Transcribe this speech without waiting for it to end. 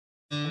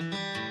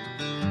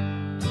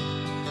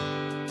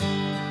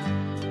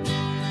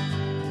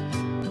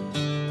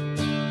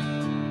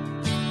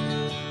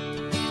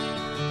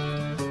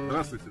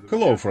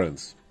Hello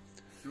friends!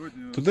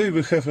 Today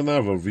we have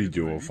another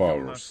video of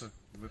ours.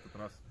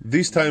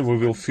 This time we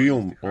will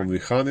film on the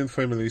Khanin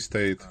family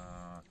estate,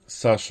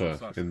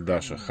 Sasha and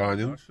Darya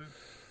Khanin.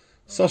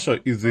 Sasha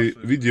is the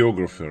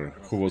videographer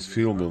who was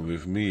filming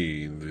with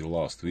me in the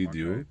last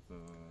video.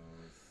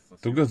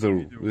 Together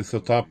we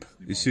thought up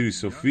a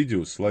series of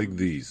videos like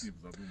these,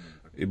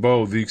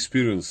 about the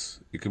experience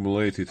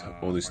accumulated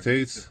on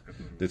estates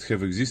that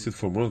have existed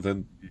for more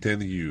than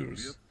 10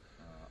 years.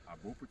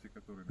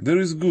 There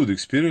is good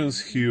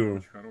experience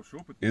here,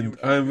 and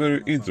I am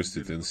very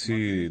interested in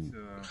seeing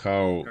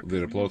how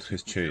their plot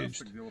has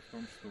changed.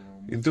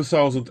 In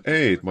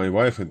 2008, my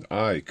wife and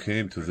I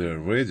came to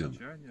their wedding.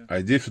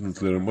 I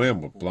definitely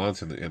remember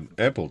planting an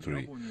apple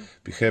tree.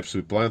 Perhaps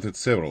we planted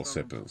several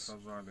saplings.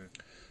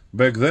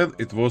 Back then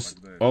it was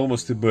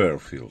almost a bare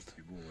field.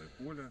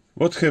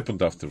 What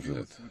happened after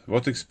that?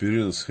 What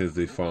experience have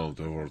they found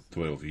over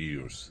 12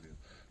 years?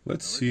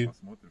 Let's see.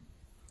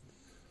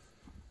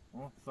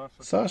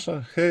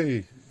 Sasha,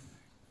 hey!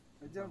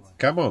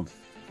 Come on!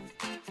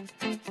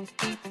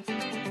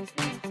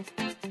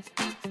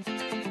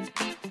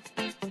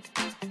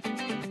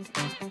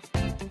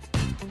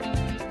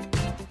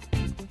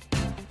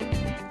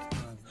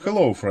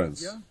 Hello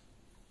friends!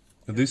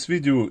 This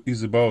video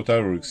is about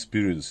our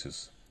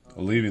experiences,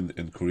 living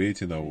and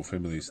creating our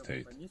family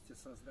estate.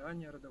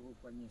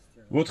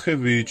 What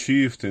have we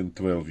achieved in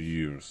 12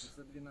 years?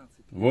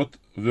 What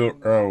were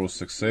our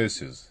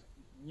successes?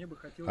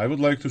 I would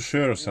like to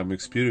share some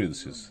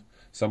experiences,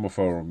 some of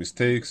our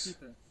mistakes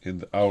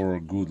and our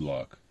good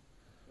luck.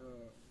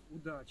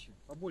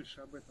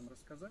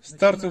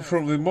 Starting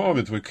from the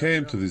moment we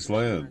came to this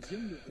land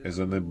as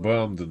an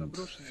abandoned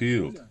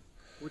field,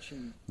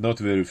 not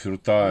very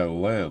fertile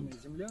land,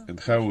 and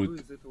how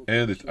it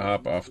ended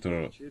up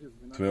after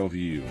 12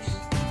 years.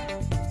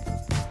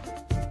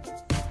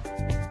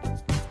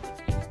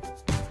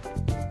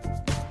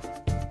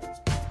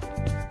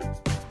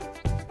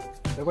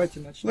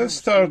 Let's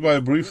start by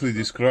briefly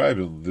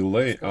describing the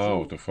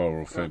layout of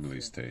our family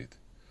estate.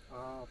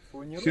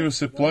 Here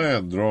is a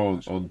plan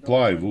drawn on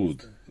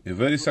plywood, a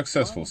very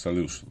successful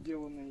solution.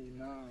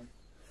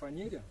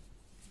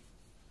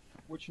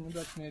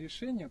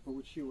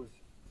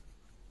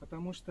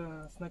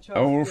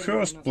 Our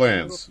first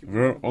plans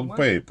were on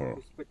paper,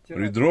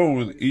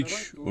 redrawing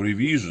each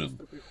revision,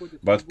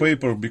 but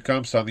paper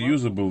becomes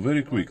unusable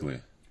very quickly.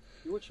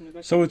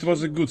 So it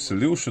was a good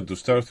solution to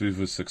start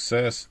with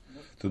success,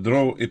 to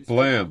draw a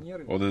plan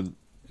on an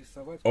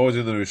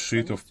ordinary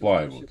sheet of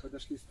plywood.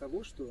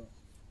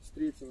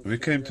 We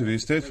came to the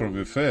estate from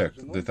the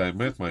fact that I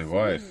met my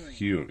wife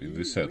here in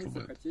the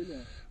settlement.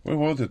 We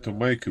wanted to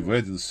make a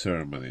wedding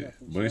ceremony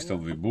based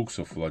on the books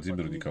of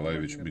Vladimir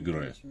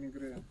Migre.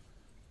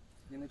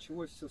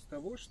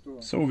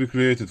 So we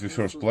created the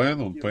first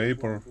plan on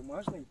paper,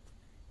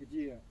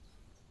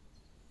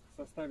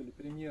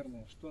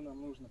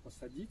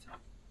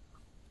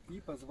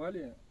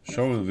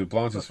 showing the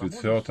plants we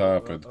thought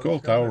up, and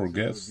called our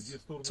guests.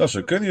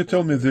 Sasha, can you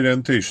tell me the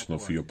orientation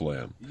of your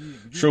plan?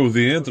 Show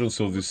the entrance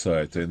of the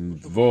site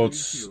and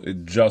what's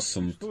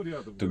adjacent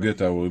to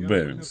get our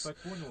bearings.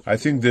 I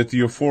think that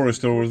your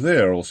forest over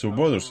there also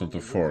borders on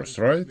the forest,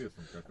 right?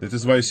 That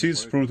is why seeds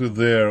sprouted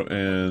there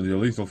and your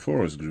little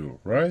forest grew,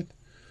 right?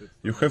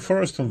 You have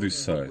forest on this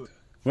side.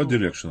 What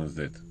direction is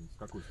that?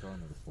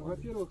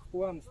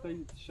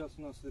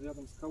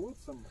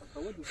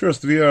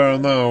 First, we are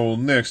now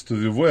next to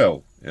the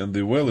well, and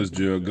the well is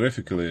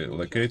geographically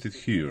located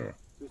here,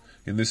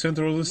 in the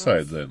center of the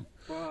site then.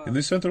 In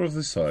the center of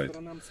the site,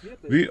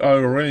 we are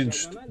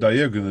arranged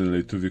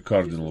diagonally to the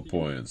cardinal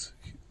points.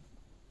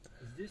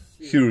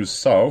 Here is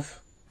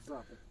south,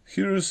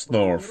 here is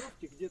north,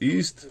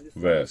 east,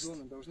 west.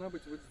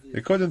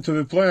 According to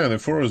the plan, a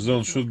forest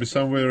zone should be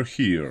somewhere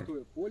here.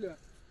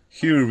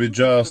 Here we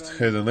just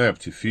had an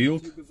empty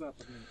field,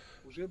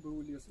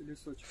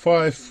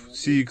 5,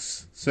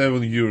 6,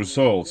 7 years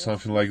old,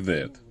 something like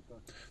that.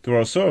 To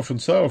our south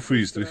and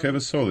southeast we have a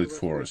solid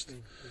forest.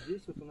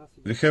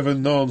 We have a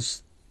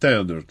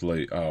non-standard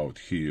layout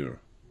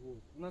here.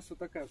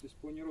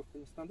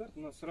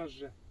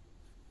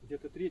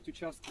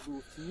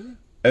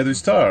 At the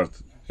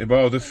start,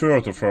 about a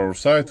third of our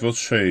site was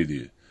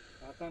shady,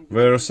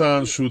 where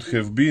sun should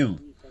have been,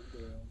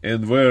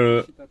 and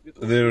where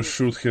there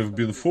should have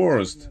been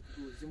forest,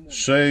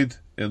 shade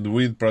and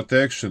wind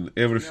protection,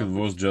 everything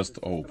was just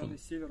open.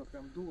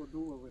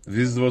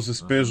 This was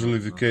especially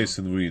the case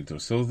in winter,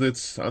 so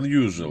that's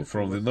unusual,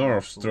 from the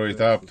north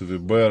straight up to the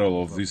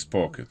barrel of this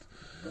pocket.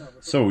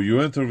 So you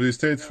enter the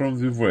estate from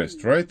the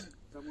west, right?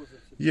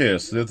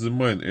 Yes, that's the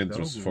main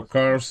entrance for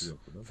cars,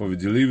 for the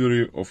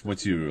delivery of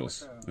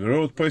materials. The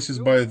road passes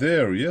by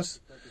there, yes?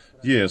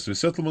 Yes, the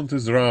settlement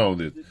is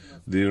rounded,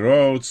 the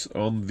roads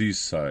on this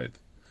side.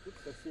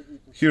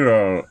 Here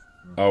are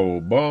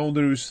our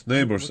boundaries,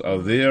 neighbors are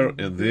there,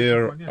 and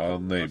there are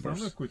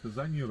neighbors.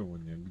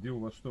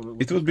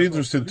 It would be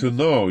interesting to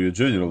know your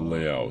general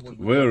layout,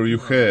 where you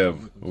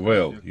have,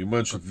 well, you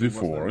mentioned the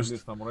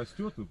forest.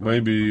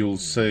 Maybe you'll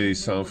say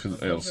something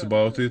else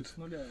about it.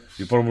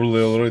 You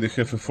probably already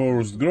have a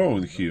forest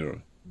growing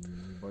here.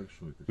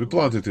 We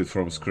planted it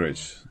from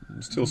scratch.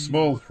 Still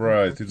small,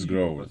 right, it's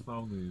growing.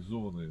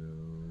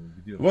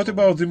 What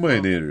about the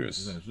main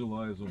areas?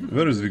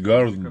 Where is the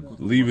garden,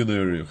 living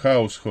area,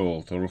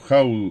 household, or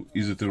how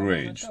is it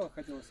arranged?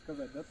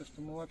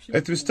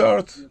 At the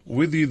start,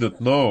 we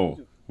didn't know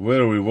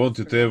where we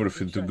wanted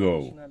everything to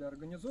go.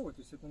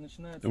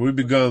 We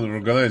began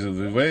organizing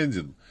the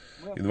wedding,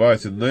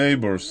 invited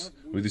neighbors.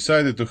 We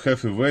decided to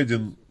have a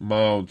wedding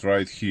mount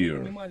right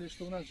here.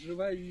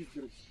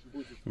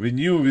 We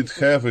knew we'd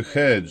have a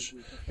hedge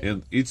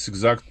and its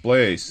exact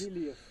place,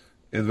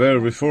 and where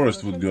the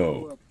forest would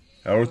go.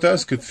 Our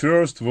task at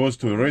first was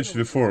to arrange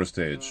the forest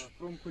edge,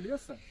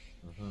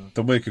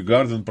 to make a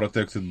garden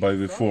protected by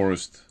the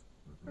forest,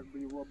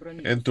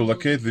 and to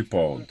locate the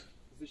pond.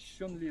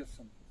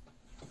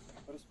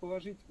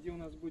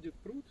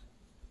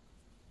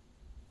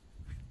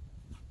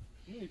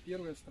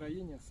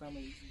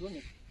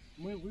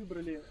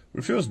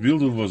 The first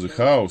building was a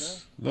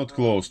house, not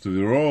close to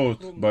the road,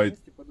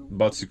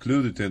 but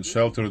secluded and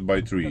sheltered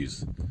by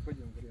trees.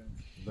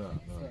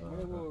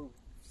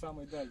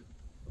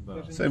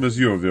 Same as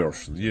your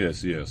version,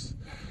 yes, yes.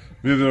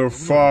 We were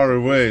far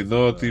away,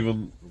 not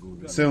even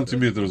 70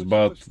 meters,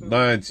 but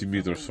 90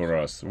 meters for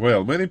us.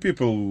 Well, many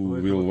people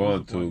will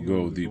want to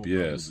go deep,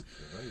 yes.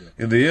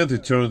 In the end,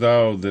 it turned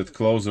out that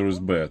closer is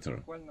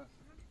better.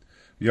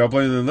 You are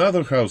planning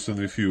another house in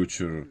the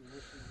future.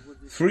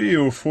 3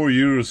 or 4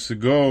 years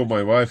ago,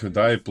 my wife and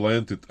I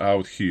planted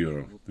out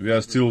here. We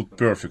are still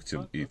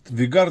perfecting it.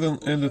 The garden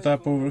ended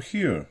up over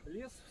here.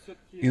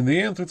 In the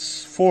end,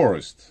 it's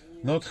forest.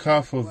 Not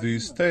half of the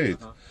estate,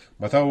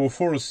 but our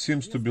forest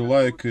seems to be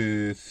like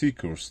a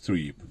thicker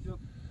strip.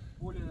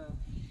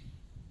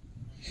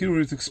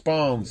 Here it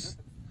expands,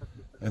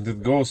 and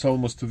it goes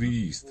almost to the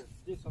east.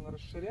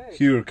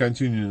 Here,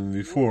 continuing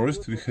the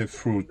forest, we have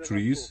fruit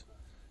trees,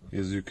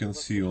 as you can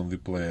see on the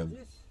plan.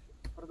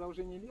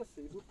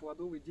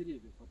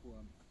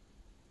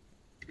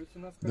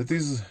 That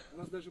is,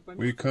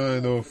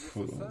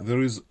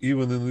 there is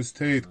even an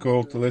estate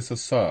called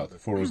Lesasad,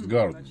 forest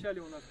garden.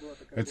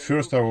 At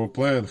first our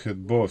plan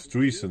had both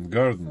trees and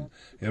garden,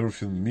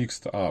 everything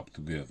mixed up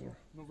together.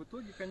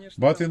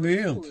 But in the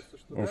end,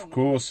 of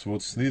course,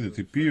 what's needed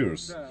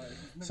appears.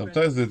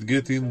 Sometimes they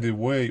get in the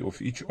way of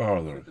each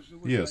other.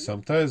 Yes,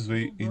 sometimes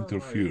they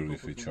interfere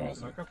with each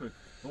other.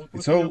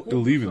 It's all a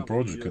living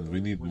project and we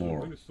need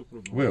more.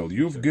 Well,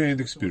 you've gained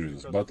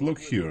experience, but look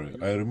here,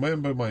 I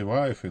remember my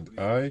wife and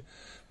I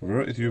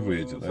were at your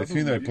wedding. I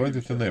think I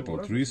planted an apple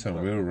tree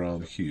somewhere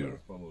around here.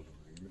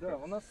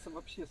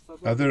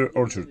 Are there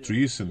orchard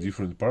trees in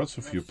different parts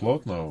of your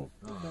plot now?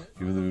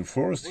 Even in the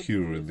forest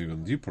here and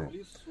even deeper?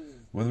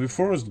 When the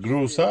forest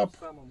grows up,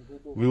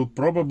 we'll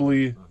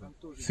probably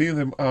thin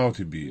them out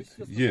a bit.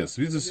 Yes,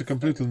 this is a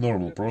completely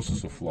normal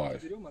process of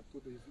life.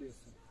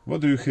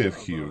 What do you have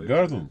here?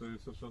 Garden?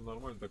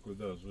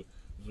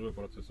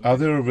 Are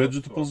there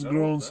vegetables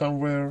grown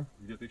somewhere?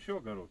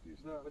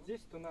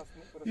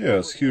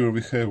 Yes, here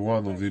we have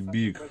one of the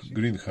big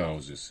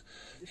greenhouses.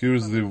 Here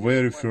is the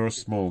very first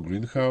small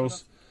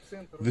greenhouse.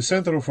 The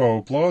center of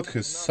our plot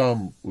has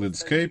some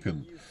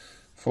landscaping,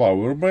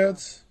 flower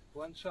beds,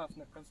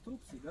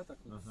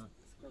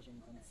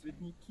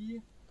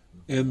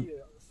 and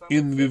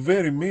in the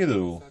very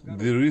middle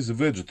there is a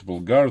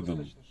vegetable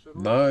garden,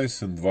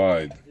 nice and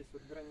wide.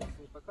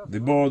 The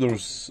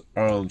borders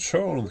aren't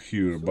shown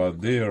here,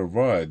 but they are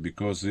wide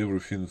because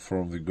everything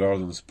from the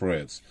garden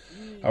spreads.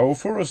 Our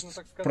forest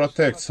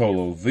protects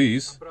all of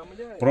this,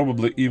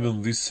 probably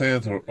even the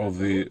center of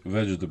the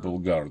vegetable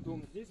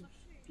garden.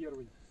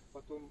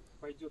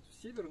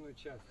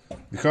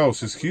 The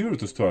house is here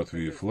to start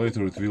with,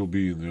 later it will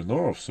be in the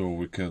north, so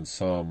we can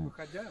some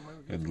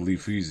and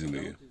live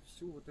easily.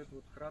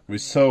 We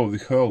saw the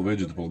whole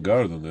vegetable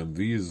garden and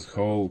this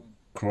whole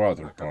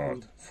crater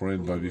part,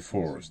 framed by the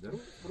forest.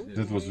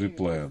 That was the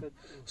plan.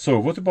 So,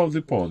 what about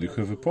the pond? You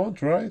have a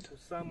pond, right?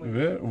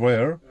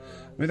 Where?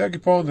 We dug a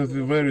pond at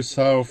the very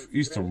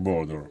southeastern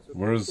border,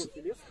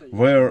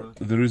 where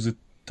there is a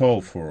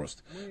tall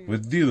forest. We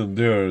didn't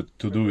dare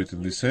to do it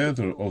in the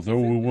center, although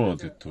we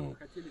wanted to.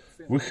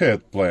 We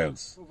had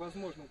plans,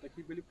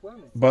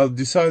 but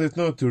decided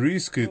not to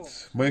risk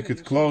it, make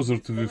it closer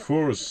to the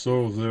forest,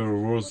 so there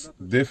was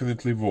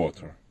definitely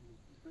water.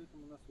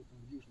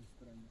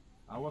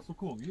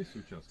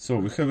 So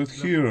we have it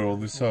here on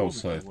the south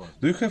side.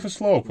 Do you have a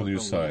slope on your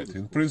side?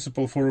 In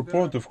principle, for a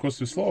pond, of course,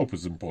 the slope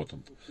is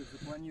important,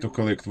 to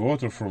collect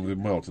water from the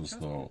melting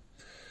snow.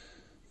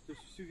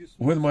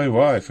 When my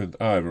wife and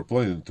I were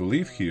planning to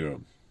live here,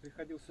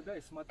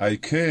 I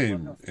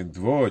came and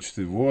watched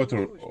the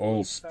water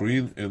all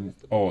spring and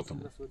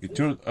autumn. It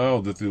turned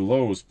out that the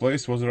lowest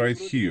place was right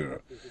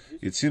here.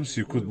 It seems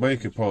you could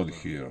make a pond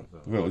here.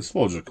 Well, it's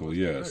logical,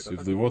 yes,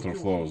 if the water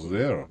flows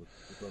there.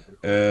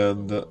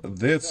 And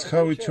that's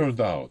how it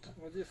turned out.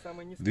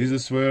 This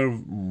is where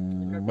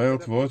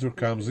meltwater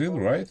comes in,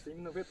 right?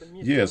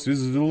 Yes, this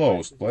is the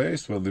lowest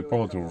place. When the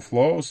pond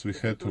overflows, we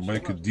had to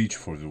make a ditch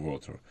for the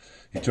water.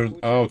 It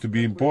turned out to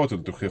be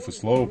important to have a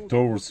slope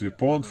towards the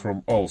pond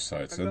from all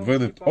sides, and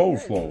when it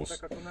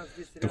overflows,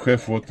 to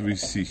have what we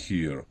see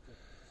here.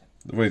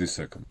 Wait a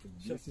second.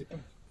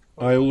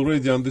 I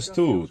already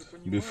understood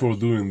before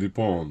doing the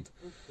pond.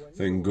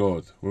 Thank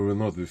God, we were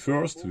not the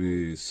first,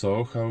 we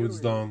saw how it's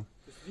done,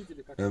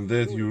 and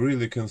that you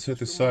really can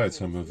set aside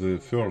some of the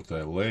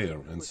fertile layer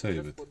and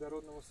save it.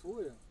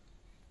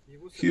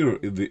 Here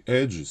at the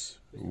edges,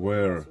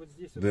 where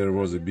there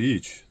was a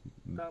beach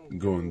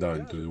going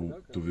down to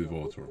the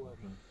water,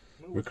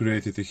 we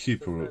created a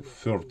heap of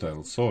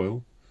fertile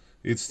soil.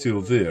 It's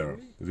still there,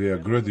 we are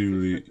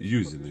gradually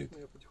using it.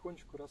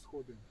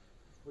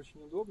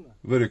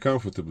 Very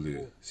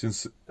comfortably,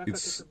 since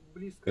it's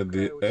at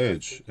the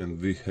edge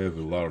and we have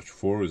a large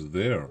forest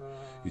there,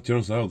 it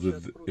turns out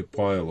that a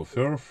pile of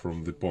earth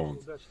from the pond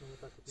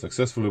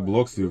successfully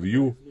blocks the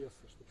view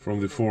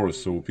from the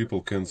forest so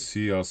people can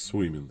see us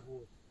swimming.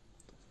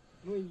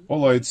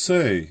 All I'd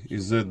say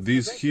is that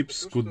these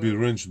heaps could be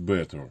arranged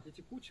better.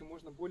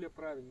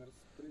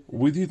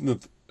 We did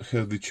not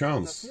have the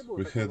chance,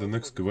 we had an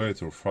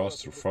excavator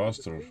faster,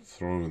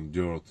 throwing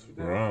dirt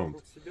around.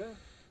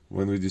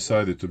 When we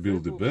decided to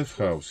build the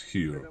bathhouse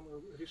here,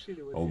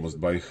 almost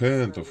by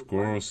hand, of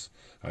course,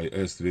 I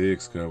asked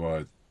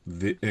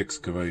the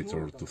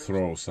excavator to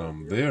throw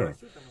some there.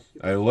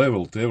 I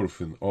leveled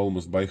everything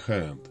almost by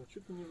hand.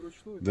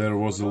 There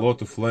was a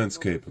lot of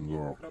landscaping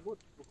work.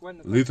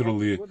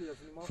 Literally,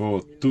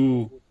 for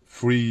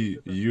 2-3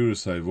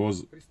 years I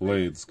was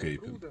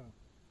landscaping.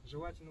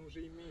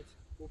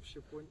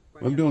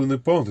 When building a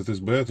pond, it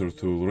is better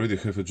to already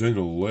have a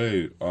general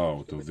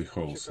layout of the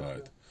whole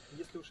site,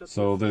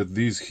 so that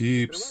these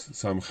heaps,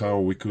 somehow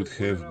we could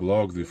have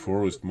blocked the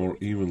forest more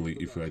evenly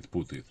if I'd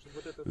put it,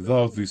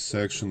 without this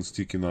section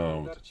sticking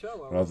out,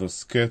 rather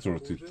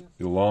scattered it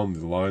along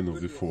the line of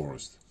the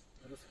forest.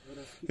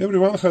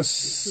 Everyone has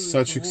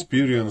such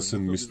experience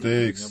and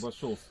mistakes.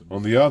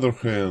 On the other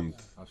hand,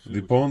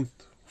 the pond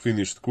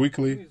finished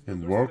quickly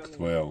and worked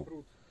well.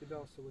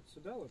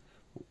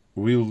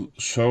 We'll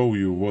show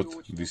you what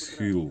this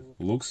hill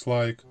looks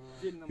like.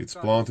 It's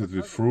planted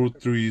with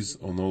fruit trees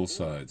on all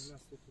sides.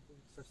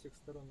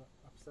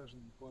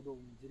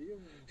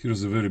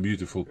 Here's a very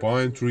beautiful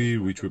pine tree,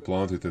 which we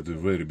planted at the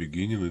very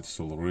beginning. It's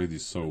already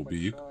so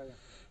big.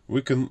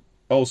 We can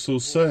also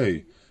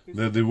say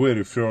that the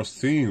very first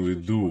thing we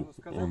do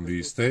on the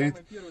estate,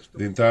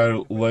 the entire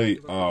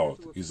layout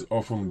is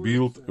often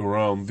built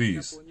around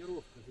this.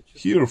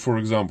 Here, for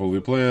example, we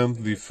planned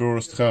the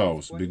first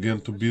house,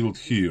 began to build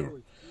here,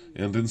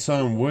 and in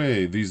some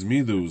way these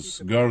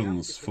meadows,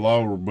 gardens,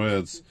 flower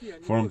beds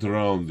formed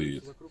around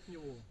it.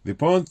 The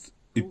pond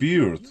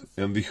appeared,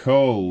 and the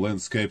whole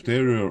landscaped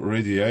area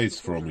radiates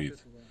from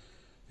it.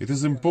 It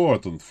is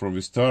important from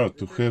the start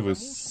to have a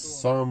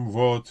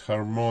somewhat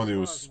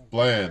harmonious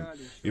plan,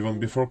 even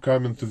before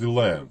coming to the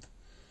land.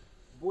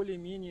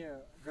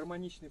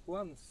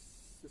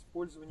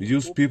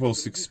 Use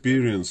people's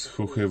experience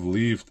who have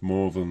lived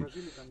more than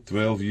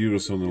 12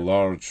 years on a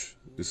large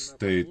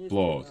estate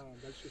plot.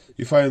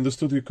 If I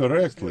understood you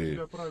correctly,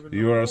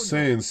 you are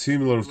saying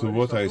similar to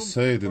what I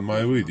said in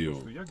my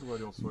video,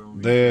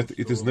 that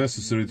it is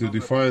necessary to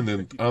define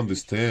and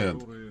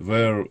understand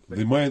where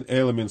the main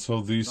elements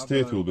of the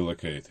estate will be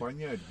located.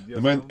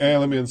 The main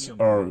elements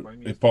are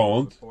a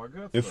pond,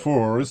 a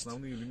forest,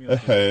 a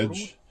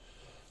hedge,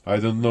 I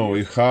don't know,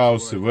 a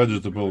house, a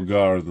vegetable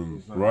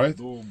garden, right?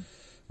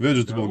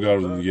 Vegetable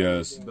garden,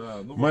 yes.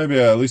 Maybe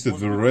I listed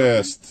the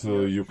rest,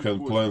 you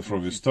can plan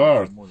from the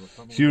start.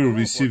 Here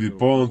we see the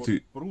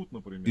pond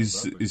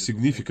is a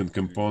significant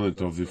component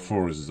of the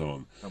forest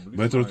zone.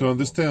 Better to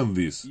understand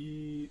this.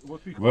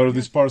 Where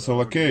these parts are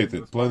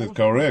located, plan it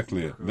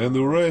correctly, then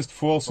the rest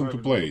falls into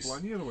place.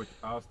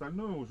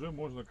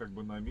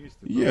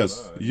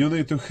 Yes, you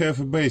need to have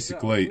a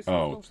basic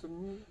layout.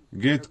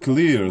 Get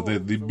clear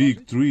that the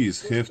big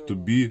trees have to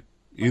be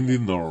in the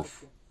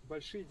north.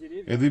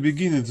 At the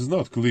beginning it is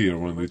not clear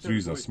when the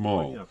trees are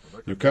small.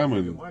 You come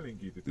and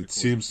it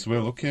seems,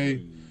 well,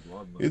 okay.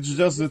 It's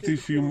just that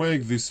if you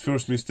make this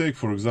first mistake,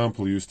 for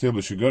example, you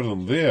establish a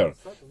garden there,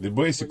 the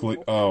basic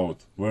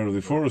layout where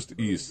the forest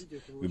is,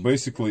 the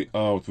basic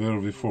layout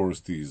where the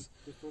forest is.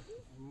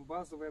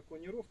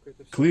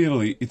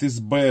 Clearly, it is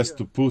best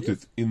to put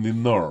it in the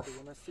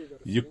north.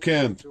 You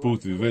can't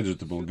put the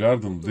vegetable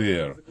garden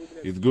there.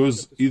 It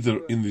goes either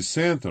in the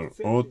center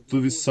or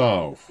to the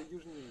south.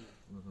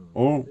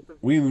 Or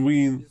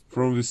win-win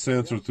from the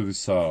center to the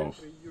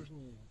south.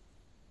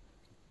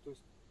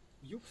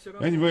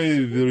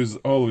 Anyway, there is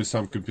always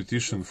some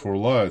competition for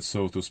light,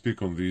 so to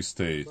speak, on the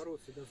estate.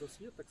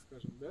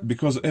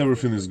 Because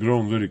everything is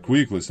grown very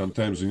quickly,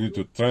 sometimes you need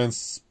to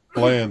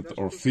transplant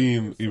or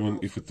thin, even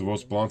if it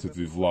was planted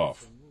with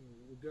love.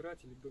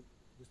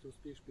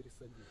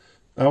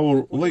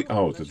 Our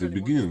layout at the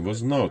beginning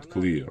was not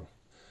clear.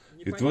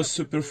 It was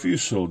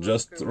superficial,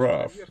 just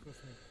rough.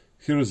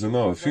 Here is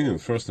another thing.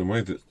 First I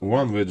made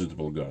one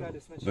vegetable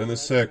garden, then a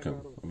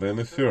second, then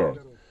a third.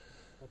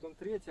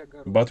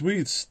 But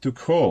weeds took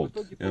hold,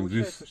 and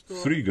with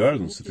 3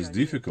 gardens it is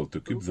difficult to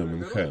keep them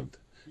in hand.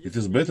 It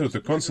is better to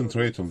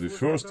concentrate on the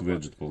first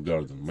vegetable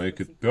garden, make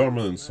it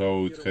permanent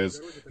so it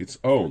has its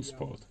own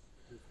spot.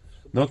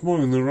 Not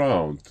moving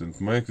around and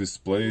make this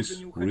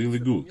place really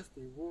good.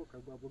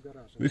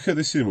 We had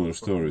a similar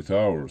story at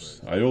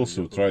ours. I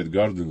also tried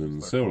gardening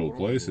in several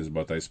places,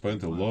 but I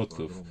spent a lot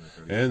of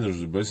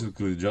energy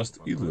basically just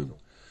idling.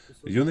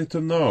 You need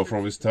to know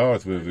from the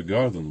start where the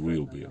garden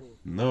will be,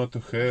 not to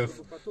have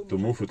to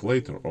move it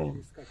later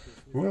on.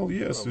 Well,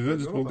 yes, the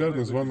vegetable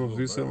garden is one of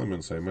these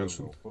elements I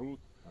mentioned.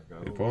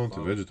 A pond,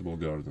 a vegetable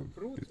garden.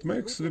 It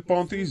makes the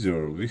pond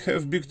easier. We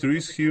have big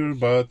trees here,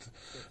 but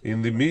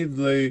in the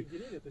midday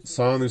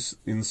sun is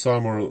in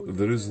summer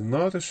there is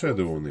not a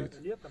shadow on it.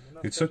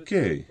 It's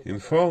okay. In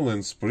fall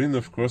and spring,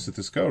 of course, it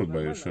is covered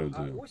by a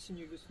shadow.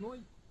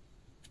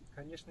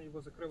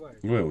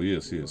 Well,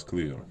 yes,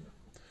 clear.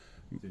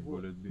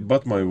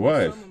 But my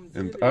wife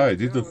and I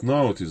didn't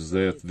notice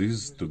that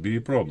this to be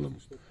a problem.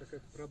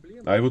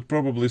 I would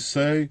probably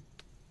say,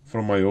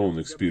 from my own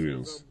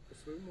experience,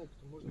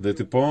 that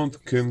a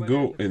pond can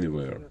go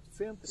anywhere.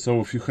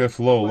 So if you have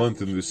low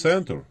land in the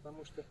center,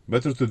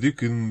 better to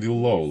dig in the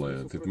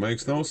lowland. It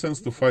makes no sense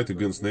to fight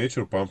against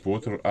nature, pump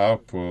water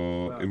up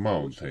a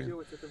mountain.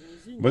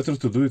 Better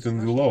to do it in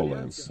the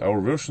lowlands. Our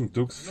version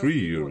took 3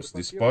 years,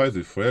 despite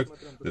the fact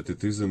that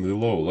it is in the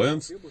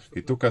lowlands.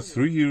 It took us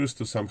 3 years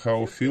to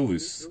somehow fill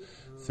this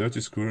 30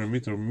 square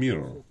meter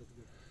mirror.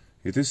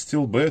 It is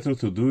still better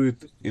to do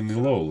it in the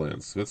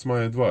lowlands. That's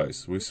my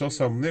advice. We saw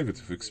some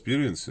negative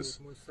experiences.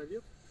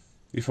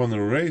 If on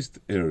a raised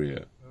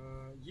area,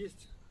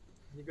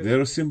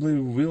 there simply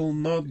will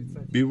not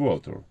be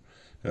water.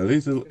 A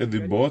little at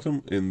the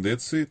bottom and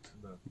that's it.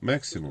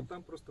 Maximum.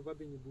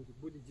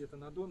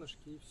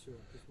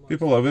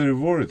 People are very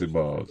worried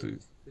about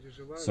it,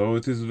 so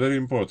it is very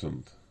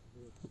important.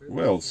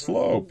 Well,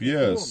 slope,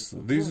 yes,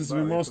 this is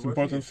the most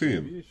important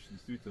thing.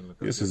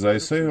 Yes, as I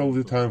say all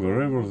the time,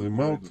 wherever the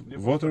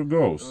water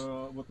goes.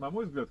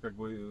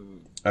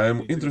 I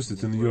am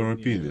interested in your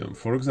opinion.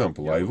 For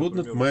example, I would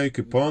not make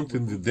a pond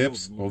in the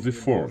depths of the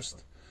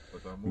forest,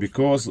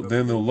 because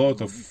then a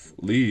lot of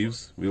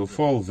leaves will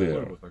fall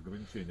there.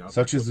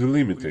 Such is the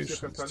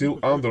limitation. Still,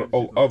 under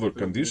all other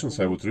conditions,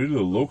 I would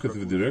really look at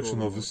the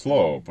direction of the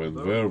slope and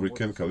where we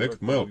can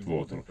collect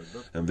meltwater,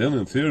 and then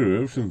in theory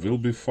everything will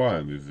be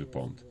fine with the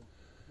pond.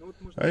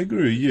 I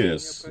agree,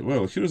 yes.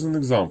 Well, here's an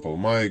example.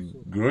 My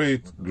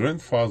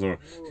great-grandfather,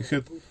 he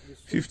had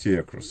 50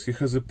 acres. He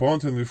has a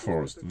pond in the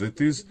forest.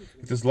 It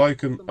is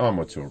like an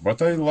amateur,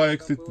 but I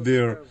liked it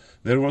there.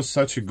 There was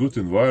such a good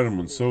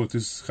environment, so it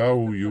is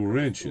how you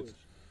ranch it.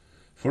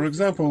 For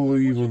example,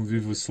 even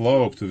with the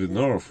slope to the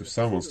north, if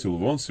someone still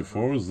wants a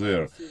forest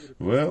there,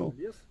 well,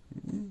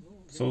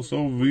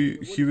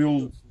 he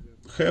will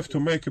have to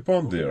make a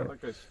pond there.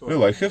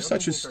 Well, I have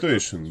such a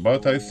situation,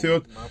 but I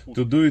thought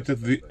to do it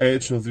at the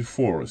edge of the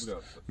forest,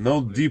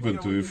 not deep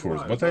into the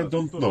forest, but I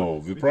don't know.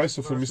 The price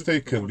of a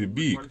mistake can be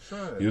big.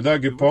 You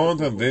dug a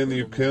pond and then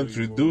you can't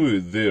redo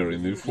it there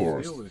in the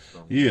forest.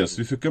 Yes,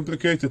 with a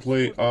complicated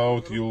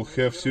layout, you'll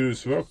have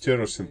serious work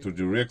terracing to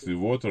direct the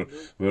water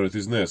where it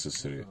is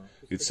necessary.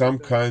 It's some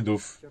kind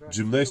of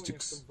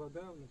gymnastics.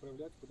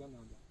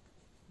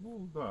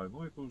 Ну да,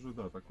 но это уже,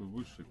 да, такой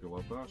высший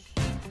пилотаж.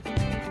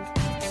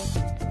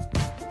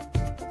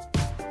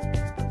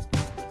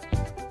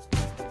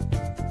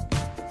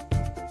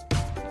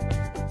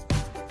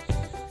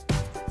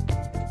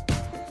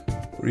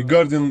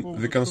 Regarding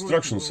the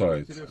construction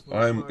site,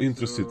 I'm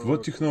interested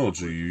what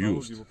technology you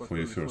used for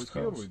your first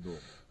house.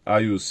 Are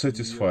you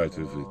satisfied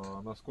with it?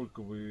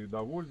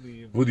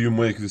 Would you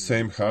make the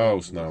same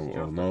house now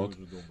or not?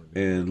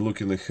 And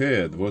looking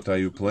ahead, what are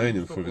you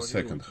planning for the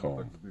second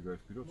home?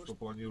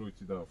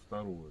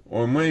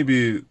 Or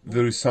maybe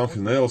there is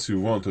something else you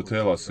want to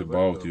tell us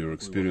about your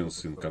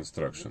experience in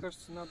construction.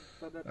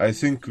 I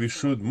think we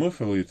should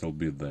move a little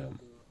bit then.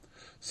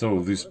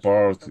 So this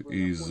part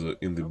is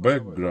in the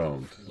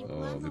background.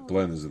 The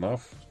plan is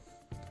enough.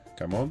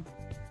 Come on.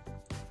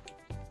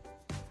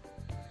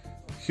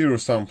 Here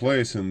some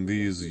place in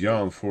this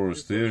young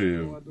forest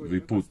area we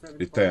put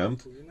a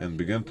tent and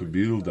began to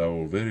build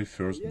our very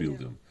first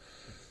building.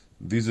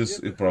 This is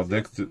a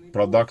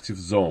productive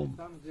zone.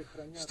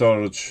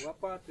 Storage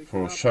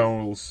for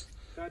shovels,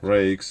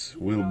 rakes,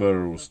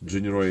 wheelbarrows,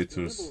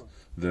 generators.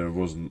 There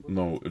was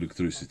no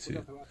electricity.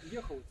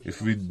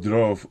 If we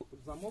drove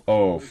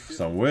off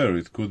somewhere,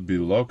 it could be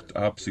locked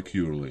up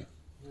securely.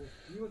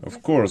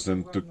 Of course,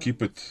 and to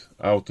keep it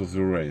out of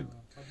the rain.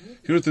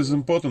 Here it is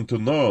important to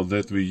know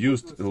that we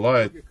used a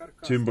light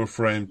timber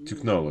frame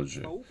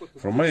technology.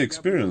 From my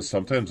experience,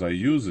 sometimes I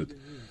use it,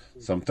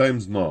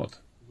 sometimes not.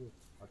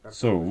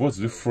 So, what's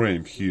the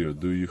frame here?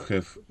 Do you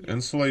have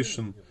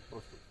insulation?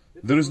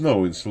 There is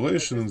no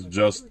insulation, it's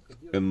just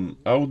an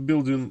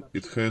outbuilding.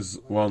 It has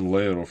one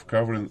layer of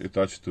covering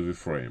attached to the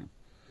frame.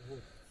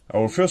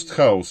 Our first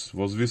house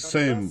was the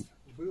same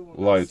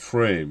light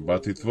frame,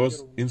 but it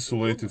was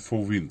insulated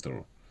for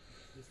winter.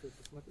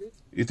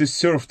 It has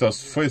served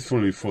us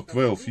faithfully for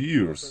 12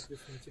 years.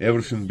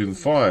 Everything been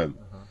fine.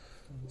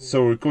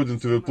 So according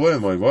to the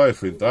plan, my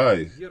wife and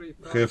I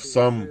have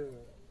some...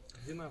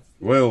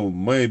 Well,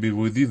 maybe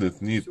we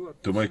didn't need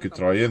to make a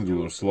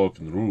triangular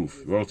sloping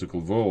roof. Vertical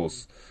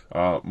walls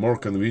are more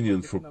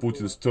convenient for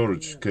putting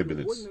storage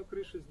cabinets.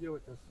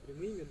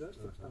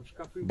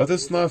 But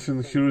that's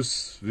nothing. Here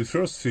is the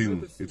first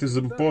thing. It is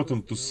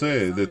important to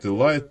say that a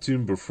light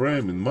timber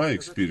frame, in my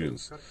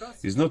experience,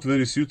 is not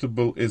very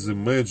suitable as a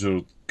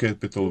major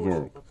capital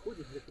work.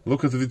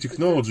 Look at the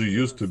technology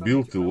used to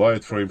build a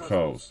light frame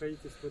house.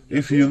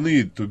 If you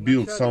need to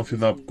build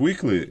something up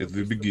quickly at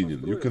the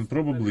beginning, you can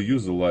probably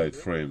use a light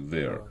frame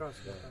there.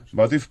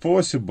 But if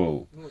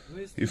possible,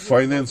 if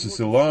finances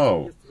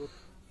allow,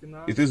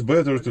 it is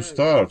better to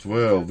start,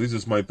 well, this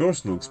is my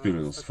personal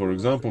experience, for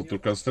example, to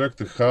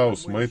construct a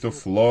house made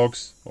of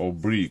logs or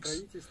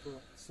bricks.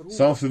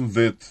 Something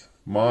that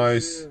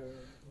mice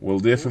will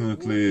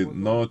definitely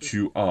not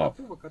chew up.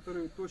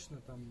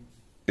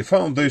 A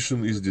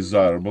foundation is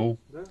desirable.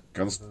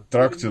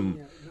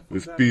 Constructing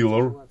with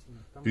pillar,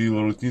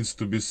 it needs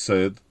to be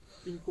said.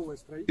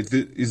 It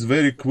is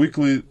very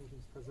quickly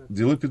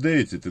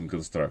dilapidated in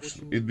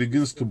construction. It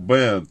begins to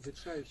bend,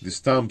 the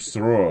stumps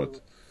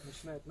rot.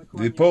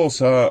 The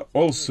poles are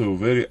also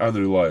very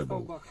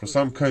unreliable. For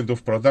some kind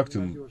of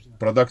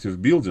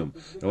productive building,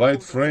 a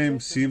light frame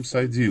seems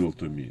ideal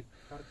to me.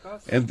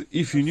 And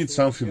if you need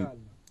something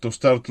to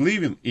start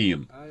living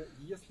in,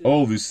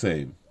 all the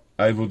same,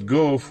 I would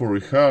go for a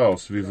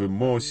house with a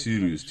more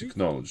serious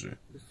technology.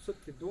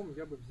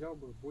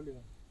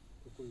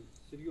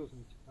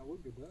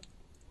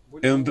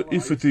 And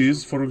if it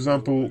is, for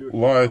example,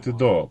 light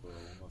adobe,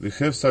 they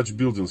have such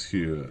buildings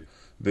here.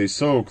 They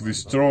soak the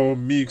straw,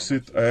 mix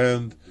it,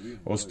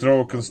 or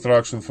straw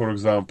construction, for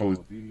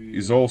example,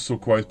 is also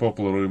quite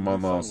popular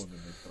among us.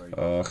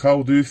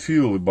 How do you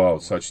feel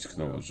about such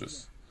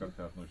technologies?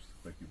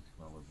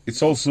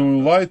 It's also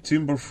a light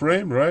timber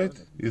frame, right?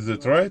 Is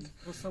that right?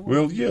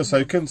 Well, yes,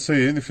 I can't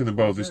say anything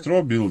about the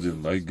straw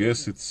building. I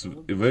guess it's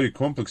a very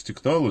complex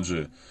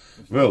technology.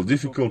 Well,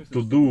 difficult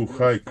to do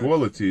high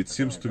quality, it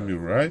seems to me,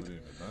 right?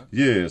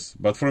 Yes,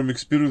 but from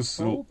experience,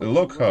 a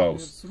log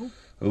house,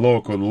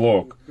 log on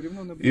log,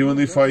 even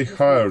if I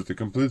hired a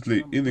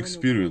completely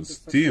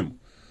inexperienced team,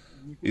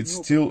 it's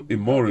still a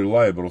more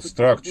reliable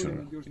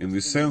structure, in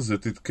the sense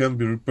that it can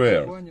be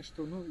repaired.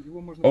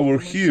 Over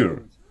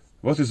here,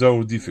 what is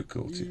our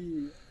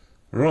difficulty?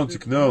 Wrong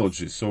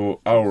technology,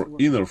 so our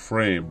inner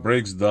frame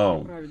breaks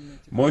down.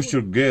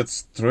 Moisture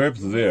gets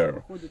trapped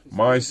there.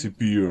 Mice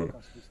appear.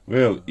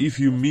 Well, if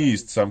you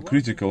missed some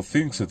critical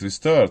things at the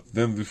start,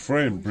 then the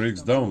frame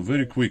breaks down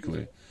very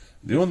quickly.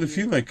 The only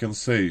thing I can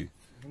say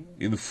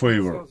in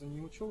favor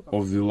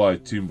of the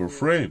light timber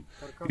frame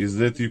is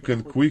that you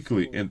can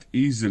quickly and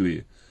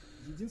easily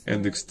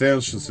and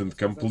extensions and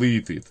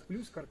complete it.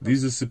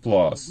 This is a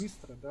plus.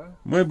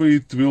 Maybe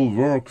it will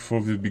work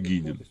for the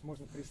beginning.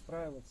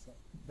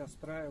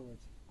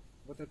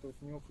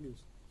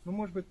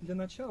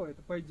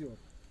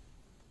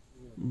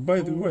 By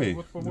the way,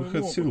 we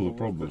had similar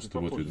problems to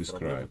what you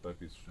described.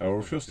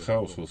 Our first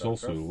house was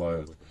also a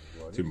light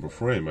timber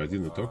frame. I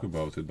didn't talk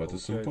about it, but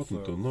it's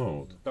important to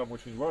note,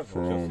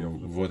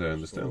 from what I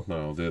understand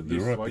now, that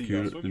there are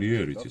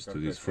peculiarities to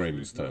this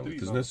framing style.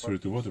 It is necessary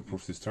to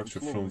waterproof the structure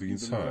from the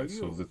inside,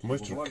 so that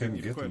moisture can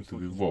get into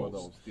the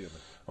walls.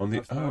 On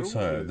the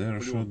outside, there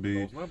should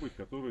be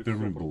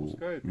permeable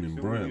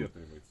membrane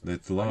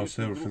that allows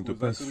everything to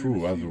pass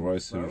through,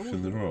 otherwise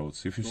everything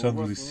erodes. If you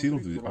suddenly seal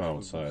the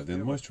outside,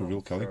 then moisture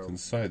will collect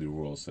inside the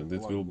walls, and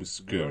it will be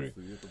scary.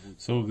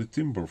 So the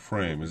timber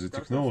frame is a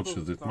technology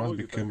that must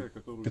be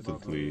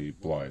competently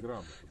applied.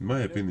 In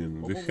my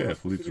opinion, we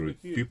have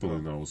literate people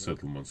in our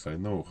settlements. I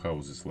know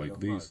houses like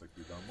this.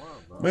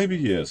 Maybe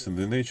yes, in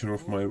the nature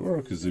of my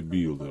work as a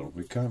builder,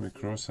 we come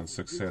across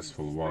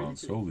unsuccessful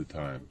ones all the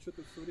time.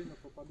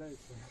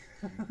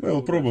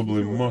 Well,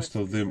 probably most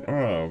of them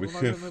are. We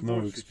have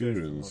no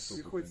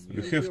experience.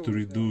 We have to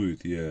redo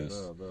it,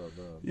 yes.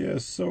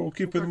 Yes, so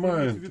keep in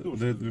mind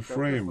that the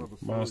frame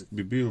must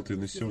be built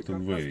in a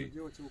certain way.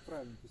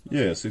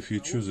 Yes, if you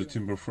choose a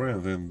timber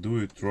frame, then do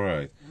it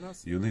right.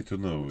 You need to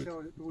know it.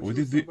 We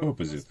did the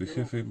opposite. We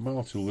have a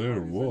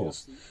multi-layer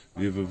walls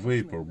with a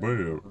vapor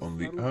barrier on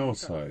the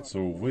outside,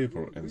 so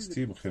vapor and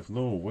steam have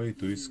no way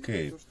to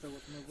escape.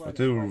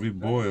 Whatever we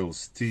boil,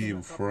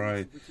 steam,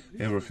 fry,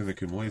 everything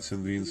accumulates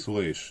in the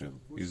insulation,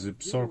 is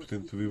absorbed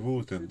into the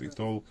wood, and it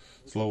all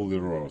slowly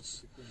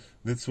rots.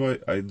 That's why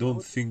I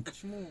don't think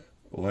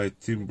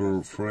light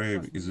timber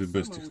frame is the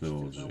best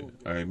technology.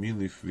 I mean,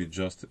 if we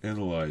just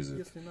analyze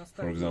it,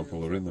 for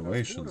example,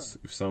 renovations,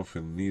 if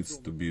something needs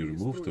to be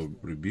removed or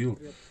rebuilt,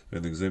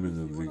 and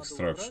examining the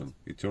extraction,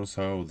 it turns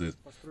out that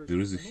there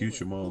is a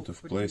huge amount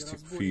of plastic,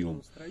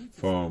 film,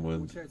 foam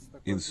and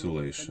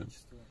insulation.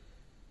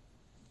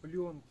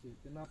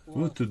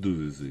 What to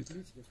do with it?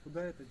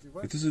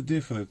 It is a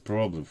definite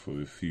problem for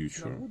the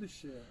future.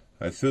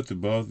 I thought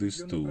about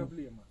this too.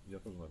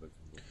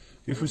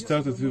 If we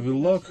started with a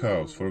log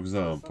house, for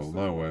example,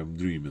 now I'm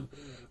dreaming,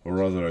 or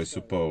rather I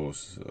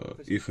suppose,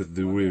 if at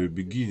the very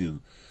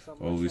beginning,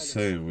 all the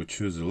same, we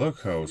choose a log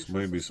house,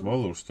 maybe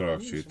smaller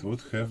structure, it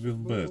would have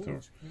been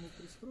better.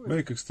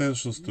 Make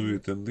extensions to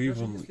it, and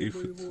even if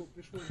it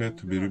had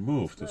to be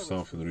removed or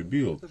something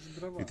rebuilt,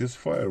 it is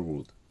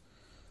firewood.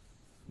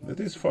 It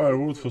is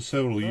firewood for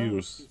several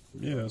years,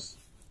 yes.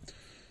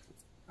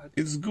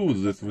 It's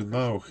good that we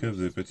now have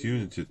the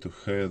opportunity to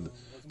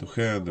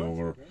hand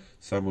over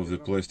some of the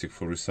plastic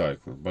for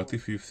recycling, but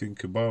if you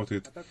think about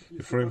it,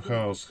 a frame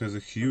house has a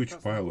huge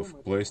pile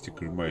of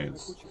plastic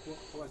remains.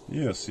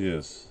 Yes,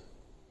 yes.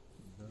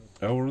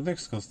 Our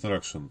next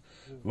construction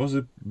was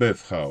a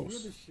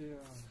bathhouse.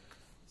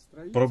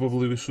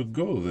 Probably we should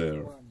go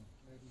there.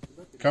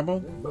 Come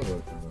on.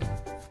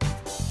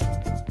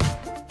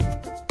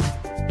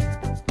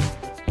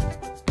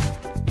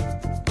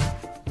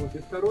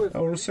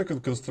 Our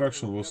second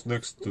construction was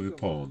next to the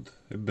pond,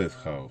 a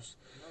bathhouse.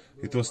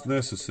 It was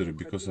necessary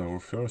because our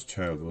first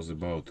child was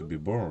about to be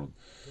born.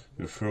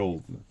 We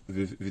felt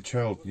the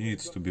child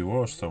needs to be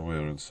washed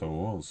somewhere and so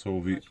on, so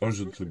we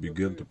urgently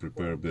began to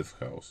prepare a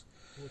bathhouse.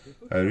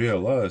 I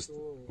realized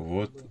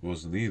what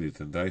was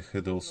needed, and I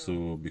had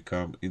also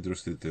become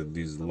interested in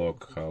this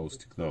log house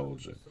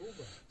technology.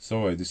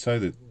 So I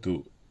decided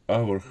to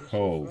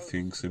overhaul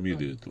things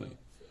immediately.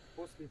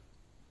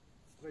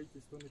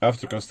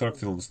 After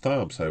constructing on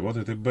stumps, I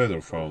wanted a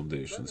better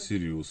foundation,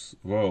 serious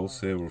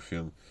walls,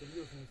 everything.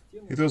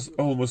 It was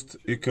almost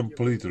a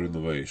complete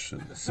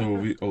renovation, so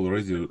we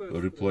already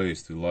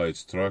replaced the light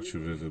structure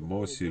with a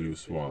more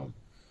serious one.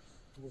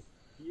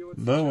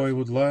 Now I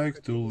would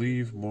like to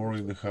live more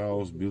in a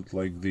house built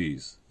like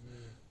this.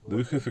 Do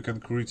you have a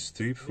concrete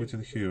strip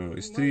footing here?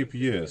 A strip,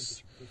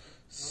 yes.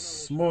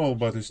 Small,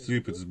 but a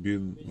strip. It's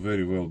been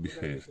very well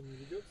behaved.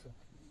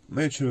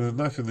 Naturally,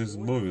 nothing is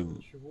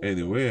moving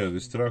anywhere, the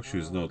structure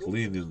is not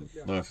leaning,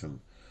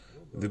 nothing.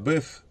 The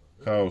bath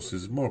house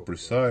is more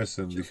precise,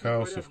 and the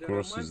house, of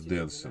course, is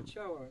dancing.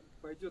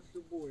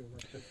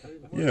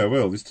 Yeah,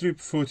 well, the strip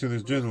footing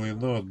is generally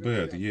not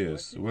bad,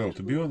 yes. Well,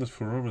 to be honest,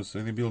 for Romans,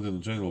 any building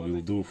in general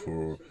will do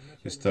for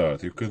a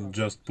start. You can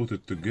just put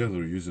it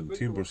together using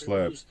timber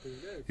slabs.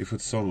 If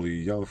it's only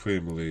a young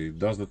family, it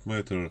does not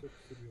matter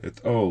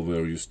at all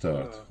where you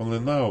start. Only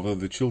now, when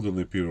the children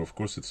appear, of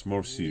course, it's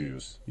more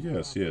serious.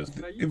 Yes, yes.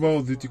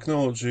 About the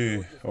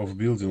technology of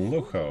building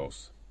log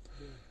house.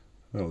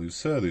 Well, you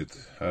said it.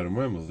 I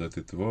remember that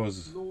it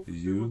was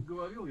you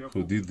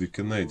who did the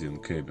Canadian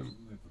cabin.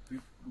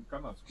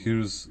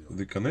 Here's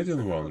the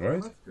Canadian one,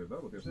 right?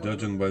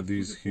 Judging by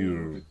this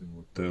here,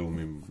 tell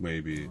me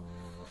maybe.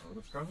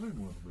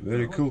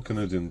 Very cool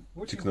Canadian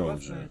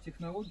technology.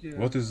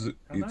 What is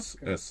its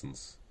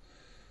essence?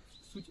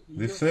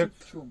 The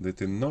fact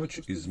that a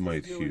notch is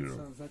made here.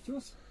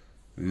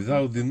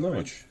 Without the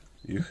notch,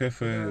 you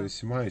have a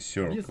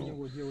semicircle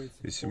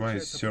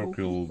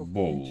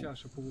bowl.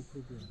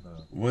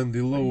 When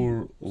the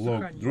lower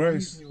log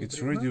dries,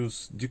 its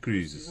radius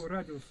decreases,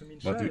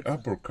 but the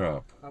upper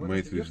cup,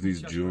 made with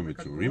this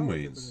geometry,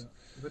 remains.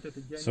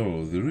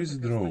 So there is a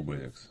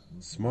drawback.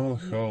 Small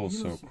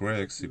holes or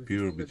cracks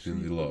appear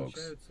between the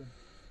logs.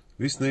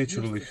 This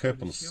naturally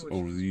happens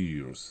over the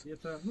years.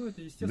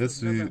 That's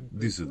the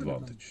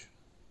disadvantage.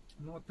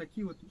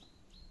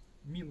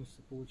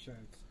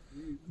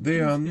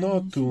 They are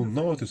not too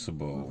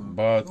noticeable,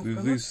 but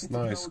with this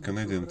nice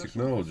Canadian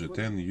technology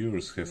 10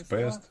 years have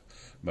passed,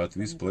 but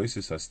these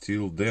places are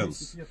still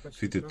dense,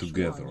 fitted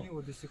together.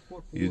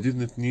 You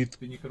didn't need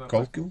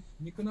caulking?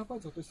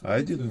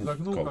 I didn't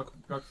caulk.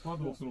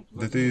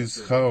 That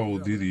is, how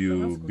did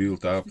you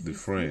build up the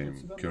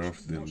frame,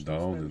 curve them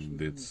down and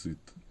that's it,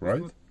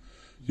 right?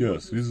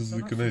 Yes, this is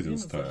the Canadian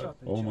style,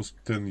 almost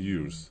 10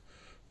 years.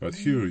 But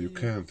here you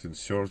can't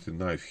insert a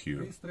knife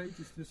here.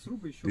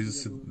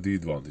 This is the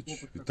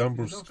advantage. The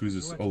timber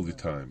squeezes all the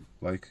time,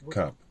 like a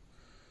cup.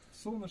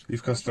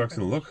 If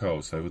constructing a log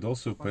house, I would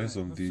also pass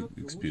on the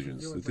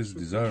experience. It is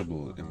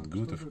desirable and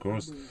good, of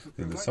course,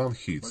 when the sun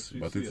hits,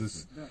 but it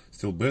is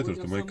still better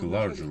to make a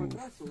larger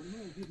roof,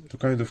 to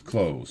kind of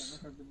close.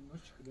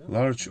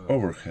 Large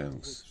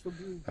overhangs.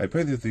 I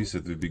painted this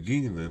at the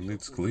beginning, and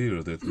it's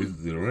clear that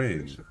with the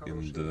rain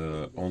and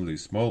only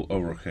small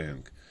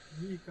overhang,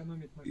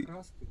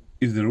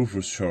 if the roof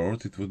was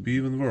short, it would be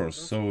even worse.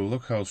 So a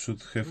log house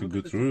should have a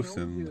good roof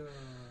and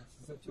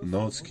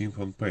not skimp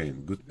on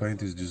paint. Good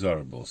paint is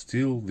desirable.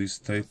 Still, this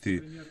state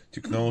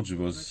technology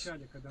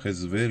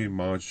has very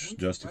much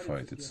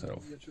justified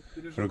itself.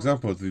 For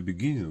example, at the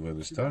beginning, when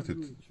I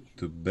started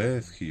to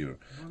bathe here,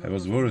 I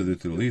was worried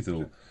that a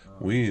little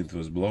wind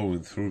was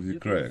blowing through the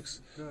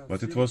cracks,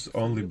 but it was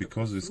only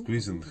because the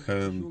squeezing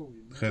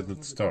had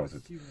not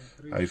started.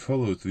 I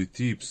followed the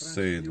tips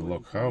saying a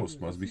log house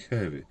must be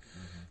heavy,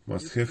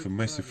 must have a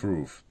massive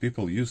roof.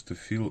 People used to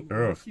feel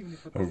earth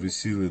over the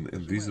ceiling,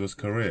 and this was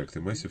correct.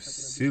 A massive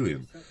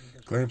ceiling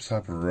climbs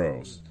up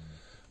rows.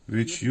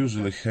 which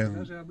usually hang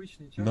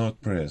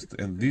not pressed,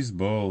 and these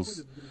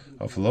balls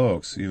of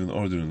logs, even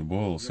ordinary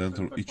balls,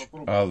 enter each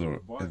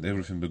other and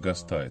everything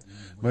becomes tight.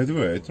 By the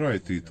way, I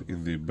tried it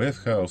in the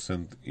bathhouse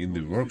and in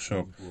the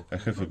workshop. I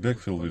have a bag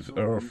filled with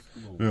earth,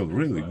 well,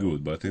 really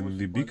good, but in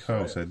the big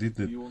house I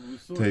didn't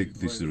take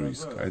this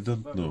risk. I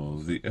don't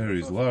know, the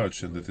area is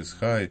large and it is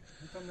high,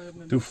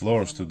 2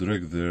 floors to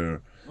drag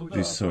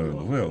this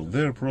soil. Well,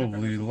 there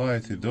probably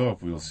light it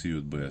up will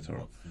suit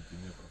better.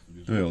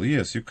 Well,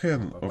 yes, you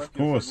can, of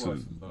course.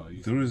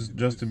 There is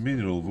just a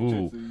mineral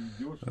wool,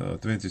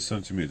 20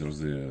 centimeters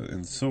there,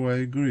 and so I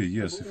agree,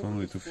 yes, if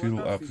only to fill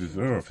up with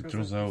earth, it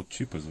turns out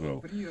cheap as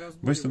well.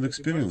 Based on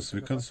experience,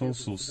 we can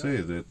also say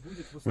that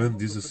when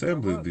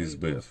disassembling this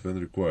bath, when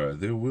required,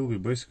 there will be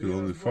basically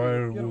only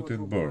firewood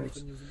and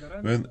birds.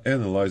 When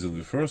analyzing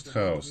the first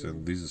house,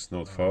 and this is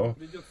not far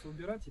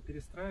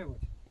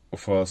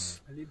of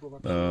us,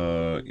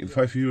 in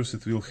 5 years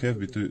it will have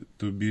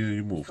to be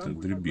removed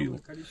and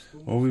rebuilt,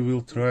 or we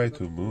will try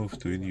to move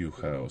to a new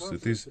house.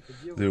 That is,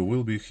 there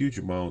will be a huge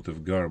amount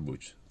of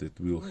garbage that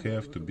will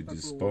have to be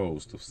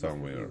disposed of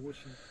somewhere.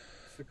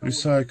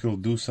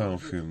 Recycle, do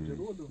something.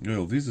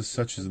 Well, this is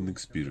such an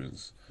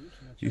experience.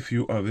 If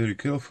you are very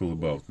careful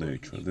about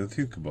nature, then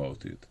think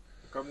about it.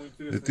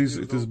 It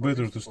is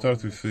better to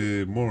start with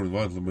a more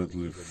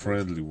environmentally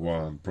friendly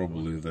one,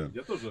 probably then.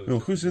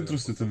 Well, who is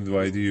interested in the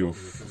idea of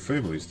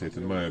family estate?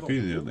 In my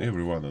opinion,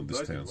 everyone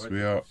understands.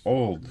 We are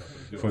all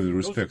for the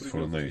respect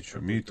for nature.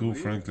 Me too,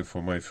 frankly,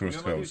 for my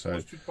first house.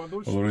 I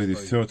already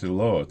thought a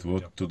lot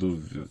what to do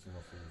with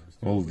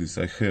all this.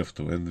 I have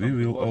to, and we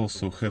will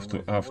also have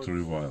to after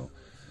a while.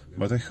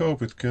 But I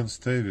hope it can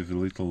stay with a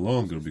little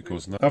longer,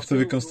 because after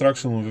the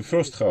construction of the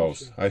first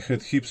house, I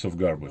had heaps of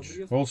garbage,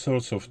 all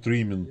sorts of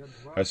trimming.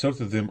 I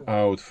sorted them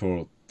out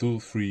for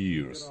 2-3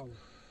 years.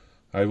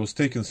 I was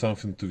taking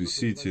something to the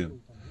city,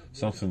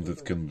 something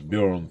that can be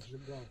burned.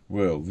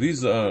 Well,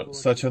 these are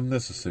such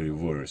unnecessary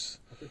worries.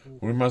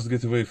 We must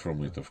get away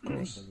from it, of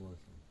course.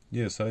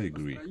 Yes, I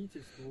agree.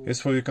 As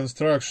for the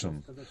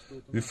construction,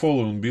 the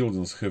following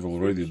buildings have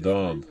already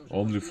done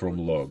only from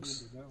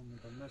logs.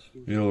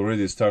 We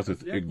already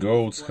started a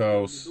goat's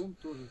house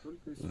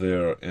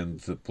there and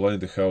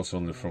planned a house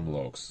only from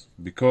logs,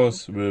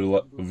 because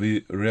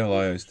we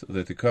realized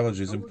that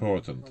ecology is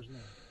important,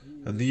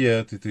 and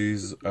yet it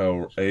is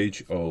our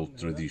age-old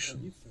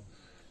tradition.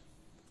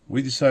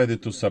 We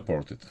decided to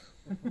support it.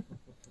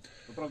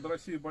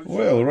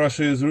 Well,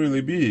 Russia is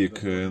really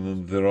big,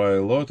 and there are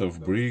a lot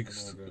of brick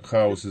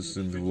houses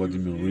in the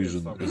Vladimir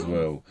region as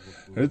well.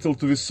 A little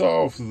to the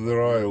south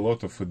there are a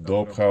lot of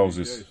adobe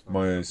houses.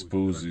 My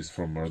spouse is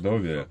from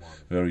Mordovia,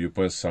 where you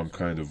pass some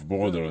kind of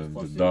border and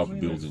the adobe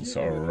buildings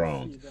are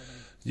around.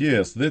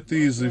 Yes, that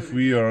is, if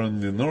we are in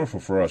the north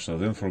of Russia,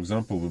 then, for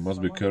example, we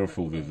must be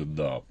careful with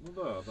adobe.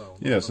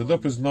 Yes,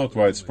 adobe is not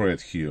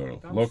widespread here.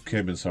 Log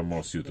cabins are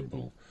more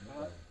suitable.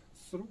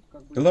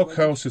 A log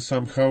house is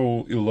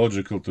somehow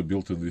illogical to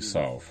build in the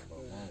south,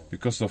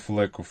 because of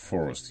lack of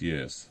forest.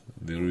 Yes,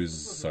 there is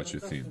such a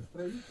thing.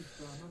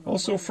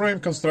 Also, frame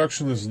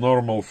construction is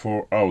normal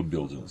for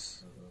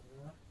outbuildings.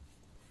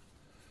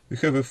 We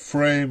have a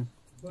frame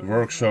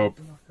workshop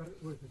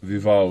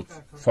without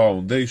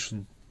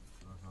foundation.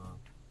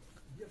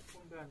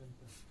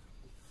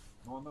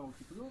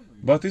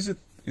 But is it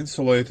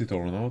insulated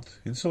or not?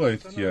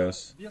 Insulated,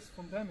 yes.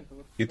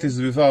 It is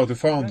without a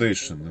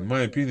foundation. In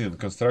my opinion,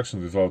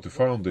 construction without a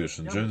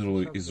foundation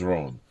generally is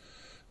wrong.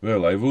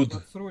 Well, I would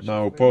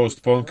now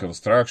postpone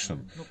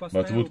construction,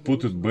 but would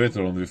put it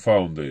better on the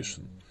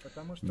foundation,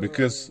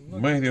 because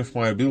many of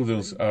my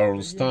buildings are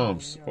on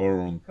stumps or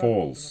on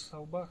poles.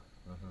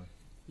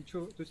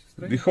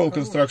 The whole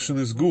construction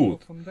is good,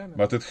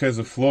 but it has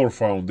a floor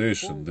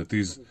foundation, that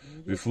is,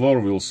 the floor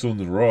will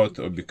soon rot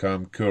or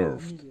become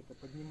curved.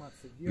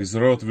 This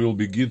rot will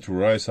begin to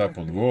rise up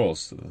on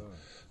walls.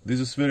 This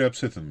is very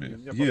upsetting me.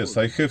 Yes,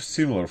 I have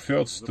similar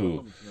thoughts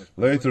too.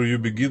 Later you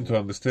begin to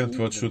understand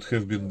what should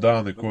have been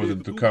done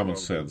according to common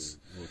sense.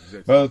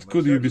 But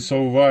could you be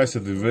so wise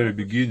at the very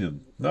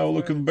beginning? Now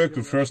looking back,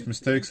 the first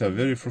mistakes are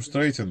very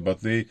frustrating, but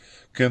they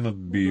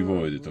cannot be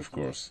avoided, of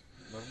course.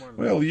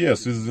 Well,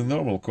 yes, this is the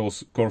normal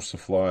course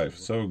of life.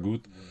 So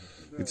good.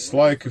 It's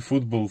like a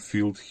football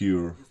field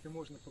here.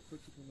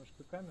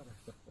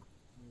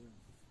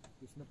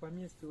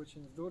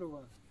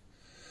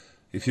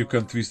 If you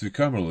can twist the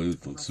camera a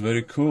little, it's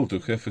very cool to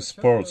have a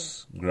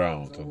sports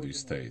ground on the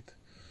estate.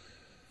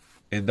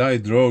 And I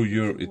draw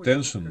your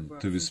attention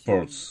to the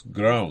sports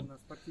ground,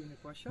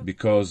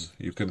 because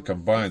you can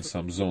combine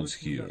some zones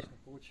here.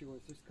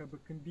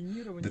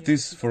 That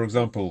is, for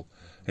example,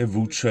 a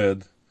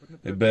woodshed,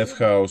 a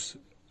bathhouse,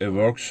 a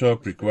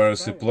workshop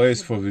requires a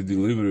place for the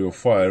delivery of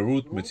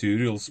firewood,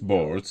 materials,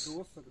 boards.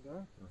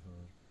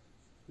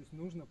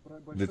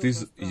 That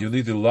is, you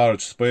need a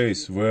large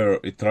space where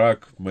a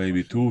truck,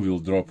 maybe 2, will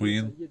drop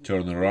in,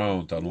 turn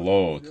around,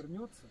 unload.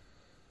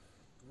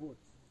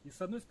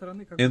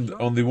 And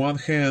on the one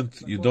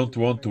hand, you don't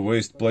want to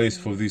waste place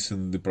for this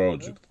in the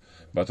project,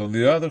 but on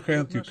the other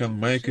hand, you can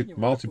make it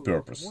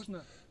multi-purpose.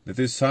 That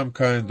is some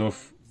kind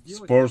of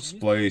sports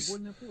place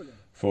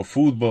for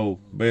football,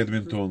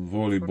 badminton,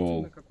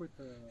 volleyball.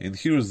 And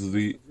here's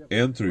the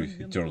entry,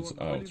 it turns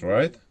out,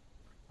 right?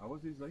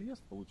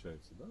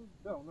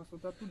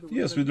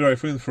 Yes, we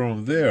drive in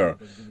from there.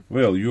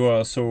 Well, you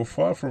are so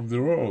far from the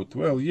road.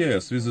 Well,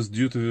 yes, this is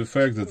due to the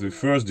fact that the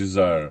first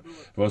desire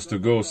was to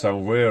go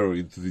somewhere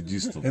into the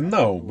distance. And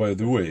now, by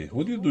the way,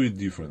 would you do it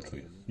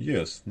differently?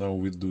 Yes, now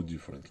we do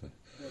differently.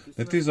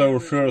 That is, our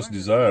first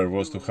desire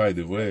was to hide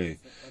away,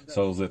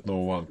 so that no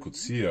one could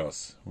see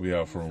us. We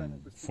are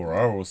for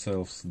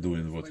ourselves,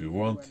 doing what we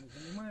want.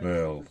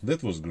 Well,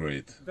 that was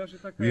great.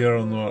 We are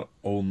on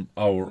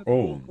our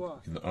own,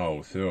 in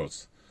our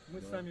thoughts.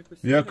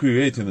 We are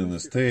creating an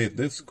estate,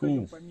 that's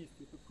cool.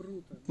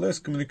 Less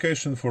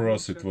communication for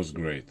us, it was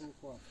great.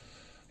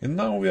 And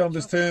now we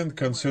understand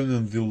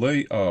concerning the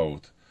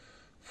layout.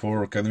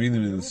 For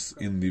convenience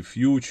in the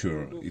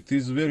future, it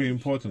is very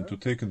important to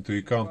take into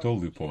account all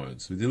the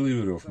points, the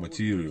delivery of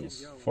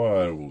materials,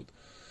 firewood,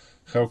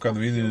 how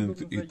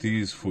convenient it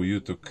is for you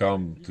to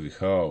come to the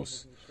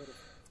house.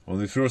 On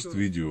the first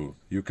video,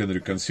 you can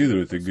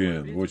reconsider it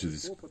again, watch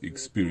this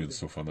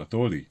experience of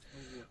Anatoly.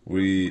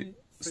 We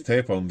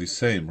step on the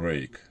same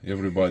rake,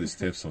 everybody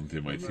steps on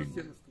them, I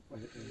think.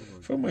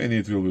 For many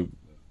it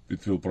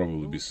will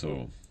probably be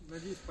so.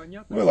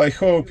 Well, I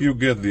hope you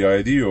get the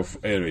idea of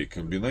array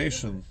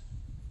combination.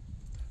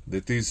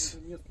 That is,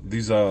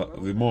 these are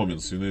the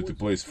moments you need a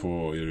place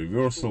for a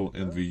reversal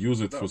and we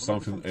use it for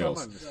something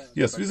else.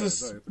 Yes, this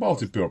is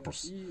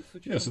multi-purpose.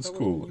 Yes, it's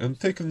cool. And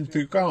taking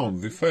into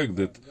account the fact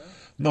that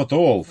not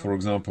all, for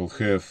example,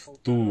 have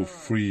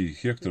 2-3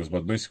 hectares,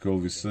 but basically all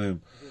the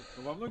same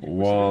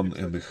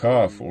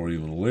 1.5 or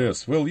even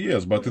less. Well,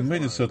 yes, but in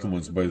many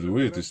settlements, by the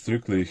way, it is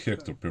strictly a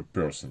hectare per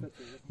person.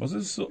 But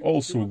it's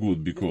also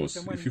good, because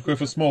if you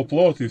have a small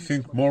plot, you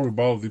think more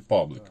about the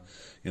public.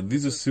 And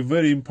this is a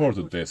very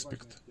important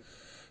aspect.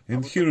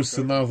 And here is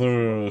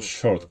another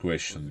short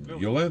question.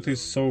 Your land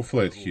is so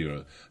flat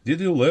here.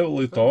 Did you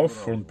level it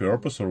off on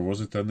purpose, or was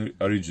it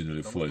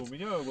originally flat?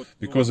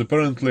 Because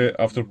apparently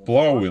after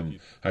plowing,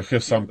 I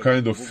have some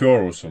kind of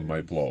furrows on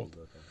my plot.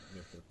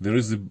 There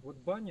is a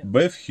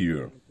bath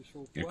here,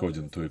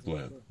 according to a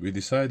plan. We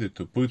decided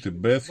to put a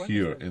bath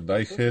here, and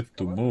I had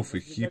to move a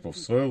heap of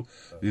soil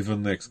with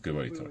an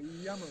excavator.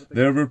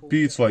 There were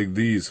pits like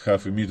these,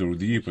 half a meter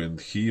deep, and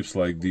heaps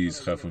like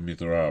these, half a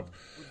meter up.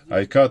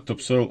 I cut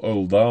topsoil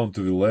all down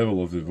to the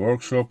level of the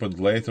workshop and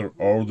later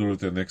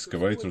ordered an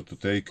excavator to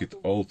take it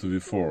all to the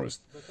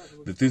forest.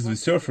 That is, the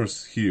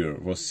surface here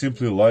was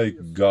simply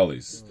like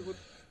gullies.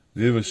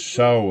 With a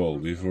shovel,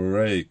 with a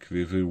rake,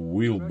 with a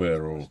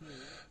wheelbarrow,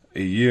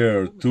 a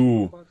year or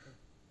two.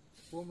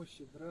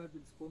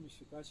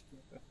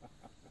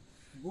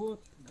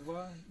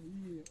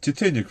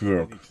 Titanic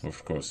work,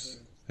 of course.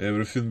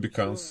 Everything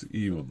becomes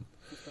even.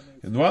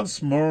 And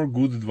once more,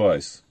 good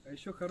advice.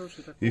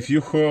 If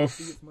you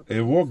have a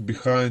walk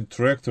behind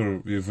tractor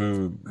with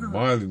a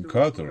milling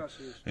cutter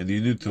and you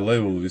need to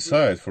level the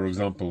side, for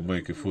example,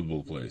 make a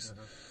football place,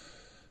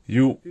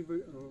 you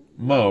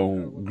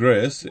mow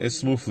grass as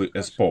smoothly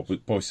as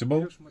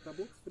possible,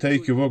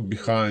 take a walk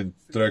behind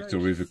tractor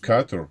with a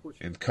cutter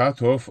and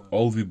cut off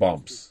all the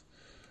bumps.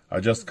 I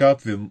just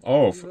cut them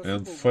off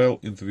and fell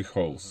into the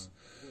holes.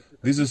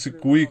 This is a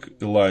quick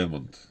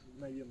alignment,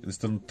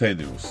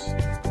 instantaneous.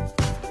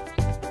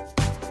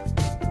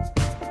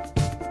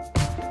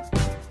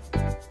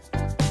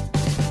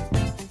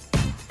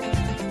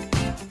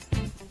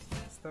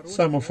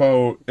 Some of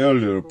our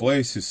earlier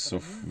places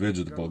of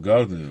vegetable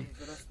gardening,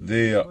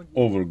 they are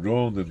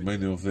overgrown and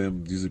many of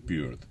them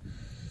disappeared.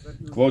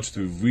 Clothed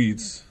with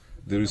weeds,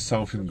 there is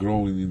something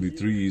growing in the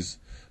trees,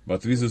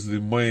 but this is the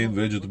main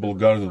vegetable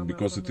garden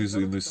because it is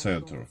in the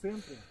center.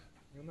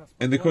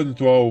 And according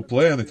to our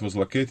plan, it was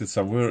located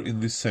somewhere in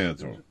the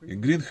center. A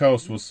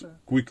greenhouse was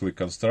quickly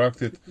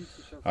constructed.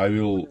 I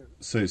will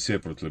say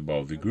separately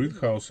about the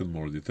greenhouse in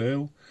more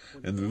detail.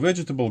 And the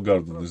vegetable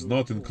garden is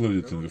not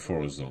included in the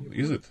forest zone,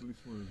 is it?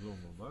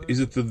 Is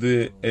it at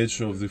the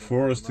edge of the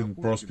forest in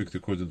prospect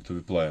according to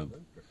the plan?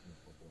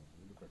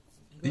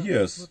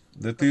 Yes,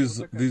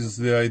 this is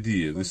the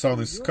idea. The sun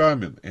is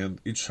coming and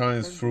it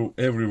shines through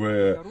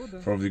everywhere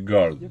from the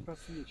garden.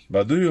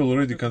 But do you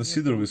already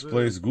consider this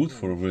place good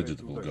for a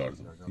vegetable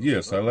garden?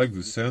 Yes, I like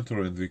the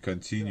center and we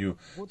continue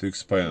to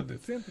expand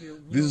it.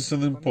 This is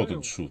an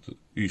important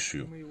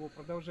issue.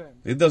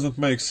 It doesn't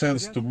make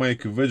sense to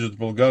make a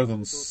vegetable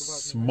garden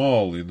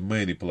small in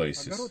many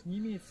places.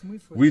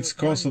 Weeds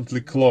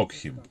constantly clog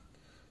him.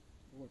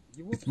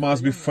 It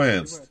must be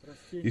fenced.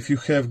 If you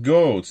have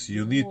goats,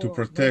 you need to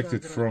protect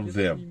it from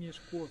them.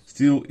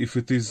 Still, if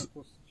it is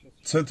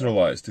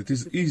centralized, it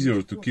is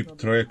easier to keep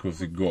track of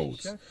the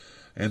goats.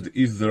 And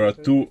if there are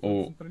 2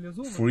 or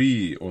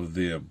 3 of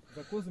them,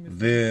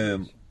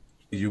 then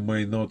you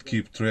may not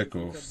keep track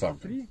of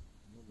something.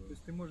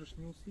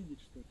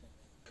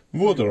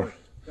 Water.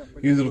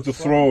 Either to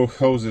throw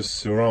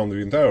hoses around the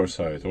entire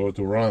site or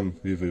to run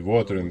with a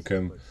watering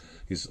can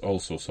is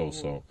also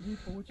so-so.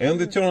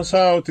 And it turns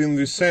out in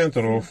the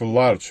center of a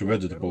large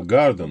vegetable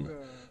garden,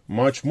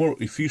 much more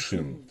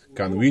efficient,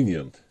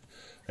 convenient.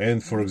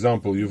 And for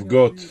example, you've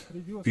got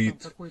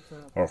peat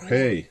or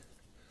hay,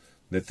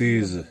 that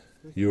is,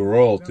 you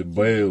rolled a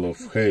bale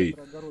of hay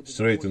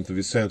straight into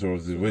the center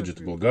of the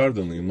vegetable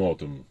garden in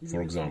autumn,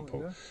 for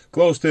example.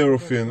 Close to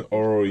everything,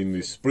 or in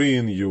the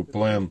spring you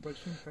plant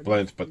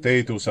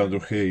potatoes under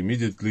hay,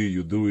 immediately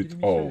you do it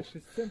all.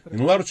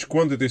 In large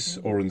quantities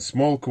or in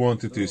small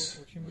quantities,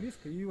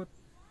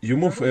 you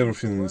move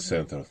everything in the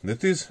center.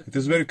 That is, it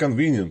is very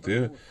convenient,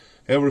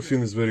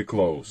 everything is very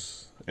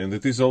close. And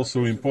it is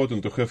also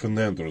important to have an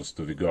entrance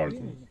to the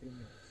garden.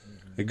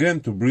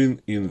 Again, to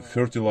bring in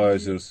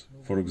fertilizers,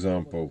 for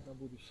example,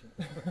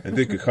 and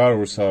take a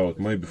harvest out,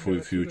 maybe for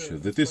the future.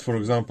 That is, for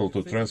example,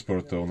 to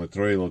transport on a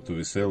trailer to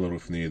the cellar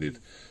if needed.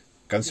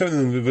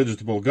 Concerning the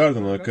vegetable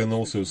garden, I can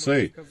also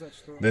say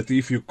that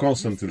if you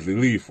constantly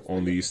live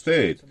on the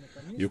estate,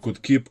 you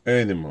could keep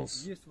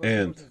animals.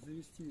 And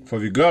for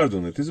the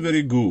garden, it is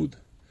very good.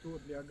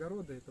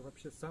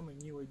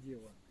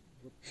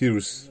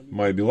 Here's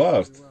my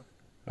beloved.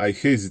 I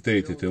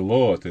hesitated a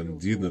lot and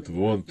did not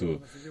want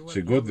to.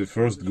 She got the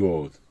first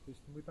goat.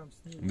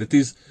 That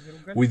is,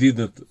 we did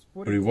not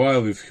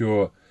revile with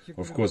her,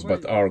 of course,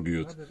 but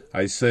argued.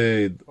 I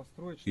said,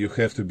 you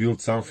have to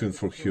build something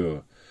for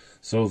her,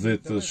 so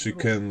that she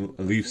can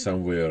live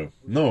somewhere.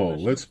 No,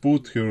 let's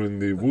put her in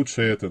the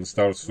woodshed and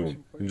start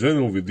soon. In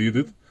general, we did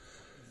it.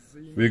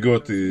 We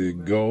got a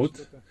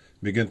goat,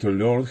 began to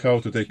learn how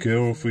to take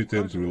care of it,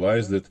 and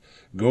realized that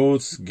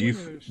goats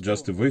give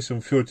just away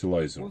some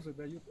fertilizer.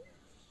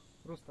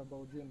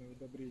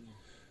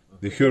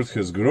 The herd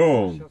has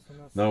grown.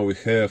 Now we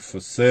have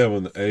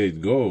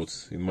 7-8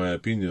 goats, in my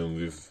opinion,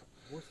 with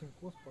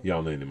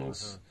young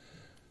animals.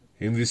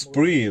 In the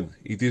spring,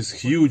 it is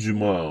huge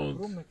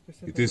amount.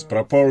 It is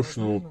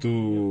proportional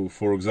to,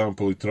 for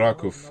example, a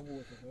truck of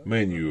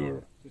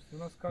manure.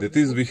 That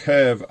is, we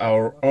have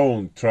our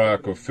own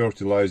truck of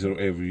fertilizer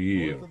every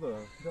year.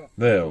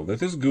 Well,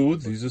 that is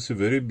good, this is a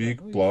very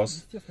big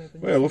plus.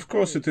 Well, of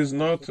course, it is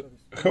not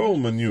whole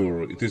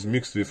manure, it is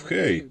mixed with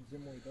hay.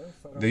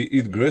 They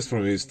eat grass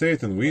from the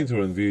estate in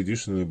winter, and we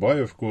additionally buy,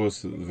 of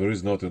course. There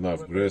is not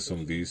enough grass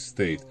on the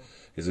estate,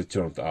 as it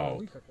turned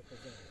out.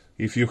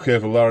 If you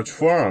have a large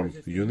farm,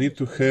 you need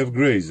to have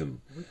grazing.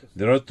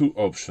 There are two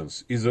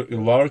options, either a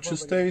large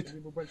estate,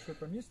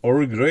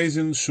 or a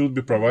grazing should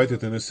be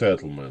provided in a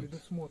settlement.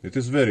 It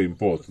is very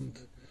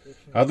important.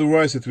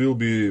 Otherwise, it will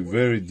be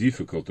very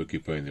difficult to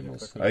keep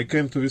animals. I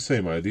came to the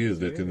same idea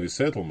that in the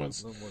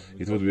settlements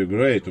it would be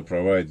great to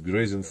provide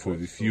grazing for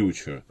the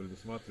future.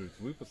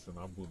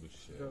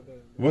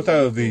 What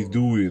are they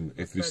doing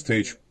at this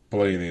stage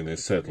planning a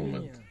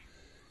settlement?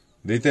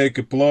 They take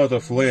a plot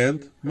of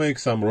land, make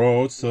some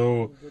roads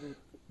so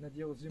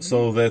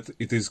that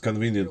it is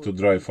convenient to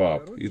drive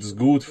up. It's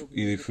good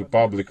if a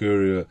public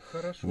area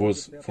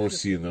was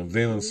foreseen, and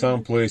then in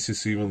some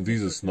places even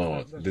this is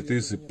not. That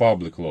is a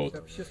public lot.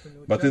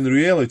 But in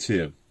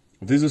reality,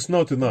 this is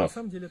not enough.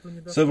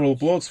 Several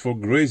plots for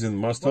grazing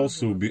must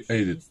also be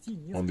added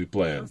on the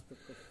plan.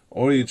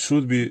 Or it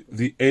should be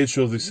the edge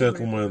of the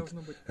settlement,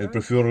 and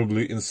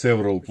preferably in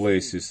several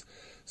places,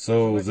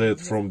 so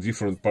that from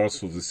different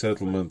parts of the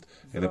settlement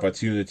an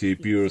opportunity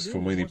appears for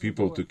many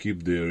people to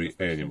keep dairy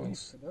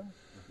animals.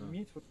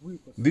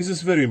 This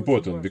is very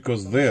important,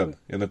 because then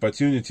an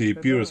opportunity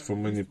appears for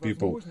many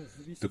people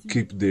to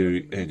keep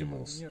dairy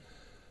animals.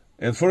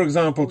 And for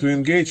example, to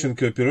engage in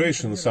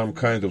cooperation in some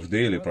kind of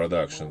daily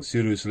production,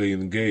 seriously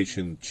engage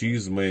in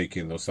cheese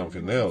making or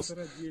something else,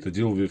 to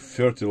deal with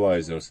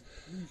fertilizers.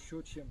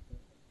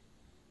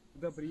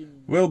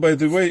 Well, by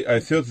the way,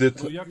 I thought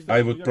that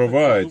I would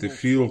provide a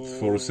field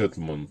for a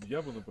settlement,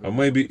 or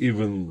maybe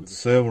even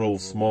several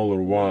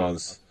smaller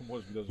ones,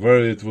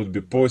 where it would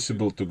be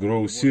possible to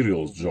grow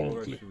cereals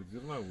jointly.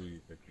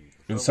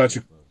 In such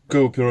a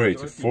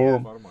cooperative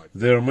form,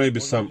 there may be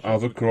some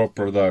other crop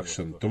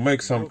production, to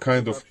make some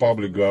kind of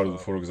public garden,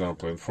 for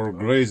example, and for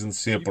grazing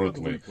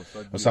separately,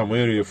 or some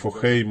area for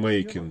hay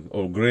making,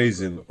 or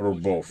grazing, or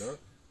both.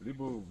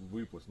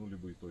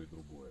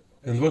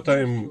 And what I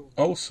am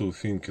also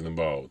thinking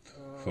about,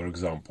 for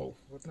example,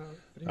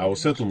 our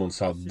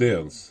settlements are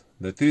dense,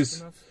 that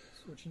is,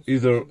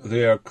 either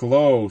they are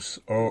close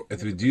or at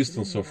the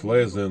distance of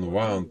less than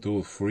 100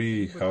 to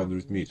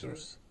 300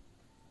 meters.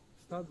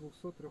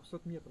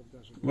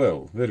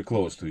 Well, very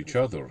close to each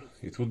other.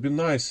 It would be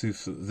nice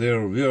if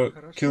there were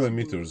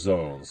kilometer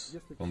zones.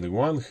 On the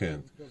one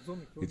hand,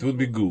 it would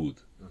be good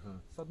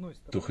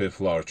to have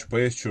large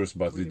pastures,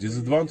 but the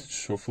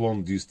disadvantage of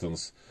long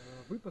distances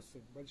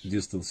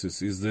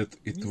is that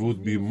it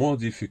would be more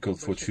difficult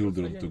for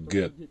children to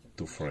get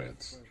to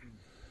friends.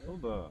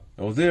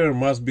 Or there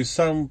must be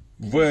some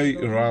way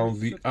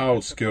around the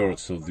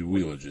outskirts of the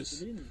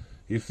villages.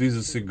 If this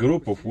is a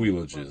group of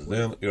villages,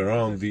 then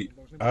around the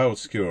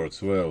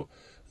outskirts, well,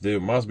 there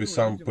must be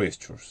some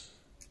pastures.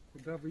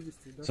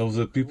 so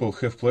that people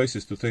have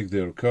places to take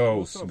their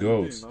cows,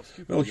 goats.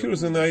 Well,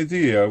 here's an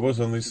idea. I was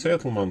on a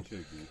settlement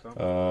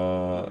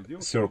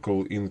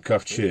circle in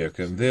Kovcheg,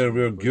 and there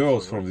were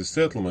girls from the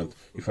settlement,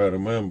 if I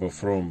remember,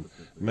 from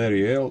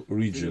Mariel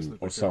region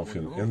or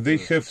something, and they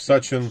have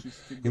such an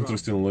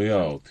interesting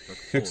layout.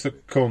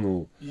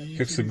 Hexagonal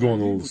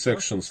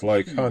sections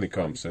like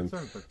honeycombs, and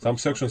some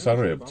sections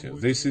are empty.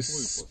 This is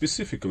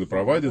specifically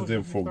provided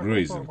them for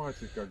grazing.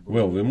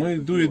 Well, we may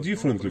do it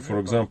differently. For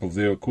example,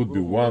 there could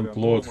be one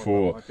plot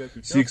for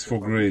 6 for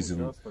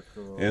grazing,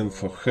 and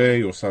for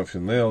hay or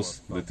something else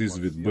that is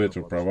with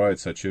better provide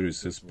such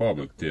areas as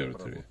public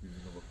territory.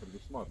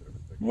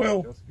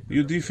 Well,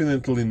 you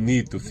definitely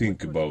need to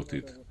think about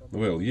it.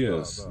 Well,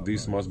 yes,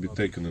 this must be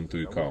taken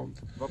into account.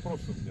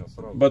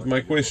 But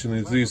my question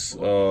is this,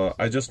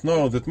 I just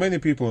know that many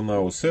people in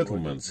our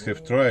settlements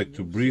have tried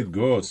to breed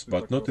goats,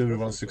 but not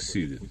everyone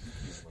succeeded.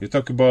 You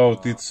talk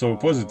about it so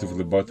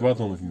positively, but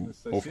one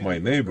of my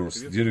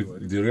neighbors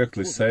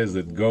directly says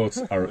that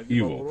goats are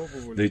evil.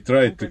 They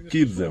try to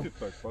keep them.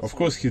 Of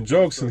course, he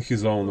jokes in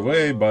his own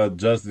way, but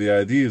just the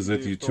idea is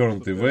that you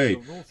turned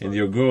away and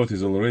your goat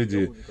is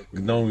already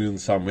gnawing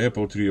some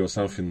apple tree or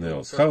something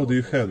else. How do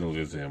you handle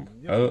with them?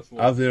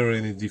 Are there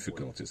any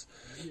difficulties?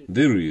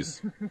 There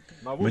is.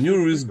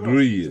 Manure is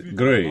great.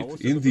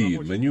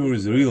 Indeed, manure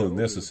is really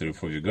necessary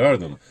for your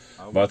garden,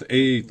 but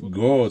 8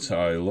 goats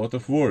are a lot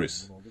of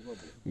worries.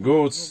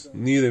 Goats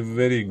need a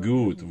very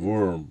good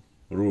warm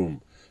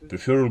room,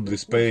 preferably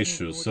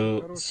spacious,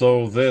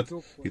 so that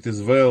it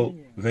is well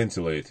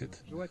ventilated.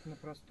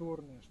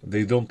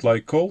 They don't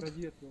like cold?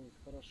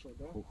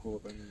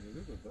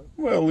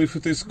 Well, if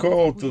it is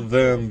cold,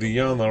 then the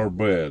young are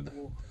bad.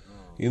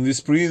 In the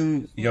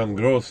spring, young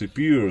growth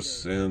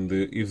appears, and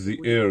if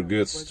the air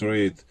gets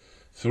straight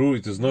through,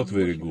 it is not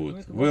very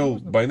good. Well,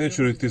 by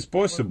nature it is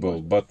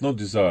possible, but not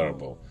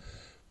desirable.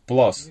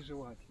 Plus,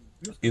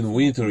 in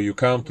winter you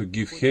come to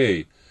give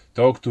hay,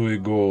 talk to a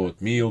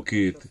goat, milk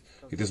it.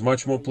 It is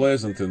much more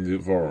pleasant in the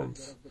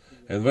warmth.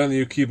 And when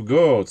you keep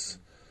goats,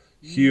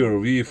 here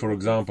we, for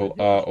example,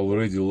 are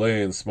already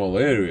laying small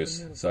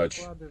areas,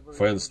 such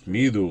fenced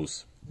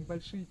meadows.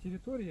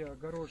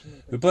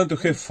 We plan to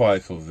have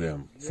 5 of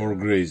them for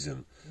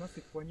grazing.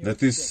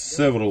 That is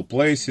several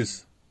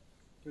places.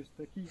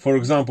 For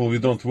example, we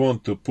don't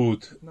want to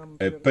put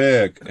a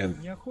peg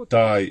and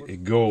tie a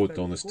goat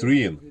on a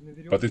string,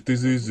 but it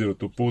is easier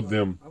to put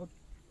them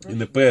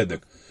in a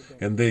paddock,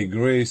 and they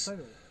graze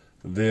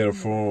there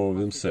for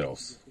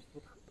themselves.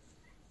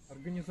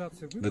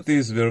 That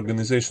is, the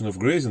organization of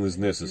grazing is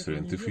necessary,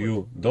 and if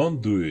you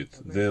don't do it,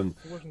 then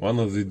one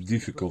of the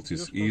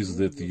difficulties is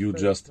that you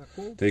just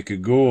take a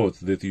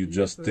goat,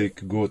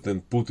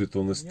 and put it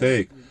on a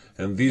stake,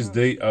 and this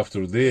day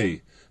after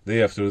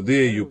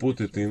day you put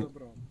it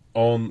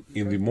on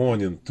in the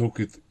morning, took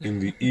it in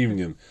the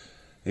evening,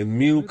 and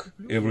milk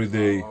every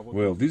day.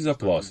 Well, these are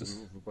pluses.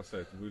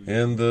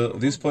 And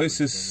these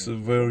places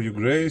where you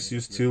graze, you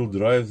still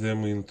drive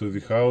them into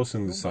the house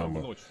in the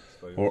summer.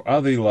 Or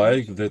are they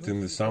like that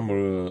in the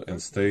summer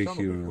and stay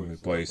here in the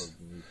place?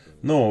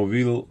 No,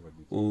 we'll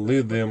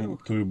lead them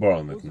to a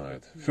barn at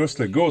night.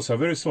 Firstly, goats are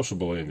very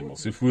sociable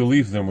animals. If we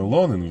leave them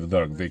alone in the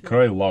dark, they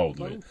cry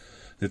loudly.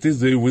 That is,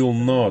 they will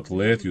not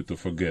let you to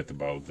forget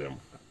about them.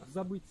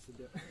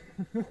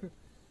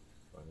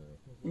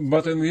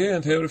 But in the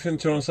end, everything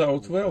turns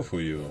out well for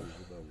you.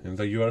 And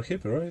you are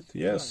happy, right?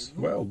 Yes.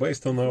 Well,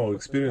 based on our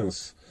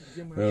experience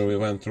where we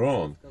went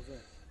wrong,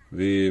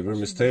 we were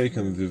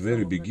mistaken at the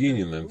very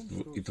beginning,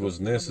 and it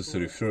was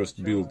necessary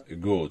first build a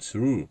goat's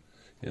roof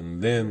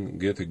and then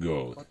get a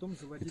goat.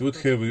 It would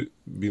have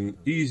been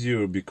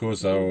easier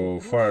because our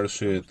fire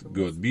shed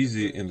got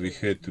busy and we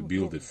had to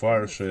build a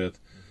fire shed.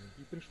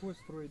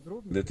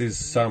 That is,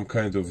 some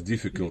kind of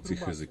difficulty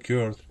has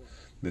occurred.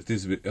 That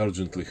is, we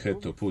urgently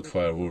had to put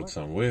firewood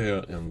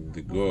somewhere, and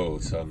the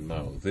goats are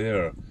now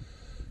there.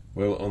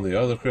 Well, on the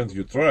other hand,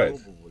 you tried.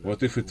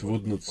 What if it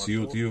would not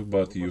suit you,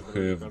 but you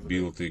have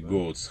built a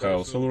goat's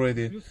house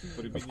already?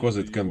 Of course,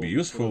 it can be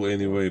useful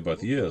anyway,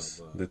 but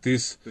yes, that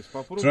is,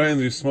 trying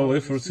with small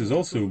efforts is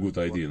also a good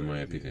idea, in my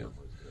opinion.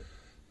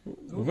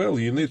 Well,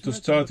 you need to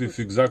start with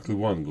exactly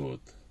 1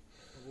 goat.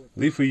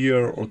 Live a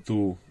year or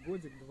 2.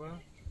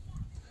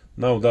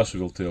 Now Dasha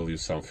will tell you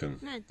something.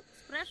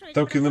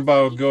 Talking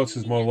about goats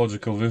is more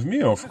logical with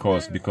me, of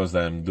course, because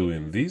I am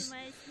doing this.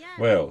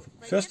 Well,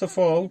 first of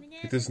all,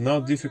 it is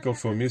not difficult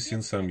for me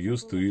since I'm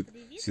used to it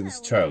since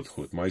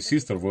childhood. My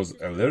sister was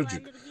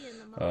allergic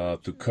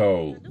to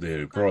cow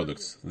dairy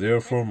products.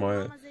 Therefore,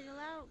 my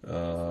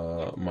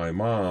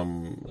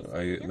mom,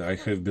 I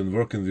have been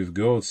working with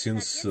goats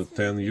since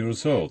 10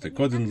 years old.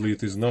 Accordingly,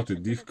 it is not as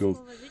difficult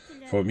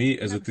for me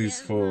as it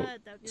is for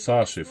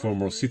Sasha,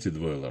 former city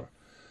dweller.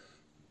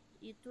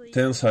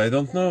 Tense, I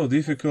don't know,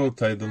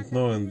 difficult, I don't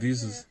know, and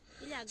this is...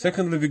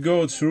 Secondly, the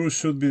goat's roof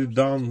should be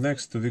done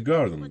next to the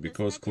garden,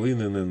 because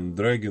cleaning and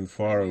dragging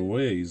far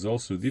away is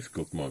also a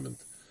difficult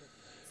moment.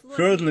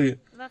 Thirdly,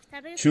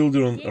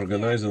 children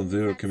organizing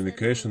their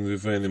communication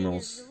with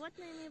animals,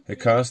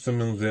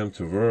 accustoming them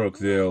to work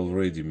they are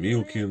already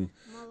milking,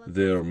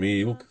 their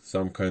milk,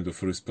 some kind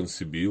of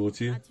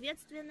responsibility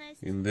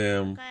in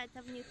them.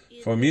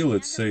 For me,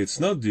 let's say it's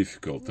not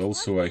difficult.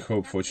 Also, I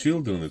hope for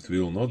children it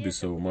will not be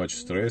so much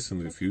stress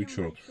in the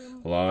future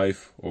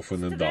life of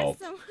an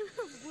adult.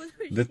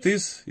 That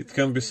is, it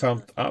can be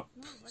summed up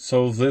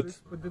so that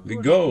the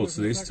goals,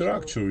 they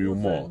structure you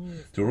more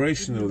to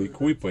rationally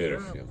equip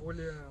everything.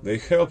 They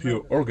help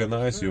you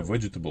organize your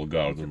vegetable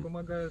garden.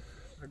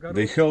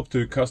 They help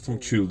to accustom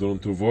children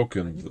to work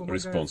and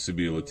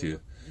responsibility.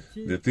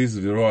 That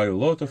is, there are a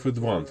lot of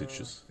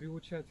advantages.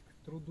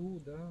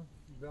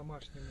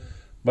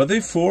 But they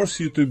force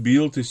you to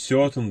build a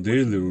certain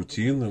daily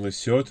routine and a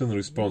certain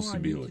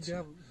responsibility.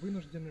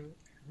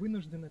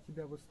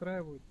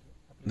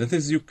 That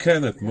is, you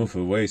cannot move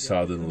away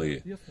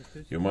suddenly.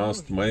 You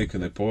must make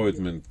an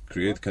appointment,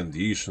 create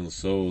conditions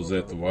so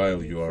that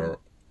while you are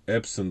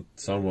absent,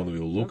 someone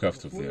will look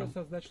after them.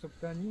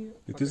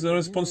 It is a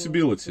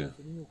responsibility.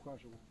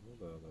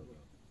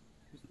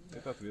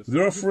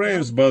 There are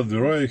frames, but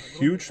there are a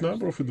huge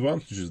number of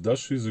advantages.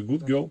 Dasha is a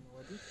good girl.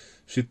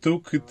 She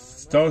took it,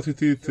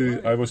 started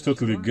it, I was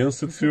totally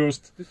against it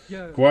first.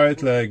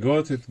 Quietly I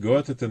got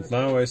it, and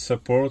now I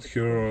support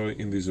her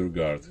in this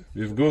regard.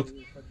 We've got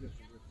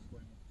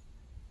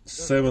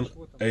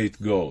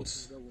 7-8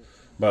 goats.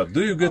 But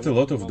do you get a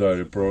lot of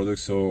dairy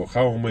products, or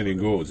how many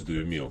goats do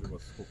you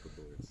milk?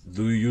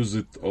 Do you use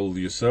it all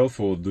yourself,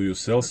 or do you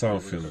sell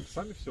something?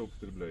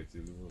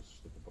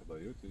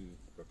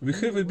 We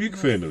have a big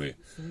family.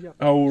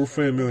 Our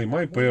family,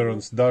 my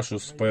parents,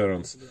 Dasha's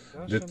parents,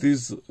 that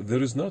is,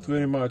 there is not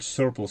very much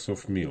surplus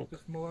of milk.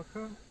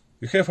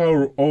 We have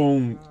our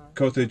own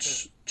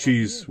cottage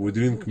cheese, we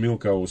drink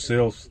milk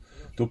ourselves.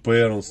 Two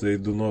parents, they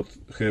do not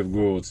have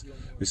goats.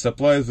 We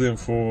supply them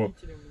for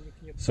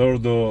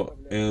sourdough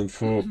and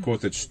for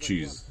cottage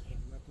cheese.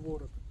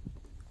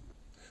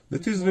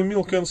 That is, the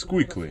milk ends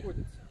quickly.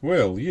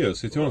 Well,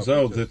 yes, it turns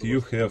out that you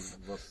have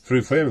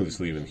 3 families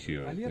living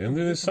here, and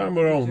in the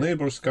summer our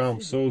neighbors come,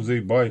 so they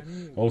buy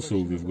also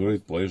with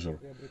great pleasure,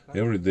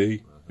 every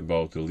day,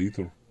 about a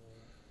liter.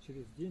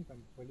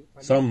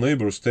 Some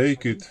neighbors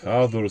take it,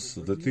 others,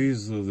 that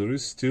is, there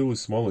is still a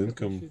small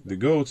income. The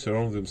goats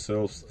earn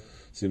themselves,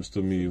 seems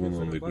to me, even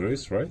on the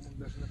grass, right?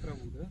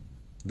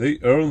 They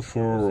earn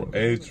for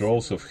 8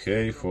 rolls of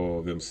hay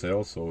for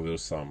themselves over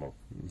summer.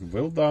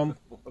 Well done.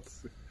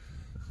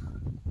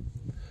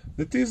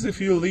 That is, if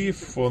you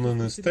live on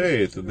an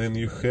estate, then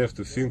you have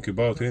to think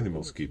about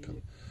animals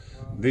keeping.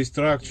 They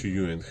structure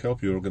you and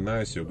help you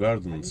organize your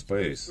garden and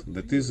space.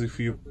 That is, if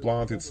you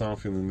planted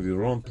something in the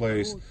wrong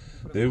place,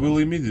 they will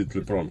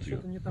immediately prompt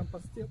you.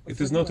 It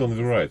is not on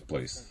the right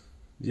place.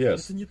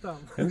 Yes,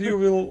 and you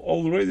will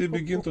already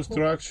begin to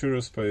structure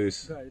a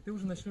space.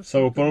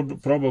 So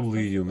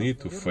probably you need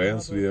to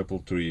fence the apple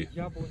tree,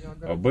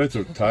 or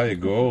better tie a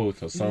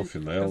goat or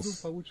something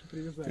else.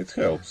 It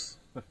helps.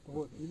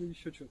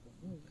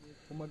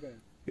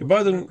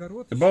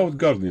 About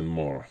gardening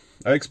more.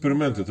 I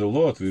experimented a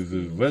lot with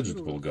the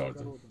vegetable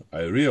garden.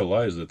 I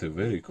realized that a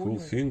very cool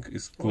thing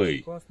is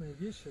clay.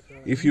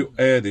 If you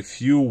add a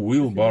few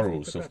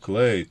wheelbarrows of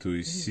clay to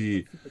a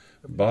sea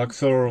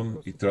buckthorn,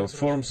 it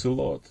transforms a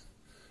lot.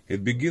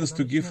 It begins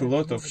to give a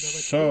lot of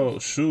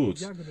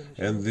shoots,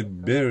 and the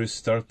berries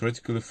start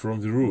practically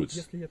from the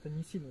roots.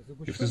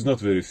 If it is not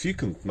very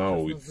thickened,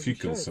 now it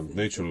thickens and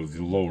naturally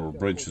the lower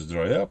branches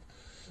dry up.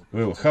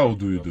 Well, how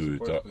do you do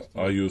it?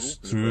 Are you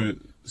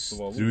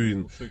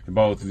strewing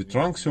about the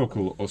trunk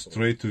circle or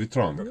straight to the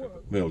trunk?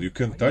 Well, you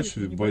can touch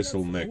the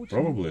basal neck,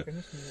 probably.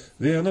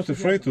 They are not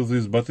afraid of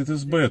this, but it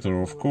is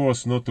better, of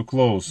course, not to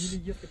close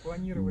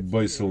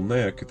basal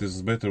neck. It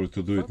is better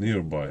to do it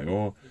nearby.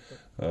 Or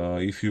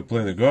if you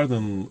plan a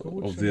garden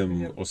of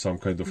them or some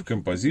kind of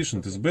composition,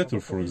 it is better,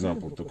 for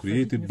example, to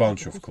create a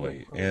bunch of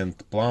clay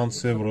and plant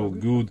several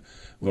good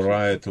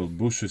varietal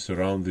bushes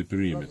around the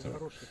perimeter.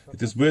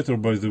 It is better,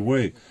 by the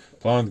way,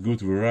 plant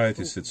good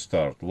varieties at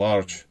start,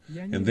 large,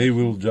 and they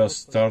will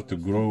just start to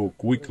grow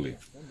quickly.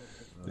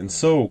 And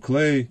so,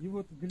 clay,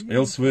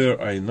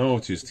 elsewhere I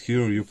noticed,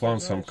 here you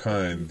plant some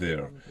kind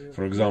there.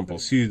 For example,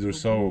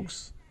 cedars,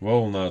 oaks,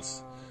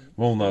 walnuts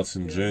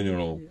in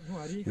general.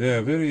 They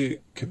are very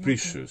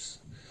capricious.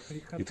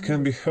 It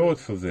can be hard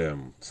for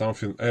them,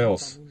 something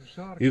else.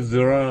 If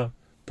there are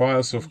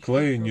piles of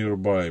clay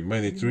nearby,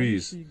 many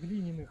trees,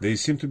 they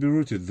seem to be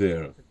rooted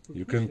there.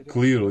 You can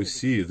clearly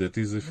see that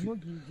if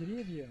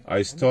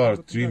I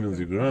start trimming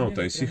the ground,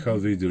 I see how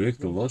they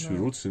directly launch the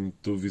roots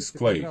into this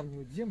clay.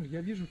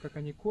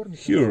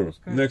 Here,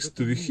 next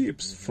to the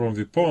hips, from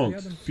the pond,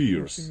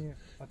 pears.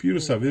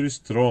 Pears are very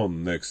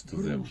strong next to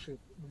them.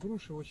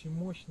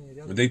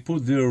 They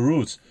put their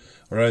roots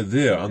right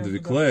there under the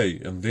clay,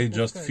 and they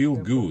just feel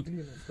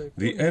good.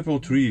 The apple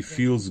tree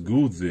feels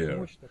good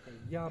there.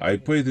 I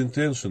paid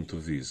attention to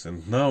this,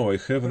 and now I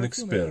have an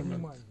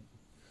experiment.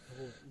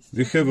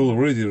 We have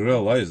already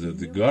realized that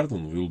the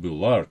garden will be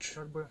large,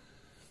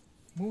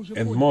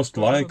 and most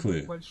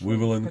likely we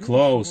will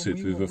enclose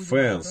it with a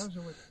fence,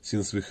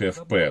 since we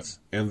have pets,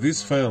 and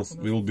this fence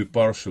will be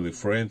partially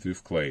framed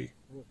with clay.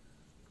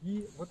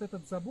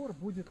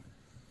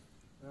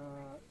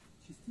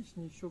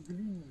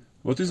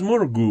 What is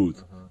more good,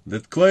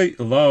 that clay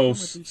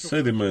allows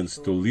sediments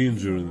to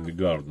linger in the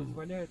garden.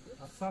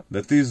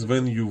 That is,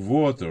 when you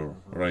water,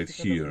 right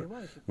here,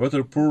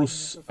 water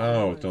pours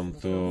out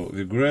onto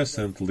the grass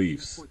and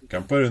leaves,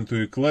 compared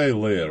to a clay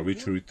layer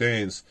which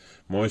retains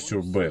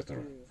moisture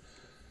better.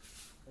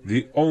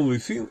 The only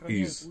thing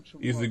is,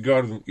 if the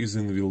garden is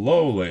in the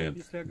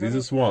lowland, this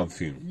is one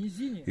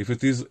thing. If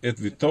it is at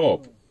the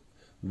top,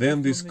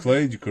 then this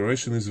clay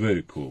decoration is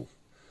very cool.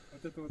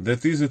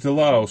 That is, it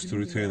allows to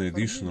retain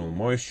additional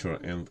moisture,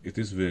 and it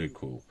is very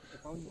cool.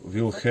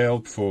 Will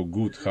help for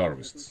good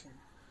harvests.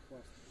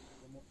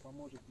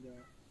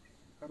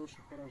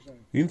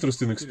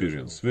 Interesting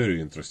experience, very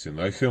interesting.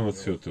 I have not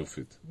thought of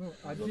it.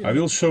 I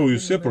will show you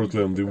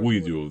separately on the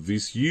video.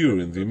 This year,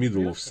 in the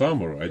middle of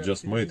summer, I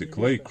just made a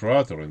clay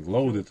crater and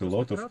loaded a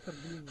lot of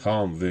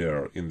ham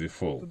there in the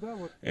fall.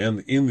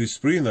 And in the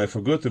spring I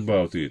forgot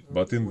about it,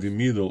 but in the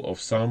middle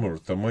of summer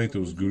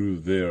tomatoes grew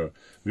there.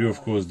 We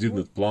of course did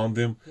not plant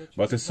them,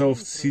 but a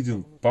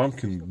self-seeding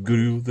pumpkin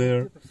grew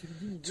there.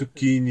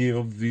 Zucchini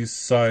of this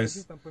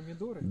size.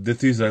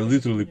 That is, I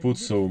literally put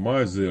so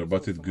much there,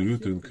 but it grew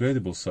to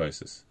incredible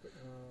sizes.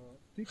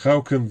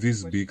 How can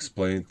this be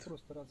explained?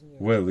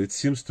 Well, it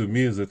seems to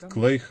me that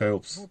clay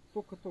helps.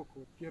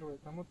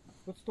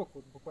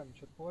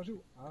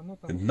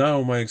 And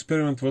now my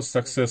experiment was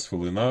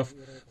successful enough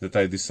that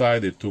I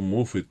decided to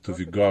move it to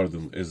the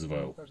garden as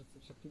well.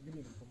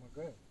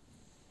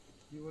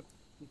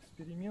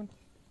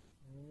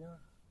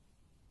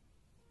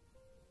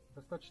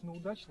 Достаточно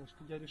удачно,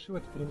 что я решил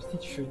это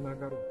переместить еще и на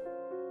огород.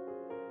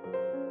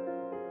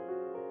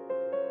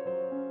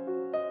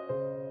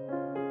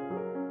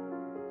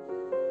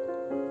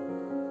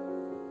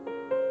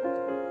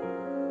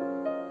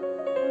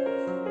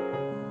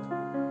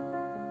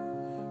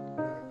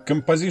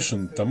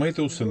 Composition: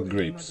 tomatoes and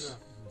grapes.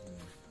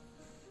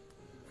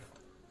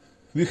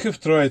 We have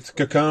tried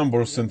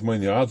cucumbers and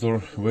many other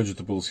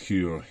vegetables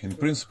here. In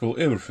principle,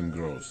 everything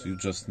grows, you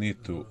just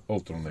need to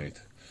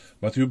alternate.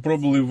 But you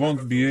probably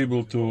won't be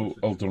able to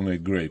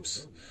alternate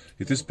grapes.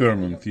 It is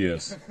permanent,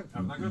 yes.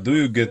 Do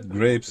you get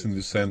grapes in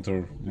the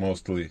center,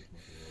 mostly?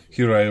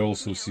 Here I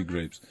also see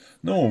grapes.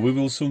 No, we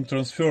will soon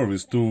transfer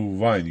this to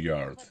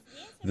vineyard.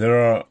 There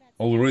are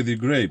already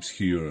grapes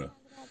here.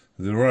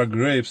 There are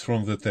grapes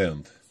from that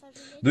end.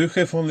 Do you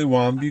have only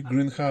one big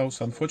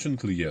greenhouse?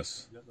 Unfortunately,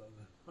 yes.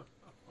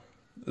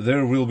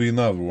 There will be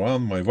another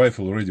one. My wife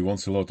already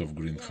wants a lot of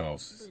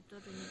greenhouses.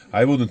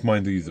 I wouldn't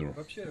mind either.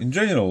 In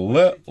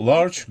general,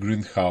 large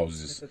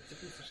greenhouses.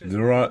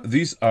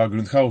 These are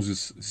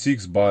greenhouses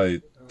 6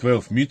 by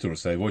 12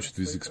 meters. I watched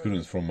this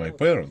experience from my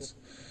parents,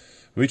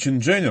 which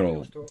in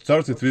general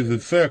started with the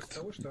fact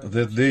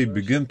that they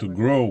began to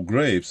grow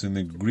grapes in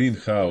a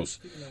greenhouse,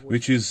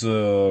 which is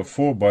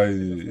 4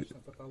 by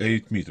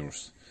 8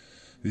 meters.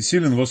 The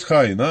ceiling was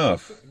high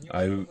enough.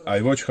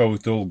 I watched how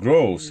it all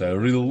grows. I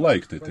really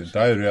liked it, and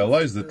I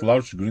realized that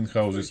large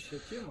greenhouses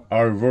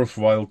are a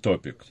worthwhile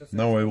topic.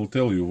 Now I will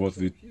tell you what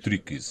the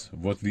trick is,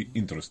 what the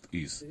interest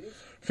is.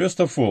 First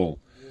of all,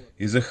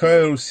 is a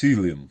higher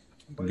ceiling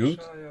good?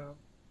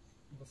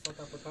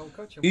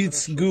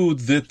 It's good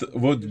that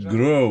what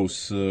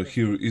grows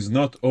here is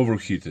not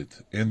overheated,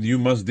 and you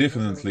must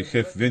definitely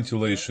have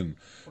ventilation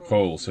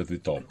holes at the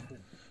top.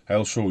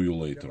 I'll show you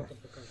later.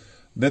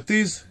 That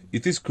is,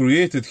 it is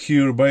created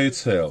here by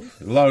itself.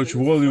 A large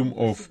volume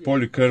of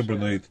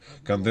polycarbonate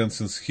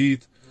condenses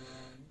heat.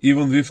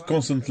 Even with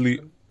constantly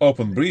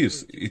open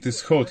breeze, it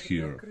is hot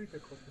here.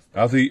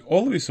 Are they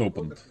always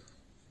opened?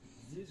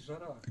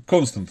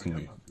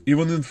 Constantly,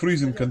 even in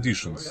freezing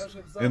conditions.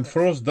 And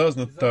frost does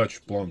not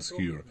touch plants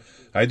here.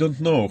 I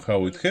don't know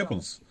how it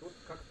happens.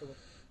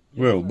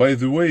 Well, by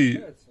the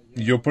way,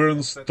 your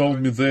parents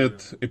told me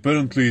that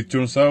apparently it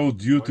turns out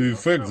due to the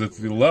fact that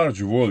the large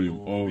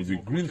volume of the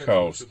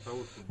greenhouse,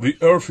 the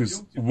earth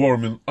is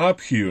warming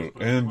up here,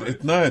 and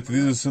at night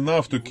this is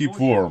enough to keep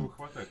warm,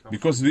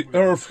 because the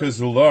earth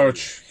has a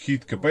large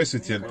heat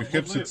capacity and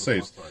perhaps it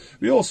saves.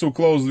 We also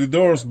close the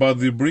doors, but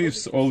the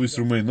breeze always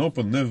remain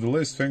open,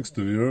 nevertheless, thanks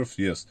to the earth,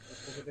 yes.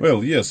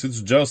 Well, yes, it's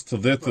just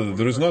that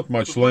there is not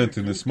much land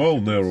in a small,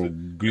 narrow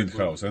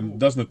greenhouse, and it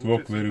does not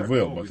work very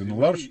well, but in a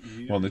large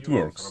one it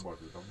works.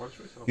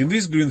 In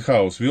this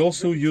greenhouse we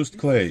also used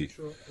clay.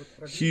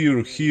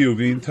 Here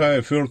the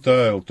entire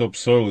fertile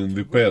topsoil in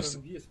the past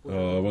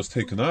was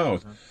taken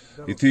out.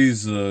 It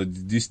is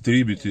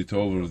distributed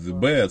over the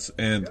beds,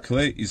 and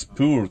clay is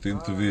poured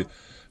into the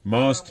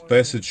moist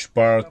passage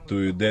part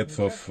to a depth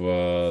of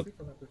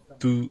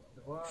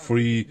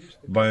 2-3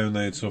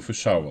 bayonets of a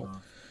shovel.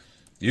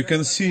 You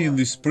can see in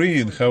the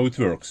spring how it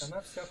works.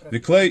 The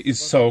clay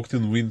is soaked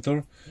in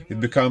winter, it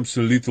becomes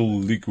a little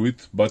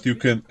liquid, but you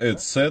can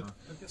add sand.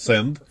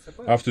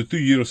 After 2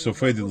 years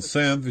of adding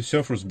sand, the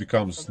surface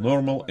becomes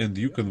normal and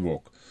you can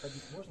walk.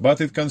 But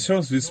it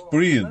concerns the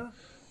spring,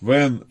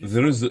 when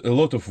there is a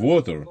lot of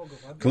water.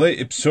 Clay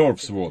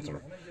absorbs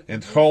water,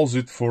 and holds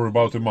it for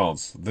about a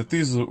month. That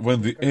is,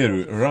 when the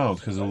area around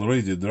has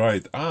already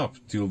dried up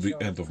till the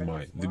end of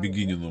May, the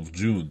beginning of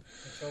June.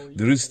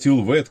 There is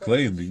still wet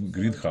clay in the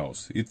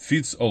greenhouse. It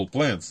feeds all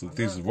plants. That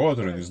is,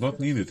 watering is not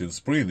needed in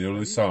spring,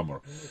 early summer.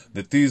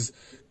 That is,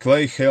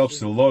 clay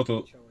helps a lot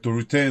to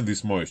retain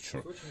this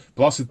moisture.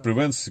 Plus, it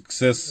prevents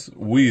excess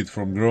weed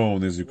from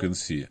growing, as you can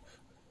see.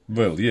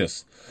 Well,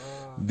 yes,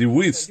 the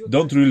weeds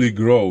don't really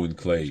grow in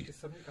clay.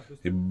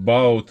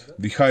 About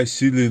the high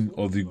ceiling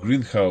of the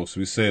greenhouse,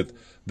 we said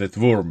that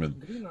warming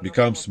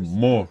becomes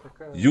more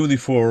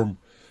uniform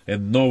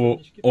and no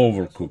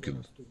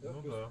overcooking.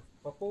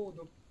 По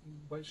поводу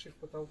больших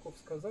потолков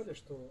сказали,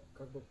 что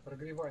как бы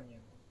прогревание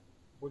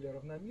более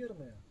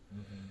равномерное.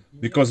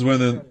 Because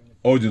when an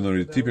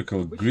ordinary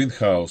typical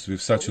greenhouse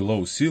with such a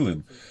low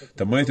ceiling,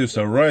 tomatoes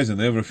are rising,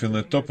 everything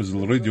at top is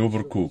already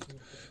overcooked.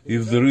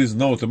 If there is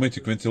no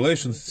automatic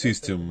ventilation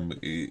system,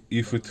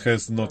 if it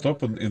has not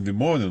opened in the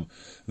morning,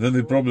 then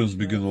the problems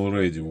begin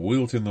already,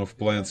 wilting of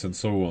plants and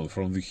so on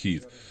from the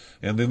heat.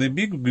 And in a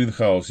big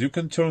greenhouse, you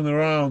can turn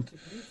around,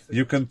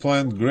 you can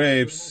plant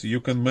grapes, you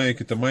can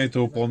make a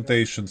tomato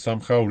plantation,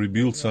 somehow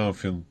rebuild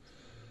something.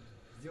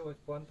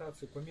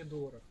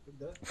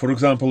 For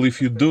example,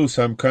 if you do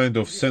some kind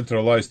of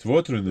centralized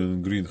watering in a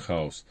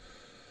greenhouse,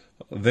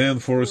 then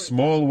for a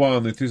small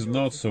one it is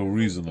not so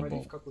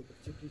reasonable.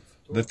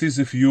 That is,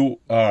 if you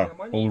are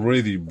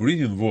already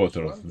bringing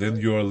water, then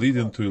you are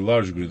leading to a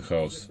large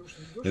greenhouse.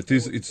 That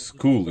is, it's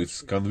cool,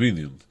 it's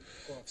convenient.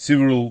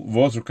 Several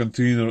water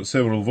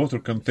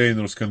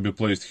containers can be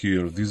placed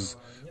here. This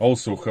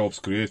also helps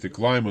create a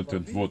climate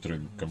and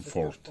watering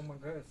comfort.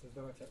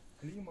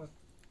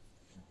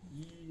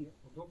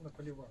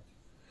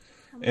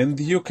 And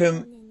you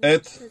can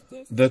add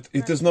that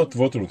it is not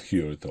watered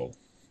here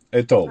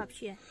at all.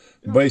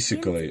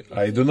 Basically,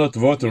 I do not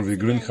water the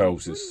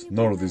greenhouses,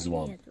 nor this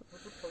one.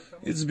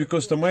 It's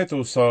because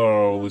tomatoes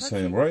are all the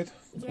same, right?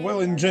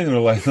 Well, in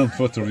general, I don't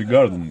water the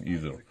garden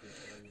either.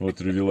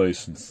 What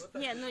revelations.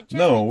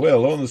 No,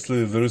 well,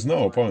 honestly, there is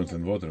no point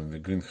in watering the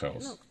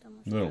greenhouse.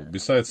 Well,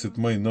 besides, it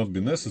may not be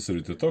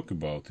necessary to talk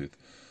about it.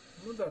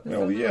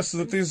 Well, yes,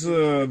 that is,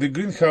 the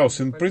greenhouse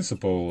in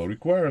principle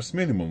requires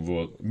minimal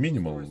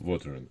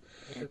watering.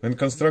 When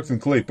constructing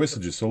clay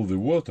passages, all the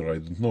water, I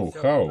don't know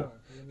how,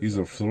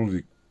 either through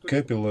the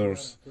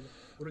capillaries,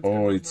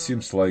 or it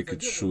seems like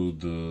it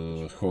should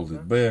hold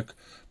it back,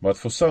 but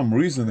for some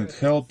reason it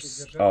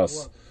helps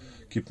us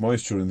keep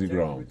moisture in the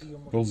ground.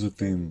 Pulls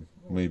it in,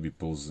 maybe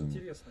pulls in.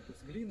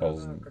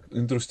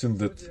 Interesting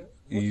that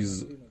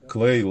is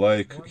clay,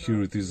 like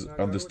here it is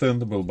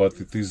understandable, but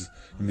it is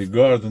in the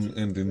garden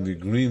and in the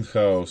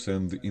greenhouse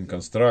and in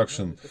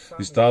construction,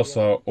 the stuffs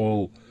are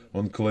all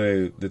on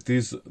clay. That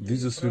is,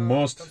 this is the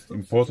most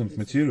important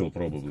material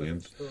probably.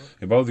 And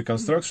about the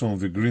construction of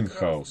the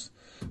greenhouse,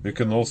 we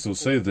can also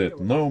say that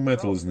no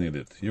metal is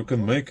needed. You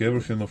can make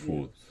everything of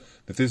wood.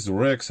 That is, the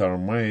racks are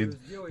made,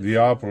 the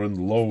upper and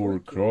lower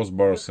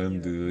crossbars,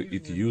 and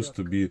it used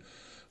to be,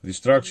 the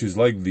structure is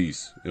like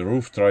this, a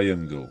roof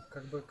triangle,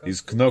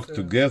 is knocked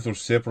together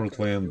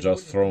separately and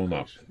just thrown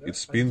up.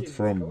 It's pinned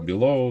from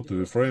below to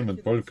the frame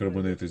and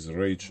polycarbonate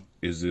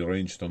is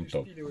arranged on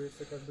top.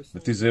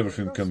 That is,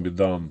 everything can be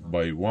done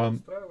by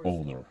one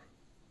owner.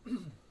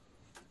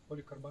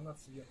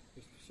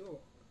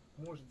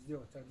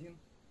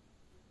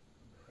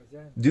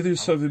 Did you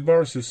sew the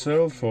bars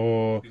yourself,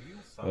 or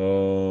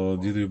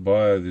did you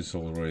buy this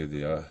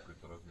already?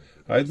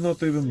 I do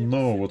not even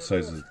know what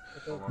size it is.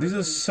 This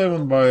is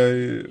 7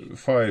 by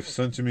 5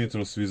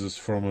 centimeters, this is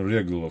from a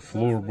regular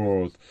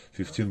floorboard,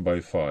 15 by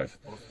 5.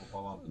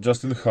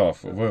 Just in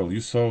half. Well,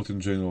 you sewed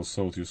in general,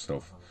 sewed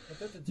yourself.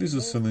 This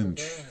is an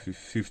inch,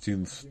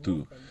 15th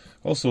too.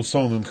 Also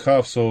sewn in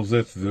half so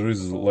that there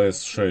is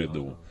less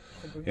shadow.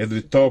 At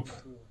the top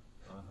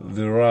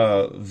there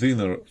are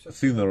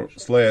thinner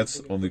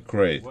slats on the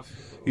crate.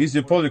 Is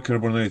the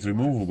polycarbonate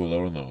removable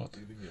or not?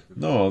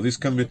 No, this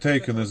can be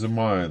taken as a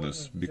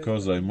minus,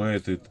 because I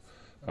made it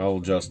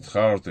all just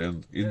hard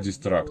and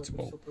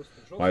indestructible.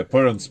 My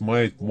parents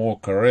made more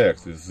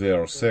correct with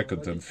their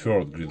second and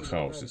third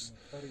greenhouses.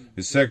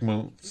 The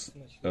segments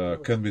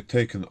can be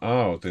taken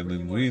out, and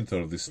in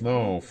winter the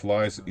snow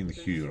flies in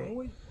here.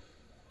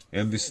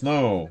 And the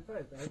snow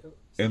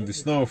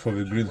for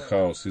the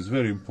greenhouse is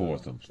very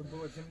important.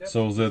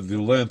 So that the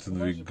land in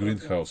the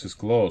greenhouse is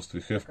closed,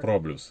 we have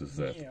problems with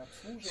that.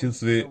 Since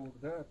the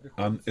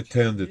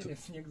unattended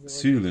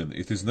ceiling,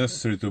 it is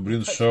necessary to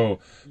bring snow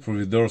through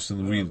the doors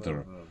in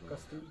winter,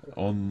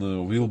 on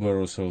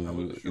wheelbarrows or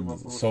in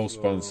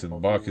saucepans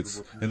and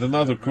buckets. And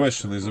another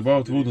question is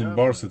about wooden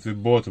bars at the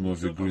bottom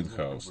of the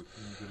greenhouse.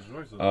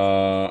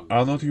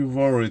 Are not you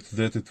worried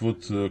that it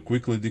would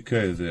quickly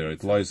decay there?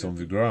 It lies on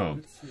the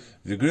ground.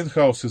 The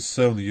greenhouse is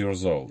 7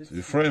 years old.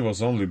 The frame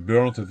was only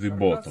burnt at the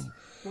bottom,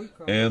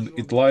 and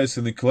it lies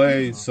in the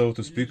clay, so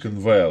to speak,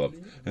 enveloped.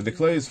 And the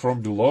clay is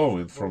from below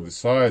and from the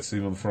sides,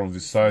 even from the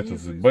side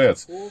of the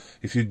beds.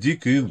 If you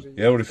dig in,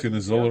 everything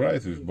is all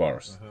right with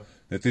bars.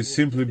 It is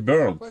simply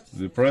burnt.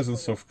 The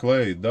presence of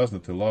clay does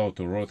not allow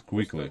to rot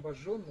quickly.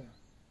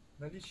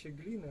 наличие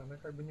глины, она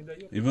как бы не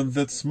дает... Even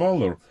that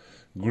smaller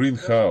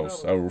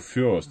greenhouse, our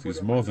first,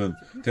 is more than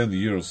 10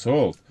 years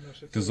old.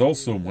 It is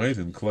also made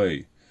in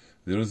clay.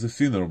 There is a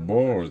thinner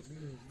board.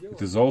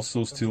 It is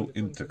also still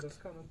intact.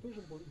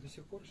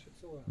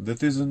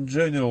 That is, in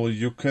general,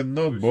 you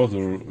cannot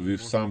bother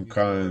with some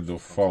kind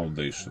of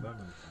foundation.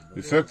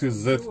 The fact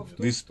is that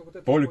this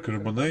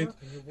polycarbonate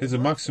has a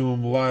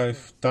maximum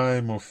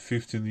lifetime of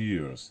 15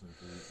 years.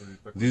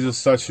 This is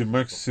such a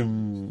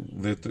maximum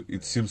that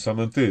it seems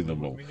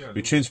unattainable.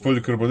 We changed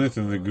polycarbonate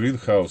in the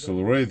greenhouse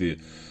already,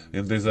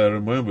 and as I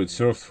remember, it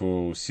served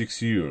for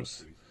 6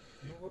 years.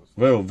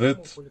 Well,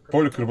 that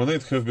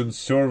polycarbonate have been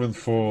serving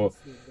for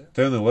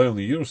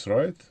 10-11 years,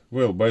 right?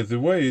 Well, by the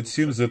way, it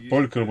seems that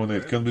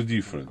polycarbonate can be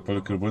different.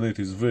 Polycarbonate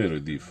is very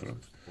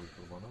different.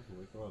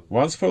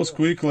 One spoils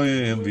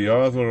quickly, and the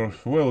other,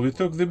 well, we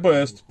took the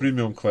best,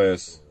 premium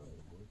class.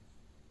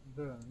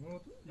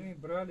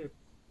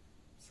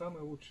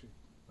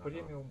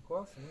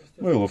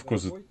 Well, of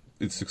course,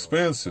 it's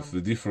expensive.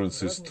 The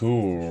difference is 2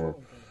 or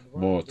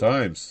more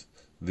times.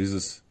 This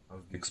is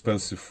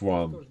expensive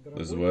one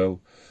as well.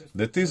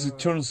 That is, it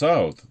turns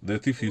out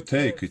that if you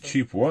take a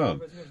cheap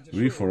one,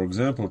 we, for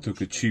example,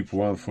 took a cheap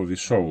one for the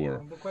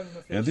shower,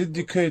 and it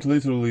decayed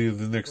literally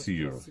the next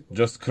year,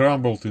 just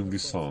crumbled in the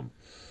sun.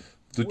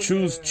 To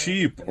choose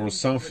cheap or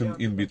something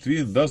in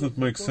between doesn't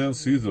make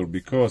sense either,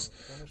 because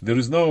there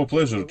is no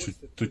pleasure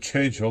to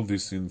change all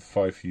this in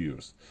 5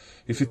 years.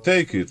 If we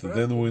take it,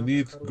 then we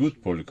need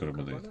good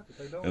polycarbonate,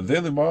 and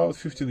then about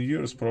 15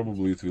 years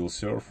probably it will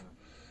serve.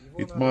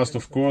 It must,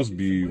 of course,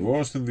 be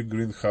washed in the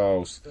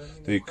greenhouse,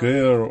 take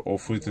care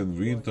of it in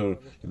winter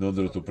in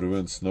order to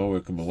prevent snow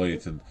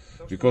accumulating,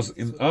 because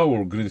in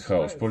our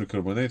greenhouse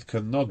polycarbonate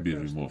cannot be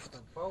removed.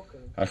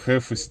 I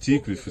have a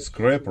stick with a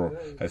scraper,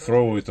 I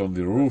throw it on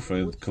the roof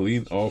and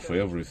clean off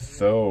every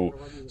thaw,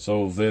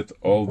 so that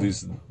all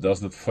this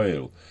does not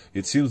fail.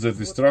 It seems that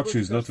the structure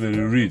is not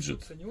very rigid,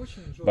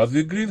 but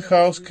the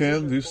greenhouse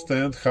can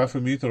withstand half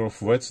a meter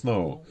of wet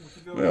snow.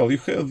 Well, you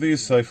have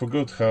this, I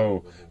forgot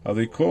how are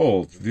they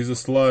called. This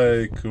is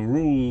like a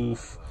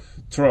roof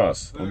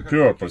truss on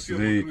purpose.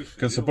 They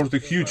can support a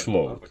huge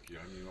load.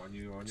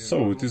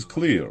 So it is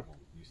clear.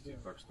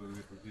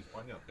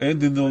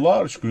 And in a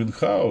large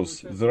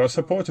greenhouse, there are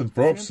supporting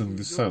props in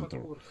the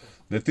center.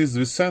 That is,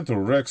 the center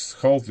racks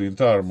hold the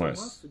entire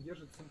mass.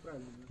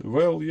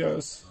 Well,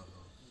 yes.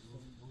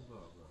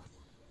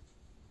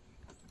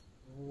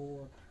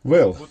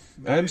 Well,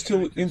 I'm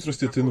still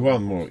interested in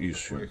one more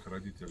issue.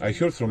 I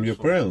heard from your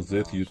parents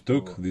that you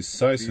took this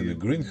size in a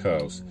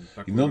greenhouse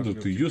in order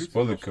to use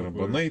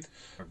polycarbonate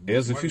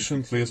as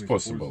efficiently as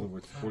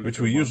possible, which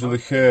we usually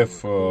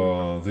have.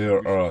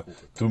 There are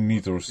 2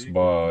 meters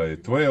by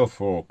 12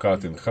 or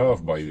cut in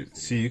half by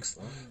 6.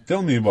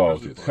 Tell me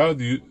about it. How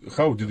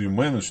did you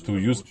manage to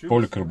use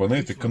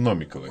polycarbonate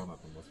economically?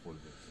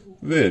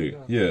 Very,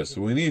 yes,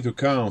 we need to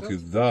count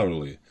it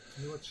thoroughly.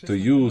 To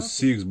use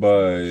 6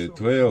 by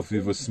 12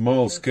 with a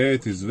small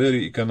skate is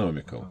very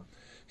economical.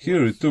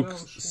 Here it took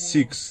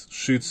 6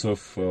 sheets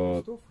of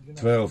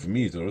 12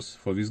 meters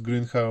for this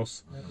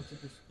greenhouse.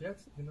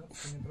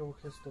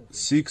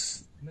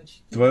 6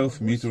 12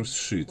 meters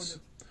sheets.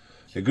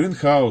 A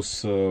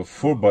greenhouse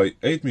 4 by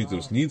 8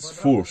 meters needs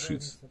 4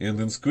 sheets, and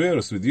in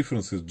squares the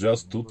difference is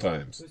just 2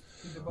 times.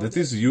 That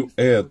is, you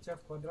add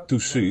 2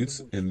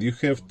 sheets and you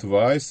have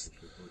twice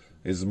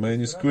as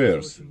many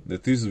squares.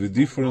 That is, the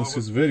difference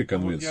is very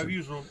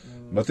convincing.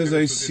 But as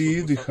I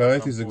see, the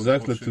height is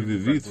exactly to the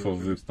width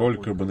of the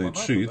polycarbonate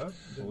sheet,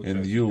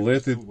 and you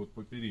let it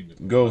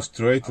go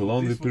straight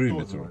along the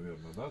perimeter.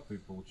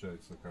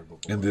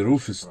 And the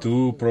roof is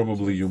 2,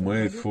 probably you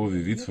made for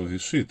the width of the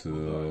sheet,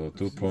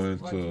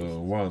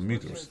 2.1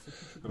 meters.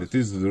 That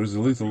is, there is a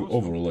little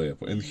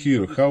overlap. And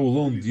here, how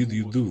long did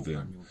you do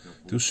them?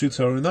 2 sheets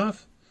are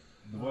enough?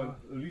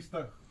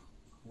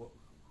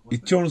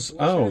 It turns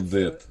out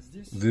that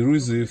there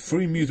is a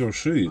 3-meter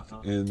sheet,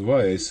 and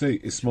why I say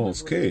a small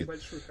skate,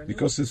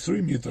 because a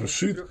 3-meter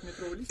sheet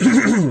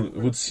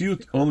would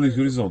suit only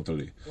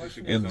horizontally,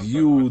 and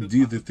you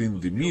did it in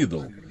the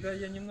middle.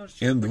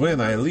 And when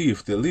I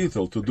lift a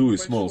little to do a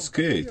small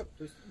skate,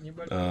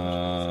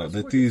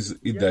 that is,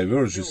 it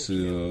diverges a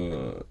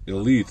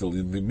little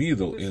in the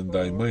middle, and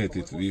I made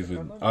it with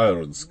an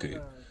iron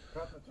skate.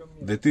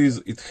 That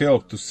is, it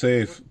helped to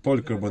save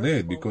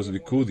polycarbonate because we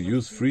could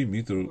use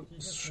 3-meter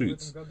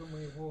sheets.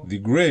 The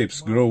grapes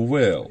grow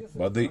well,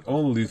 but the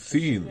only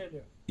thing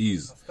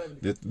is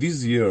that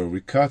this year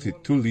we cut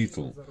it too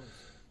little.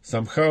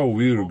 Somehow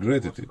we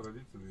regretted it.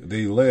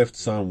 They left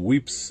some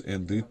whips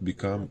and it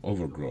became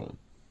overgrown.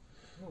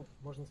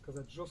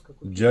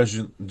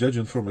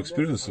 Judging from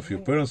experience of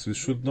your parents, this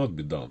should not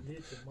be done.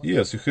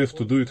 Yes, you have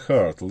to do it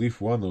hard, leave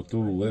 1 or 2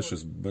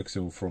 lashes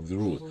maximum from the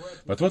root.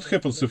 But what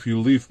happens if you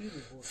leave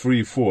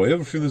 3, 4?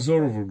 Everything is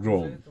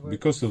overgrown.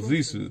 Because of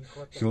this,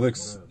 he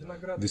lacks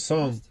the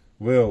sun.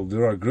 Well,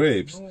 there are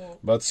grapes,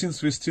 but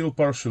since we still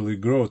partially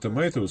grow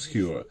tomatoes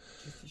here,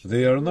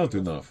 They are not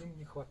enough.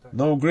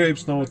 No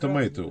grapes, no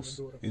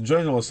tomatoes. In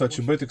general, such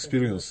a bad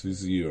experience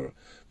this year.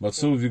 But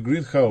so the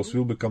greenhouse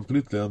will be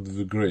completely under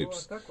the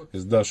grapes.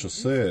 As Dasha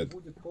said,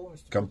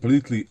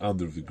 completely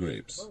under the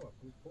grapes.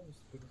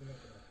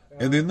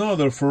 And in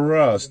order for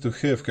us to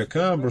have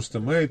cucumbers,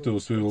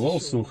 tomatoes, we will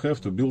also have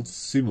to build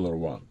similar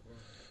one.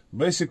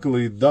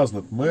 Basically, it does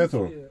not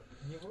matter.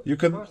 You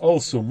can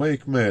also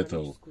make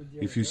metal.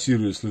 If you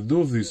seriously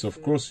do this,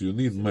 of course, you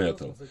need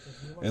metal.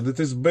 And it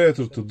is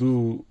better to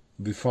do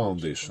the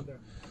foundation.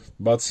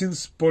 But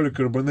since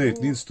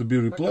polycarbonate needs to be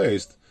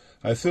replaced,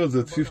 I thought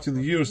that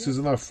 15 years is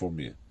enough for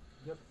me.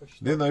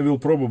 Then I will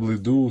probably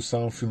do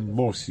something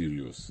more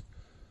serious.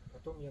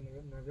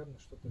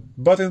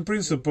 But in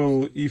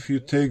principle, if you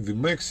take the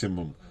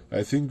maximum,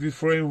 I think the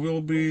frame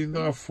will be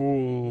enough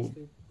for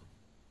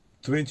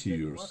 20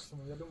 years.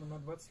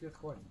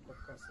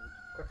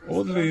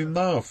 Oddly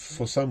enough,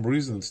 for some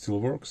reason it still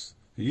works.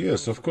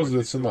 Yes, of course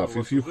that's enough.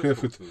 If you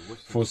have it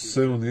for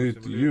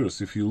 7-8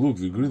 years, if you look,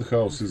 the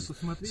greenhouse is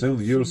 7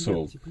 years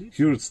old.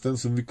 Here it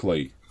stands in the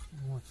clay.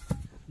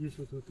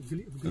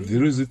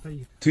 There is a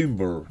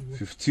timber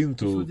 15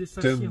 to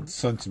 10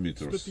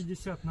 centimeters.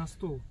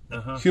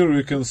 Here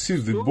we can see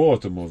the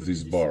bottom of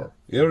this bar.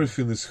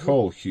 Everything is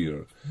whole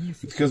here.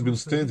 It has been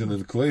standing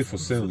in clay for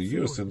 7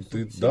 years and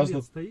it does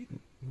not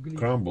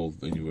crumble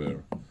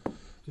anywhere.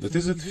 That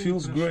is, it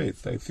feels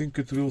great. I think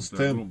it will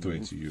stand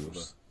 20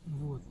 years.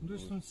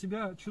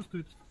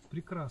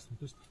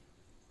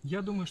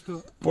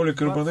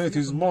 Polycarbonate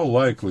is more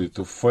likely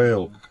to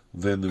fail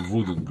than a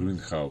wooden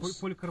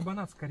greenhouse.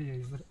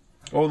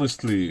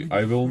 Honestly,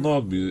 I will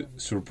not be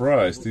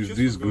surprised if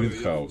this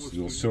greenhouse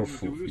will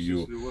serve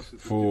you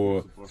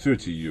for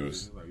 30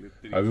 years.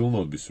 I will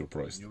not be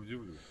surprised.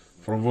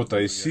 From what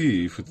I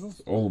see, if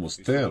it's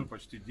almost 10,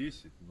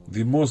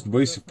 the most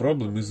basic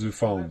problem is the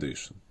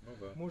foundation.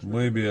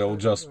 Maybe I'll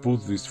just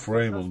put this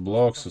frame on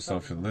blocks or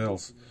something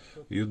else.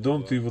 You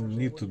don't even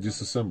need to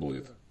disassemble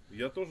it.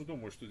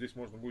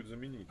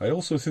 I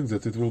also think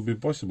that it will be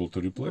possible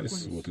to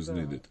replace what is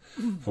needed.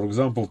 For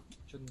example,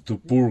 to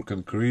pour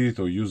concrete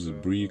or use a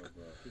brick.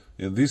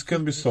 And this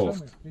can be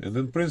solved. And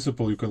in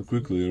principle you can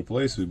quickly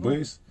replace the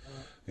base.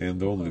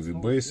 And only the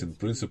base in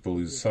principle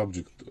is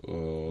subject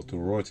to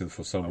rotting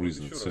for some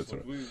reason, etc.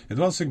 And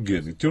once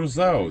again, it turns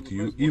out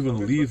you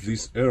even leave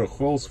these air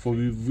holes for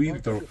the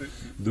winter.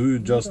 Do you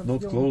just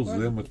not close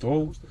them at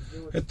all?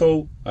 At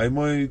all. I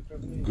made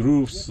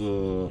grooves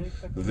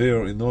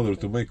there in order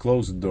to make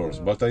closing doors,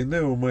 but I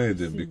never made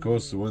them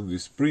because when the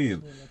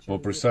spring, more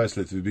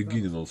precisely at the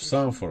beginning of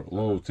summer,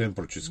 low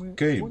temperatures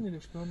came,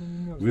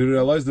 we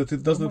realized that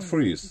it does not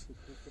freeze.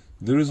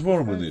 There is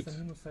warm in it.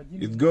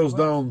 It goes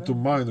down to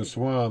 -1,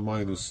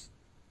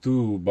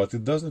 -2, but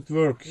it doesn't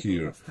work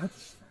here.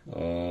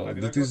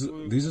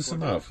 This is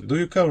enough. Do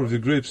you cover the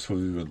grapes for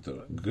the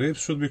winter?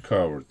 Grapes should be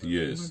covered,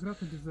 yes.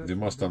 They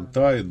must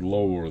untie and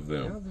lower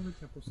them.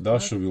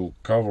 Dasha will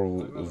cover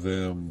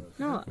them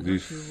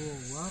with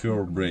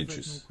fir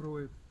branches.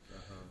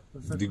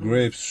 The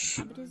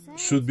grapes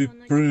should be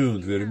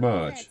pruned very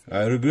much.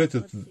 I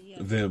regretted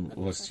them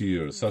last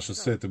year, Sasha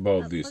said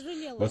about this,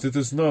 but it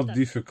is not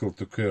difficult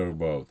to care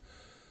about.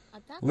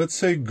 Let's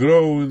say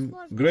growing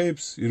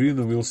grapes,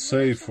 Irina will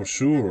say for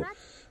sure,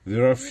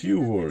 there are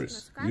few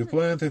worries. You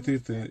planted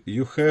it,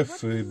 you have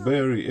a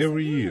berry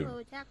every year.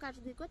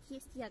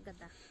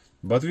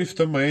 But with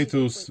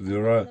tomatoes,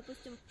 there are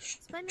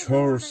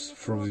chores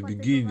from the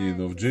beginning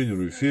of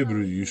January,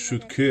 February, you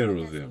should care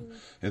of them.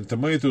 And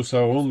tomatoes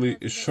are only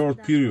a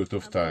short period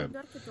of time.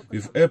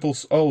 With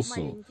apples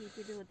also.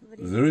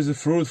 There is a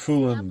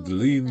fruitful and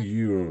lean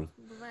year,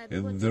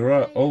 and there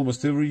are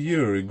almost every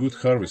year a good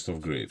harvest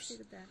of grapes.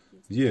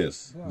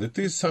 Yes, that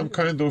is, some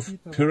kind of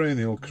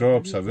perennial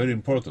crops are very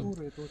important,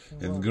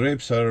 and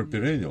grapes are a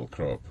perennial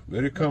crop,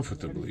 very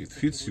comfortably, it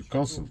fits you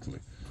constantly.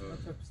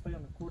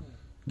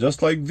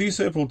 Just like these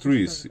apple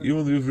trees,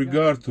 even with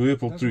regard to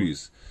apple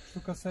trees,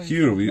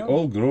 here we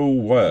all grow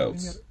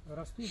wilds.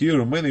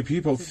 Here many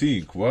people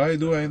think, why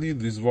do I need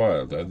this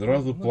wild? I'd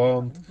rather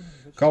plant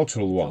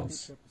cultural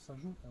ones.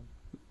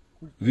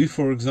 We,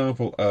 for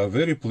example, are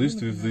very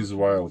pleased with these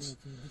wilds.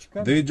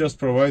 They just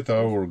provide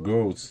our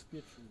goats.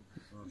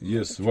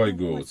 Yes, white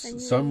goats.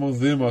 Some of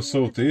them are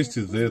so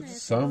tasty that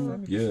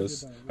some,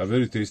 yes, are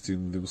very tasty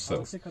in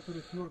themselves.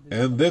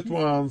 And that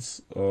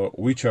ones,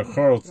 which are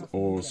hard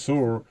or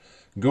sour,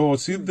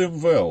 goats eat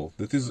them well.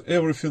 That is,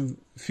 everything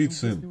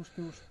fits in.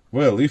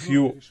 Well, if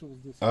you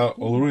are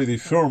already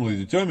firmly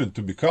determined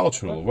to be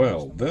cultural,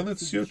 well, then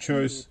it's your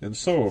choice. And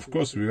so, of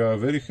course, we are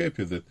very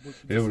happy that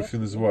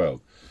everything is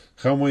wild.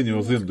 How many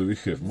of them do we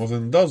have? More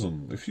than a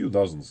dozen? A few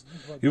dozens.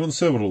 Even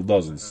several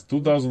dozens. 2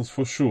 dozens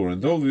for sure.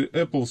 And all the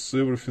apples,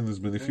 everything is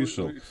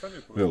beneficial.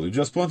 Well, you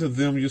just planted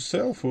them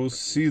yourself, or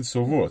seeds,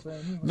 or what?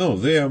 No,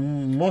 they are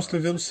mostly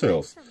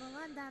themselves.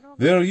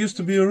 There used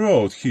to be a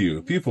road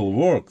here. People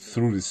walked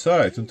through the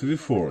site into the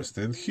forest.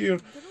 And here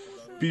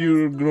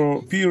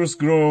pears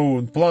grow,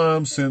 and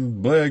plums,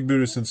 and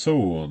blackberries, and so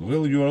on.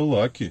 Well, you are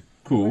lucky.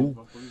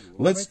 Cool.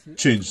 Let's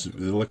change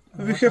the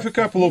We have a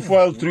couple of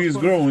wild trees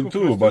growing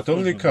too, but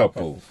only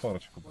couple.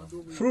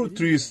 Fruit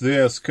trees, they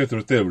are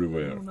scattered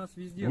everywhere.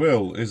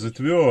 Well, as it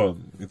were,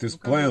 it is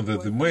planned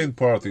that the main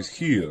part is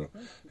here.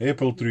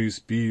 Apple trees,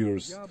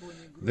 pears.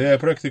 There are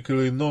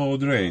practically no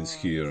drains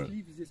here.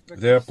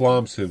 There are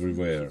plums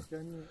everywhere.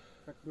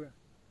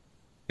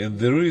 And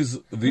there is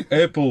the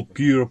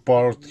apple-pear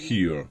part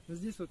here.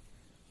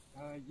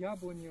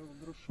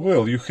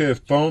 Well, you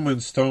have palm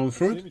and stone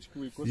fruit?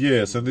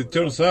 Yes, and it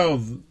turns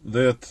out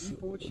that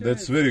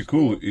that's very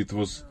cool. It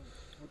was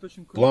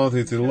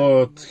planted a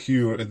lot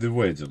here at the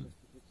wedding.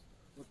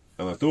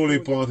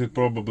 Anatoly planted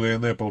probably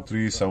an apple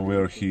tree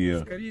somewhere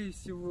here.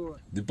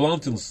 The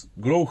plantings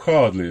grow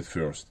hardly at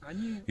first,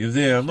 if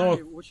they are not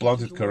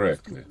planted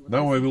correctly.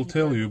 Now I will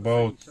tell you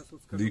about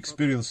the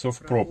experience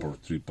of proper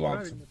tree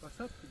planting.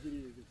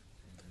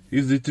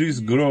 If the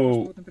trees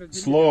grow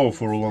slow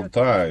for a long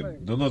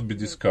time, do not be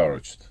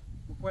discouraged.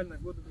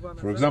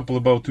 For example,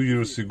 about 2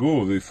 years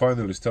ago, they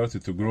finally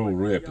started to grow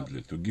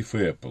rapidly, to give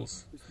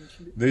apples.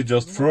 They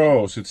just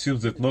froze. It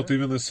seems that not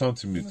even a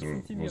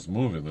centimeter was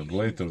moving, and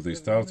later they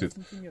started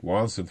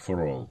once and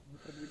for all.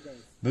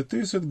 That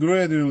is it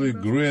gradually.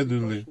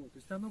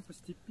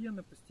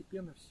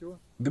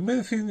 The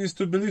main thing is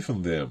to believe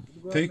in them,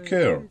 take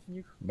care.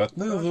 But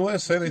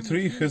nevertheless, any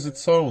tree has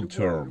its own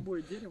term.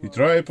 It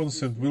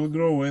ripens and will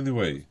grow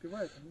anyway.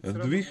 And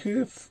we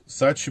have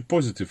such a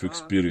positive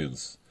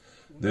experience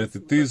that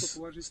it is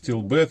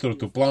still better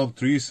to plant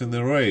trees in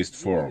a raised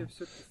form.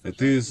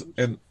 It is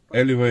an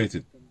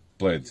elevated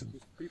planting.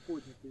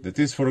 That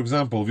is, for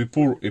example, we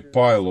pour a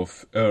pile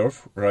of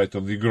earth right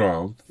on the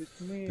ground.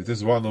 It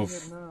is one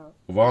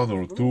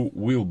or two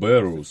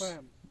wheelbarrows,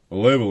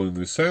 level in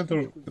the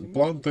center, and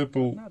plant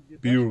apple,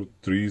 pear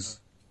trees,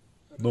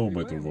 no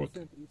matter what.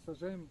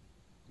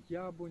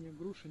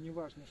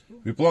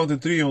 We plant a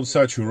tree on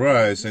such a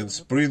rise and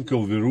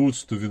sprinkle the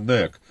roots to the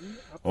neck.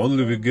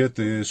 Only we get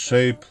a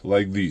shape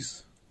like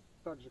this.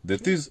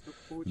 That is,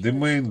 the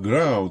main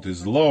ground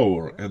is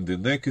lower and the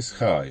neck is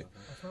high.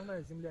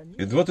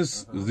 And what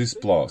is this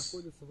plus?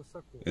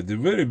 At the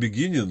very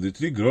beginning the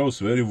tree grows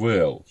very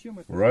well,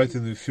 right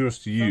in the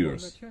first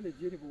years.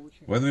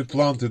 When we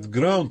plant at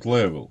ground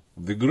level,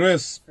 the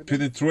grass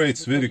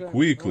penetrates very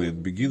quickly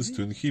and begins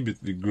to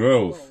inhibit the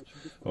growth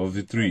of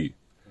the tree.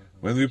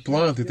 When we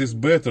plant, it is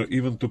better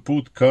even to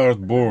put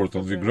cardboard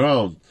on the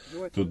ground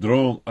to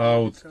drown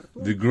out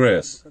the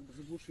grass.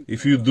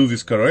 If you do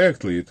this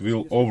correctly, it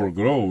will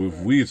overgrow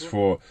with weeds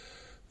for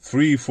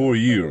 3-4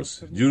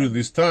 years. During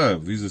this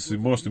time, this is the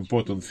most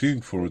important thing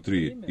for a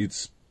tree.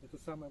 Its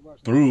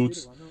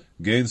roots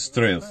gain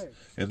strength.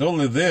 And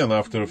only then,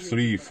 after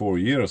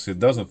 3-4 years, it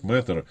doesn't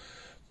matter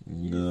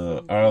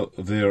are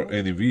there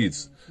any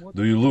weeds.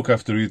 Do you look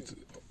after it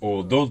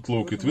or don't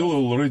look, it will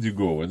already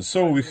go. And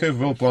so we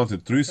have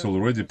well-planted trees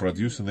already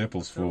producing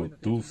apples for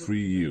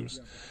 2-3 years.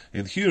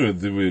 And here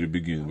at the very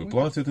beginning, we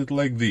planted it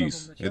like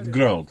this, at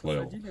ground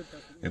level.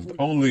 And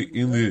only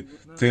in the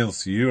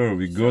 10th year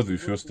we got the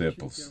first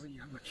apples.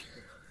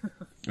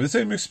 The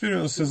same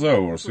experience as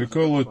ours. We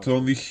call it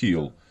on the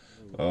hill.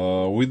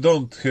 We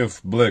don't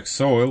have black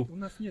soil.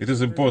 It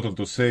is important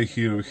to say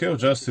here we have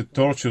just a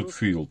tortured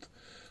field,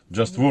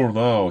 just worn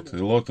out,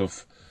 a lot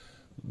of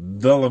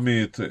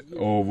dolomite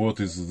or what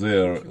is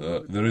there.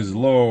 There is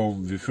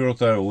loam, the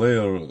fertile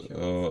layer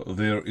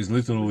there is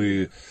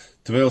literally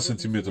 12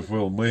 centimeters,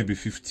 well, maybe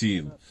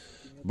 15.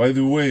 By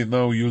the way,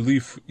 now you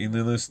live in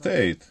an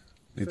estate.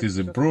 It is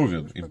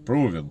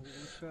improving.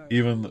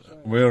 Even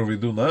where we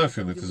do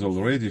nothing, it is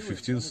already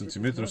 15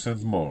 centimeters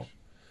and more.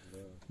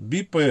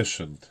 Be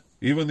patient.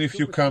 Even if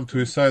you come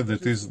to a site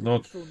that is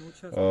not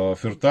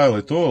fertile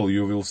at all,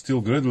 you will still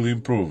gradually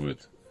improve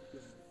it.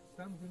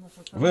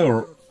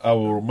 Where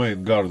our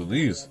main garden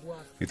is,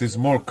 it is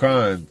more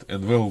kind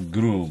and well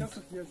groomed.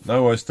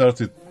 Now I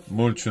started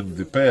mulching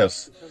the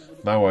paths.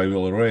 Now I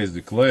will raise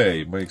the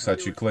clay, make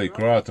such a clay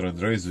crater and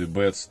raise the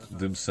beds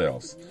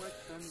themselves.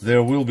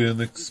 There will be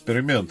an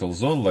experimental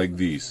zone like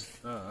this.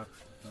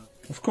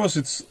 Of course,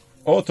 it's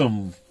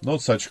autumn,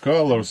 not such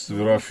colors,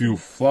 there are few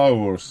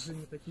flowers.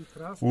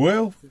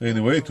 Well,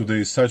 anyway,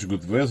 today is such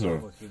good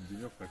weather.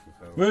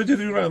 Where did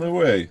you run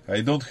away?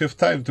 I don't have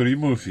time to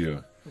remove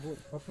you.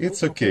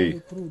 It's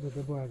okay.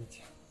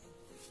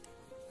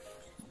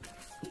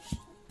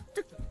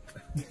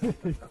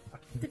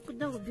 Ты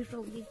куда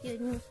убежал, где тебя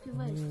не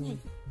успеваешь снять?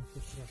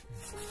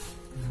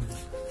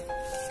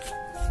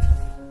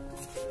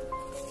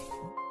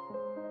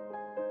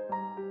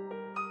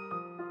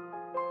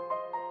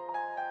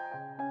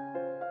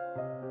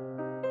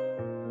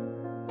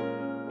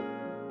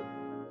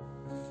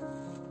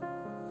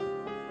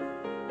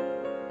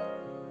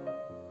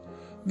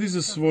 This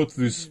is what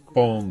this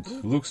pond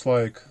looks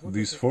like.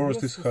 This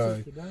forest is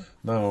high.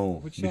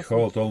 Now,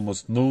 behold,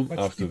 almost noon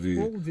after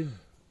the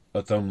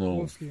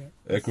autumnal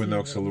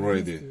equinox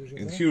already.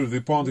 And here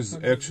the pond is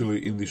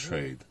actually in the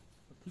shade.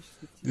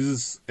 This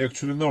is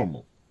actually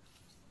normal.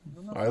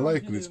 I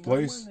like this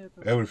place.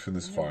 Everything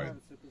is fine.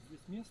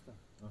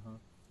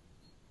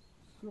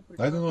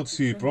 I do not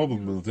see a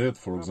problem with that,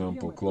 for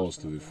example, close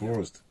to the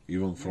forest,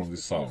 even from the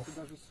south.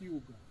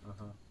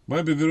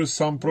 Maybe there is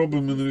some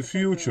problem in the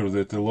future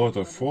that a lot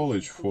of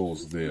foliage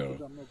falls there.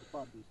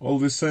 All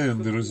the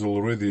same, there is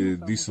already a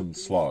decent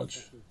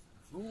sludge.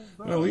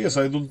 Well, yes,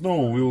 I don't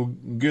know, we'll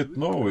get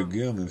know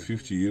again in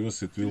 50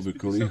 years, it will be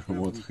clear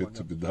what had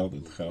to be done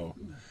and how.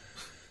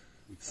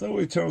 So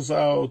it turns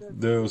out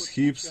those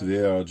heaps, they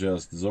are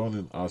just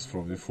zoning us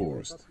from the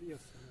forest.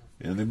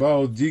 And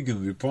about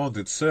digging the pond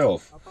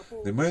itself,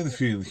 the main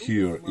thing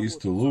here is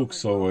to look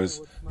so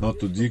as not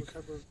to dig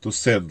to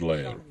sand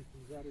layer.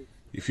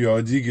 If you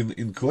are digging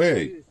in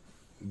clay,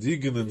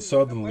 digging and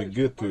suddenly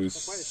get to a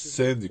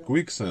sandy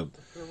quicksand,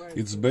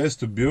 it's best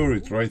to bury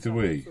it right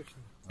away,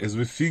 as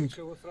we think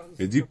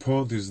a deep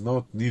pond is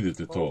not needed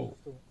at all.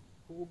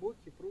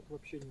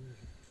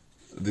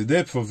 The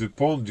depth of the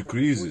pond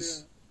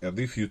decreases, and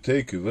if you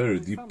take a very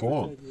deep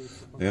pond,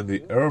 then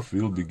the earth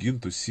will begin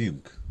to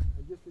sink.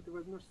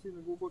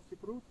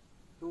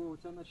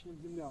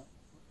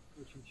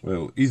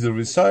 Well, either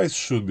the size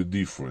should be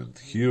different.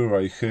 Here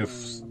I have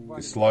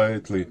a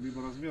slightly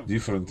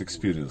different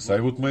experience. I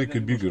would make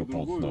a bigger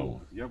pond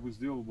now.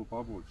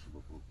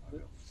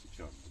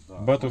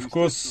 But of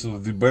course,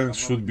 the banks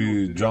should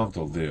be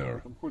gentle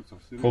there.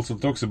 Holton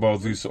talks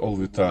about this all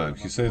the time.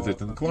 He says that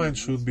incline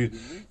should be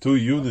 2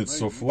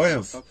 units of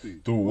length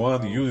to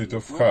 1 unit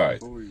of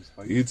height.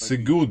 It's a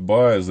good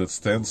bias that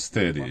stands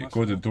steady.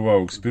 According to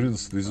our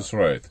experience, this is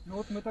right.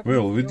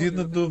 Well, we did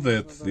not do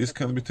that. This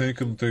can be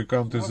taken into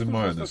account as a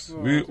minus.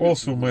 We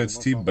also made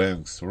steep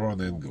banks,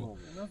 wrong angle.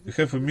 We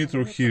have a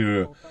meter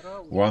here,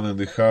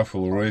 1.5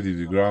 already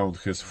the ground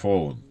has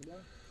fallen.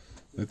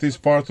 That is,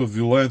 part of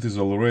the land is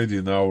already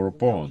in our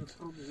pond.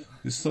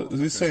 It's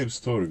the same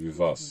story with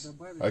us.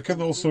 I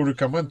can also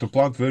recommend to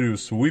plant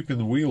various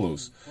weeping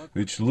willows,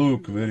 which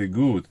look very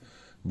good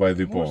by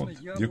the pond.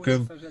 You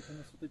can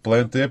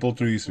plant apple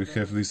trees. We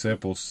have these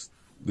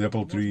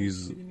apple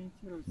trees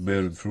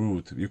bearing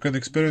fruit. You can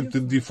experiment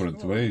in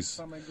different ways.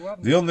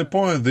 The only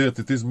point that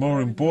it is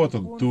more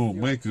important to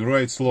make the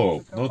right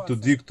slope, not to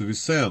dig to the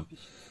sand,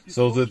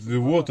 so that the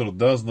water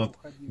does not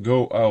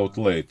go out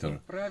later,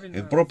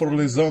 and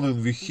properly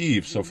zoning the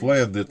heaps of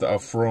land that are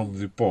from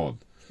the pond,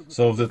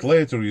 so that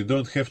later you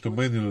don't have to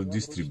manually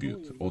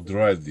distribute or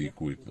drive the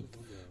equipment.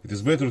 It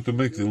is better to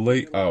make the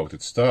layout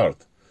at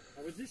start.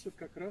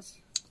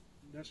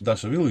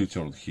 Dasha, will you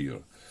turn here?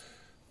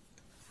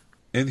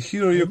 And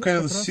here you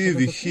can see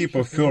the heap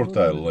of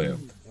fertile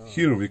land.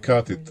 Here we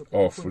cut it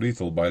off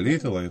little by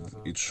little, and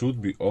it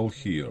should be all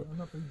here.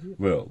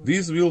 Well,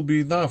 this will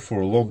be enough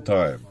for a long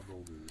time.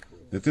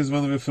 That is,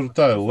 when the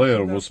fertile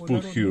layer was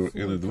put here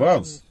in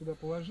advance.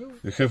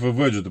 We have a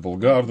vegetable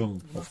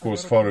garden, of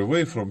course far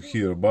away from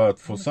here, but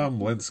for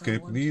some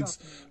landscape needs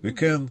we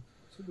can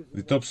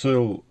the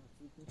topsoil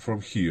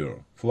from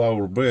here,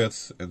 flower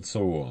beds and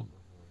so on.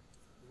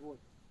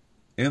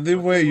 And the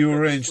way you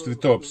arrange the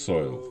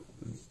topsoil,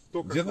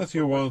 didn't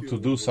you want to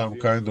do some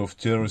kind of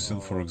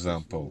terracing, for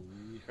example?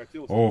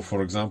 Or,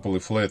 for example,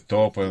 a flat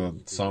top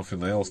and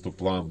something else to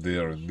plant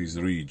there in this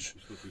ridge?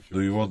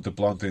 Do you want to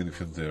plant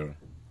anything there?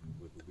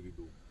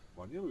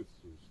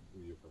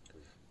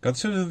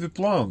 Concerning the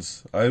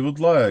plants, I would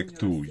like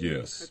to,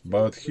 yes,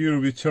 but here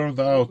we turned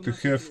out to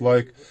have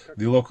like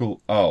the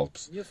local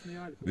Alps.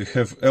 We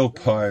have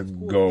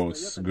alpine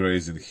goats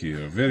grazing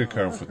here, very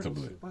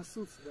comfortably.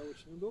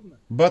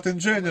 But in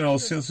general,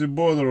 since the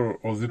border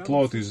of the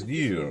plot is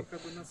near,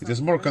 it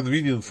is more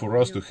convenient for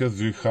us to have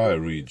the high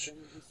ridge,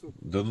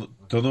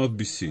 to not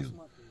be seen.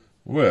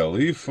 Well,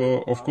 if,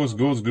 of course,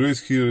 goats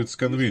graze here, it's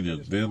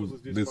convenient,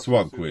 then that's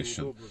one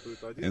question.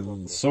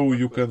 And so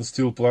you can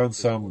still plant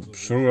some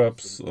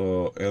shrubs,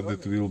 and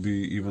it will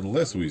be even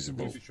less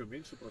visible.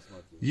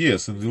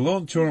 Yes, in the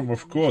long term,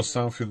 of course,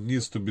 something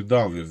needs to be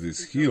done with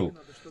this hill,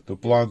 to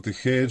plant a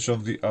hedge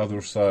on the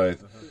other side.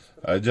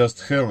 I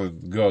just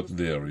haven't got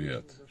there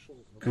yet.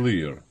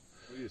 Clear.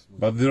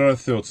 But there are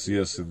thoughts,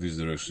 yes, in this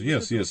direction.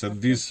 Yes, and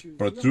this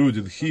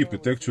protruding heap,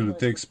 it actually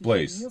takes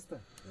place.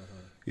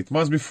 It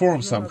must be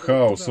formed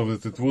somehow, so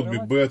that it would be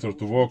better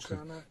to walk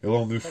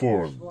along the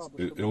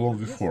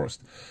forest.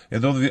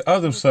 And on the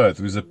other side,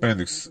 with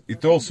appendix,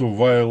 it also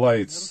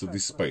violates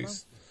this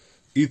space.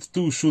 It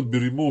too should be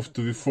removed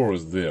to the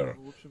forest there.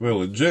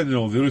 Well, in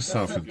general, there is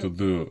something to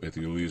do at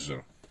your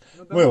leisure.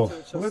 Well,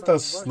 let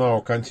us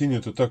now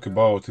continue to talk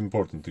about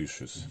important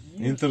issues.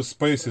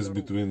 Interspaces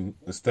between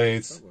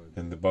estates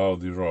and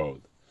about the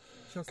road.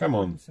 Come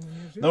on,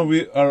 now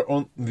we are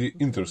on the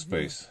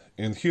interspace,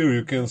 and here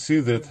you can see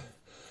that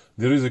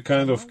there is a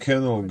kind of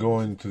canal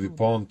going to the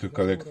pond to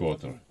collect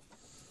water.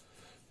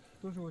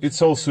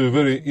 It's also a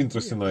very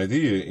interesting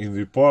idea. In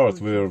the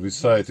part where the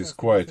site is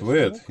quite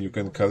wet, you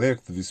can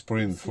collect the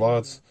spring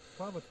floods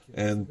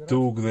and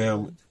tug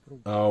them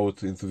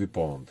out into the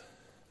pond.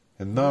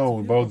 And now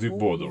about the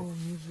border.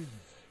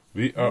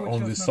 We are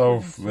on the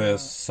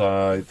southwest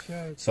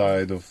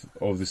side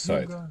of the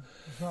site.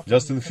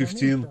 Just in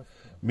 15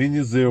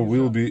 minutes there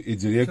will be a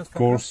direct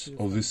course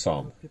of the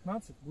sun.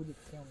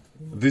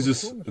 This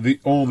is the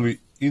only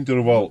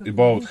interval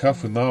about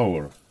half an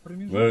hour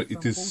where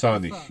it is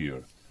sunny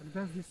here.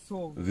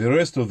 The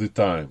rest of the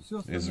time,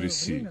 as we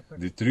see,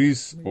 the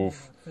trees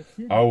of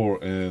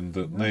our and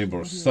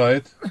neighbor's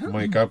side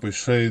make up a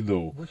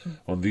shadow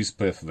on this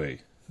pathway.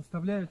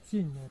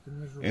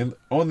 And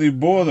on the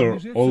border,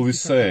 all the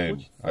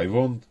same, I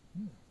want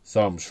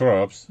some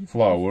shrubs,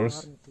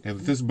 flowers,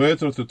 and it is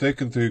better to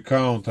take into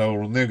account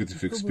our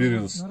negative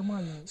experience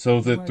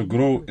so that to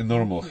grow a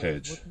normal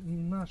hedge.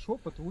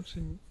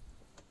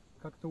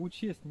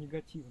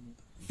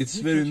 It's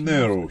very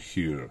narrow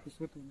here.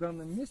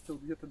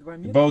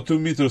 About 2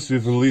 meters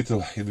with a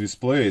little in this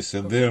place,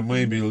 and there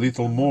may be a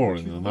little more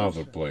in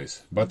another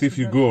place. But if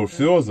you go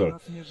further,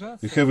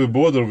 you have a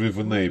border with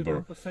a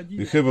neighbor.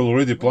 You have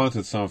already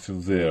planted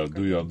something there,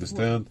 do you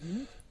understand?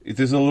 It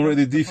is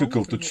already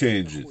difficult to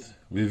change it.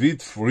 The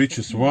width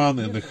reaches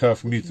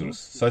 1.5 meters.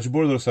 Such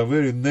borders are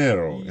very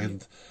narrow,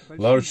 and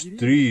large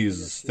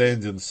trees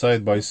standing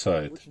side by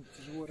side.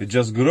 It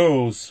just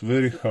grows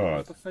very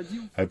hard.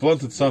 I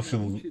planted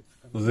something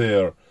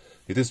there.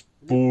 It is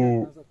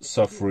poor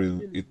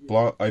suffering.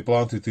 I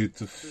planted it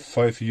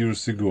 5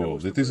 years ago.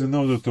 That is, in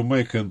order to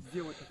make an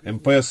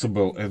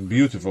impassable and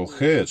beautiful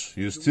hedge,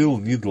 you still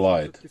need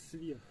light.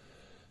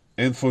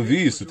 And for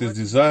this, it is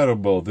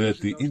desirable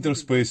that the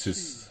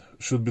interspaces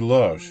should be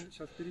large.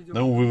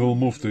 Now we will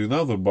move to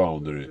another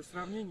boundary.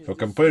 For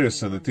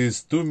comparison, it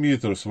is 2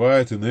 meters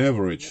wide in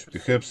average,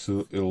 perhaps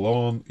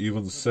along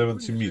even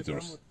 70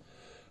 meters.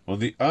 On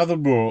the other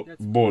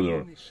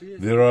border,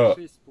 there are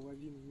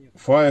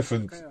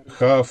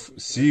 5.5,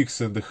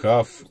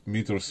 6.5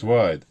 meters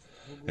wide.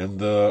 And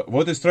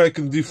what a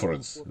striking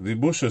difference! The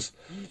bushes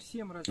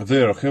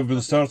there have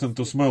been starting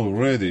to smell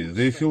already.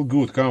 They feel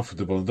good,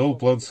 comfortable, and all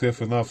plants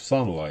have enough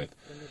sunlight.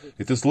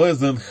 It is less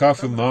than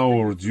half an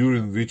hour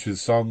during which the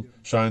sun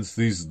shines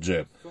this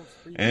jab,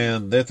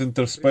 and that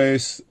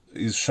interspace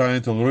is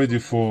shined already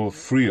for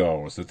 3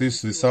 hours. That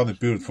is, the sun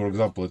appeared, for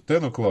example, at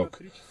 10 o'clock,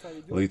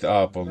 lit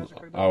up on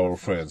our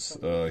friends.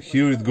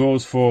 Here it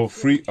goes for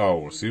 3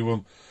 hours,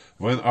 even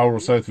when our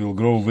side will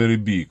grow very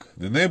big.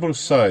 The neighbor's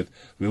side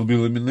will be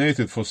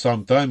illuminated for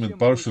some time and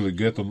partially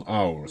get on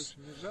ours.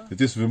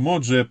 It is the more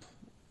jab,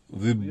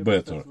 the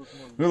better.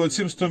 Well, it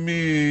seems to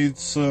me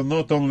it's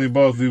not only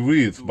about the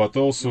width, but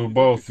also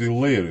about the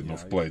layering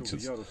of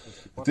plantings.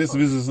 This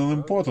is an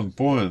important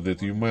point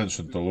that you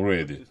mentioned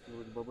already.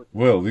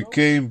 Well, we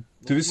came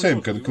to the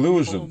same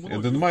conclusion,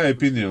 and in my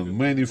opinion,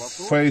 many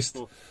faced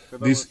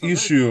this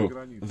issue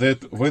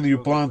that when you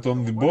plant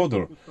on the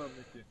border,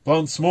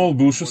 plant small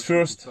bushes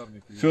first,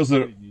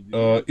 further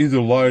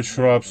either large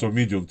shrubs or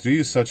medium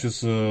trees such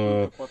as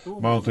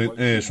mountain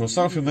ash or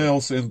something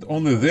else, and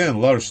only then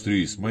large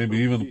trees, maybe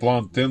even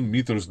plant 10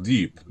 meters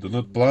deep. Do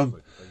not plant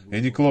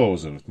any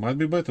closer. It might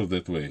be better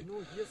that way.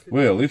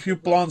 Well, if you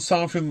plant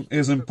something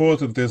as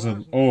important as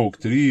an oak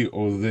tree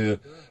or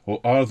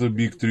other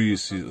big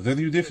trees, then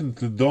you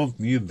definitely don't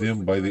need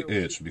them by the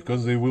edge,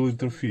 because they will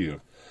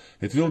interfere.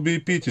 It will be a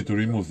pity to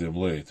remove them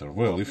later.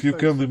 Well, if you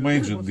can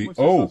imagine the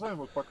oak,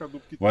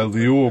 while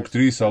the oak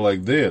trees are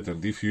like that,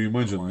 and if you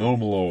imagine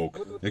normal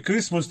oak, a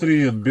Christmas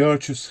tree and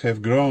birches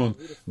have grown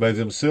by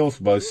themselves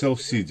by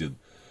self-seeding.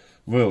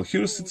 Well,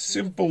 here's it's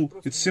simple.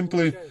 It's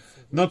simply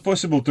not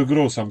possible to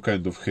grow some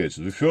kind of hedge.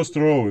 The first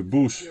row, a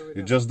bush,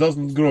 it just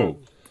doesn't grow.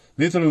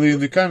 Literally, in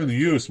the coming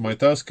years, my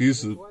task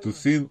is to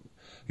thin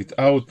it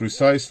out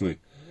precisely,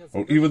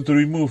 or even to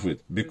remove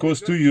it,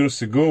 because 2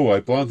 years ago I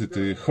planted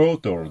a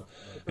hawthorn,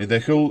 and I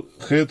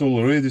had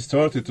already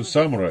started to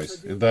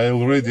summarize, and I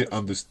already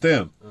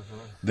understand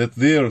that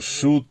there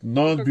should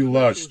not be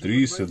large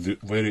trees at the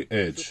very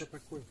edge.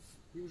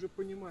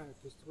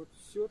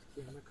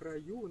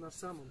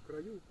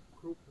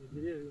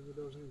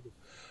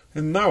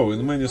 And now,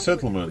 in many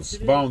settlements,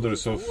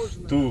 boundaries of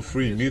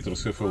 2-3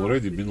 meters have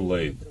already been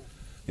laid.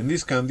 In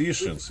these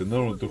conditions, in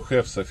order to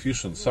have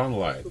sufficient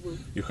sunlight,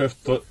 you have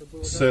to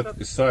set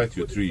aside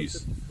your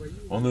trees.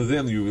 Only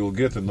then you will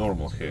get a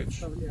normal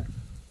hedge.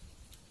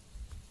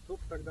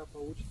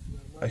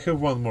 I have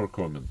one more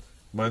comment.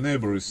 My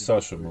neighbor is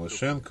Sasha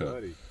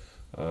Milashenko,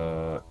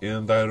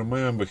 and I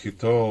remember he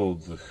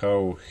told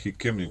how he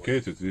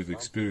communicated with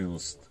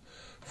experienced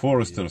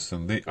foresters,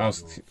 and they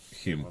asked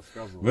him,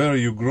 "Where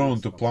are you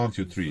grown to plant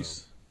your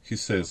trees?" He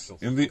says,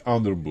 "In the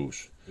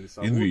underbush."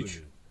 In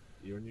which?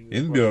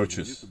 In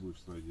birches.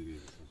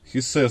 He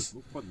says,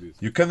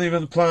 "You can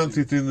even plant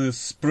it in a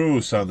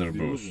spruce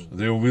underbush.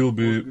 There will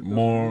be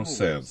more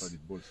sense."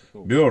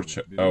 Birch,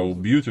 our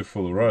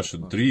beautiful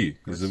Russian tree,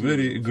 is a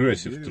very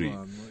aggressive tree.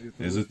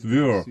 As it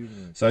were,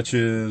 such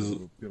as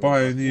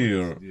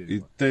pioneer,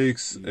 it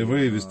takes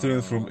away the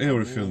strength from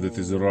everything that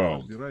is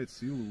around.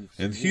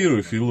 And here,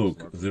 if you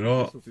look, there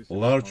are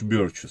large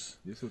birches.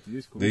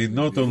 They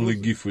not only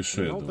give a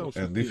shadow,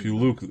 and if you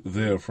look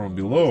there from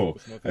below,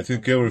 I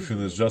think everything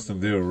is just in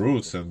their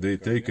roots, and they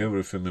take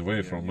everything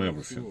away from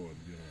everything.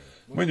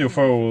 Many of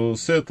our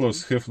settlers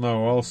have now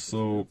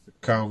also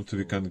come to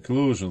the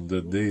conclusion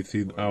that they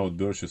thin out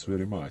birches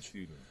very much.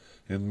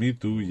 And me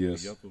too,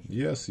 yes.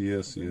 Yes.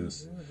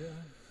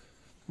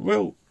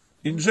 Well,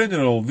 In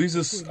general, this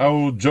is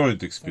our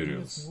joint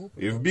experience.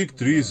 If big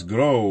trees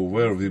grow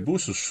where the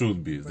bushes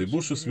should be, the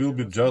bushes will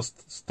be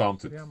just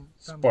stunted,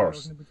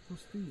 sparse.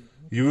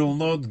 You will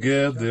not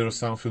get there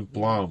something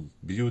plump,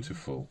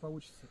 beautiful.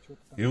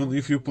 Even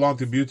if you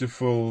plant a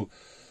beautiful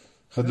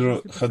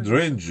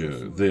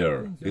hydrangea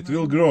there, it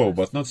will grow,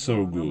 but not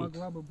so good.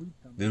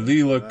 The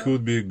lilac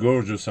could be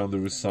gorgeous under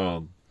the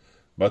sun,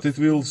 but it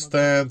will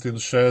stand in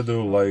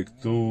shadow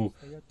like two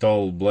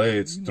tall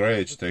blades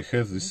stretched. I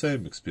had the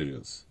same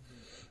experience.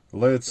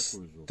 Let's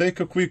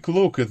take a quick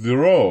look at the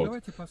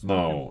road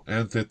now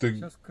and at a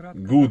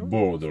good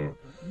border,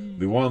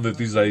 the one that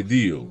is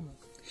ideal.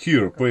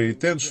 Here, pay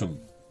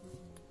attention.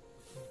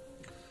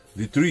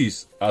 The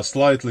trees are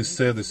slightly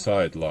set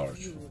aside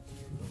large.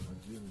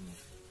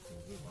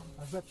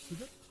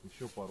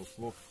 Еще пару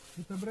слов.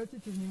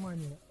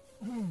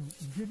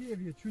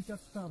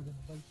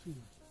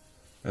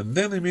 And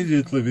then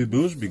immediately the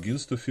bush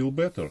begins to feel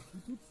better.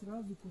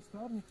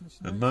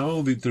 And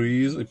now the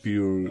trees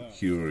appear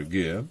here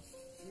again.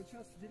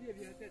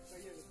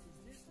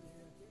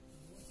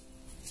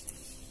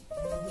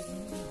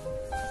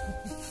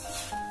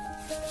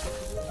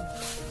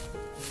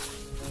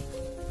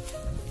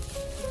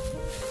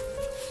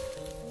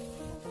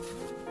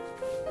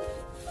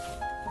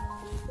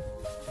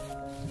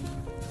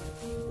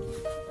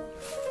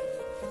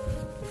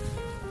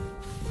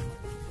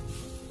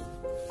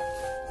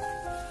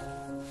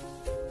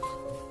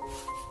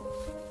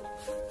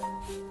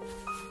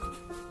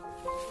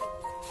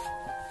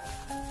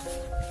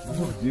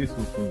 Ну, здесь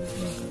вот тоже,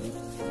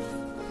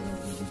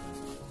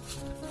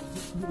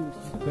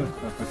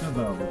 хотя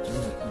да, вот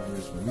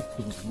видите,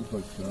 тут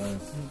большая.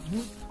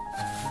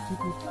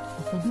 Тут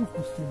посадил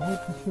кусты, но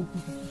еще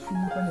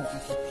непонятно,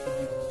 что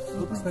будет.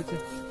 Вот, кстати,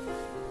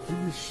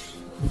 видишь,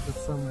 это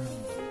самое,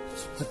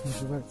 как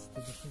называется,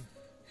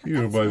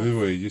 Here, by the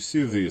way, you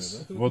see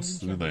this. What's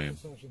the name?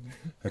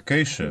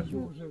 Acacia.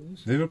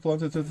 They were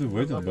planted at the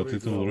wedding, but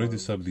it already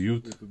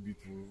subdued.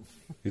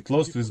 It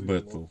lost this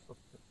battle.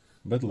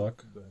 Bad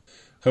luck.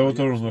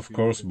 Hawthorne, of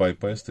course,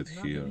 bypassed it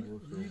here.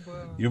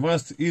 You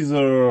must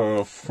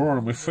either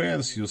form a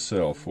fence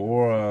yourself,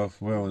 or,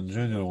 well, in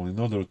general, in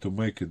order to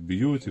make it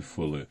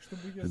beautifully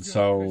and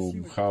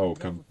somehow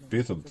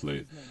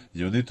competently,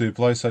 you need to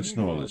apply such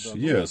knowledge.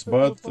 Yes,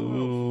 but,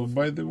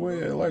 by the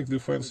way, I like the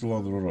fence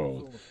along the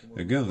road.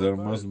 Again, there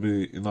must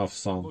be enough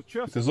sun.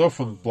 It is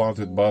often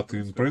planted, but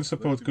in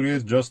principle it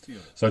creates just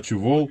such a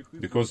wall,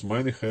 because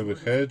many have a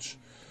hedge.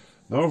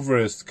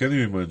 Northwest, can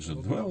you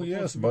imagine? Well,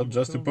 yes, but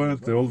just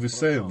apparently all the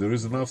same, there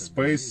is enough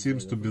space,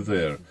 seems to be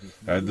there.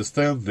 I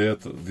understand that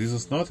this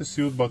is not a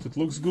suit, but it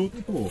looks good.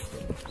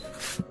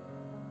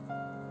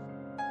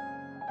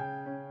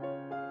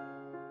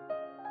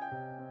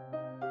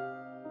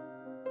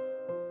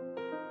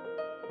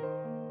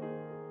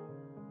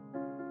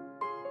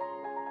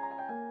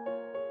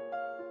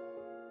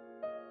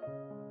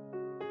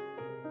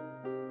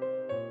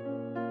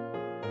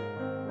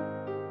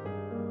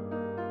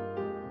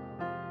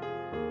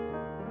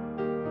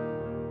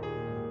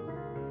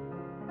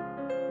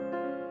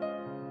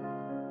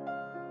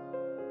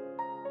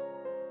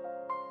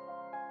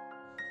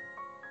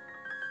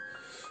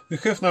 We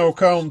have now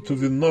come to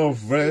the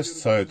northwest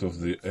side of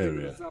the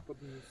area.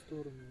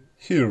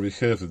 Here we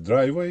have a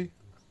driveway,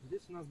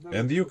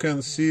 and you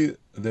can see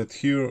that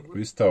here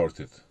we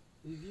started.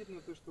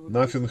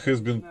 Nothing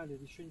has been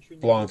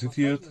planted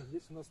yet.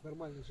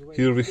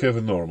 Here we have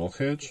a normal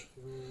hedge.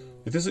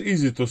 It is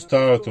easy to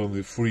start on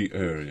the free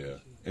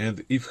area,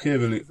 and if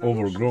heavily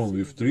overgrown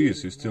with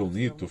trees, you still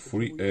need to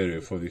free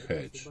area for the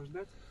hedge.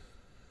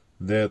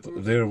 That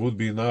there would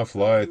be enough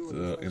light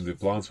and the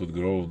plants would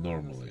grow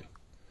normally.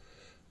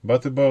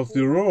 But about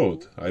the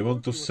road, I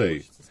want to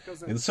say,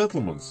 in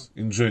settlements,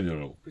 in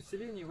general,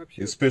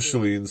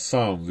 especially in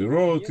some, the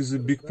road is a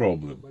big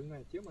problem.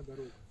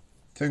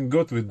 Thank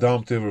God we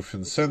dumped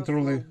everything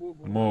centrally,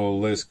 more or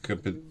less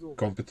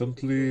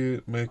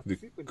competently make the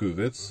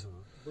cuvettes.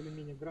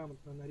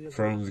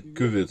 From the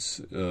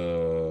cuvettes,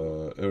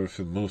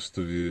 everything moves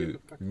to the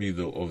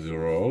middle of the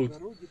road.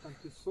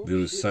 There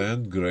is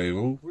sand,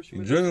 gravel.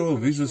 In general,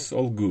 this is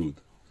all good.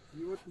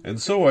 And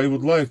so I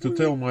would like to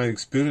tell my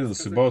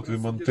experience about the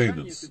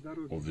maintenance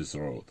of this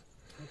road.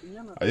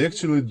 I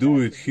actually do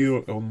it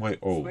here on my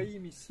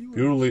own,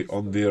 purely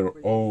on their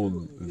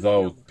own,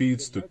 without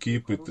pits to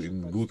keep it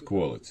in good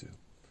quality.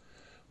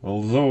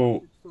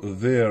 Although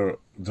there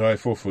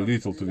drive off a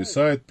little to the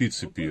side,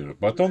 pits appear,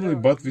 but only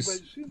by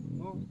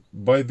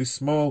the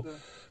small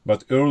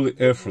but early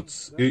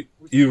efforts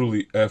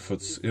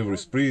every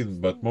spring,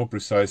 but more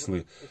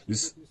precisely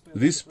this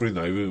spring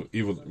I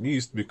even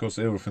missed because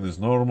everything is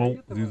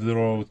normal with the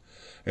road,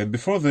 and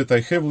before that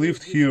I have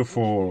lived here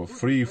for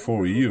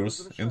 3-4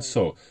 years, and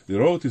so the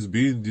road is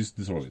being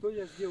destroyed.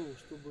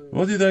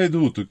 What did I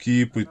do to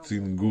keep it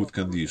in good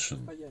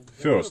condition?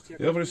 First,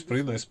 every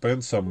spring I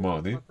spent some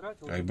money.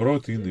 I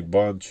brought in a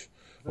bunch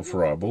of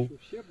rubble.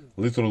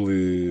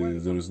 Literally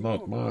there is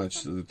not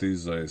much, that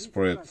is, I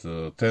spread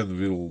 10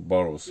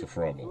 wheelbarrows of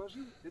rubble.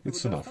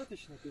 It's enough.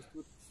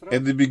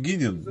 At the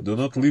beginning, do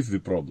not leave the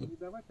problem.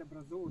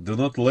 Do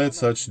not let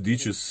such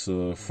ditches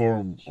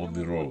form on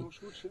the road.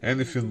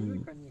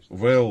 Anything,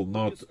 well,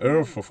 not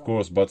earth, of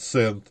course, but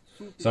sand,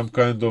 some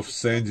kind of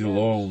sandy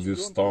loam with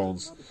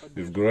stones,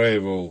 with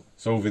gravel,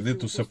 so we need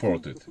to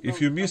support it.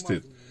 If you missed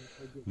it,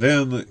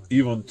 then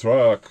even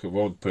truck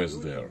won't pass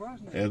there.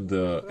 And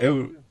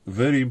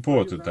very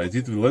important, I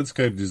did the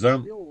landscape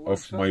design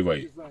of my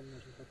way.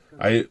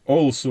 I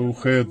also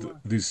had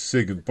this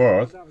second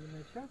part,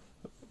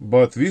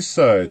 but this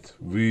side,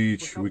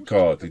 which we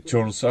cut, it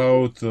turns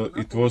out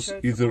it was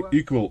either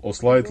equal or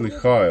slightly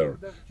higher,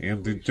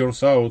 and it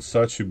turns out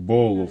such a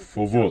bowl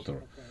for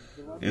water.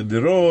 And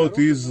the road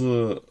is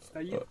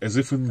as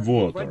if in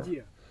water.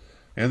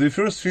 And the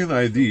first thing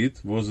I did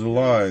was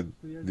align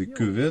the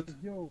cuvette,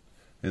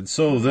 and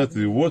so that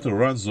the water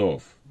runs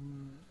off.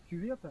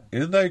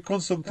 And I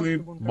constantly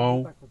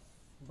mow.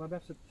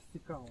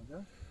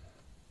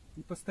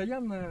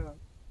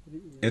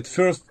 At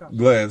first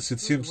glance, it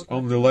seems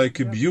only like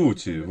a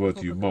beauty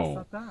what you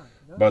mow.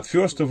 But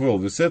first of all,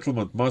 the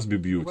settlement must be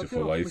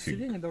beautiful, I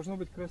think.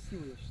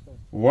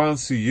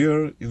 Once a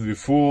year, in the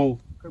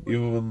fall,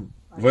 even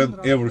when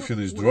everything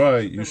is dry,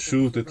 you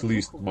should at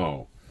least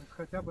mow.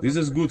 This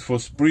is good for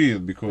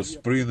spring, because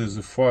spring is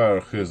a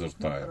fire hazard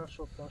time.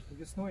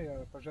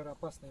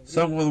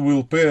 Someone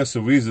will pass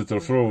a visitor,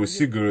 throw a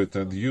cigarette,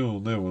 and you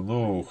never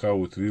know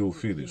how it will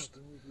finish.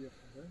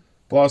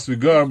 Plus the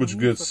garbage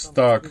gets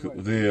stuck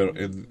there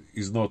and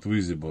is not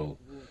visible.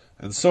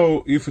 And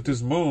so, if it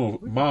is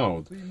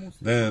mowed,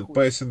 then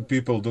passing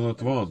people do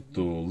not want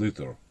to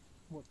litter.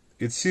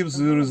 It seems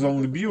there is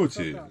only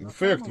beauty. In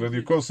fact, when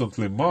you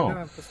constantly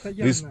mow,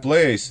 this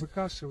place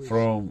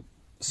from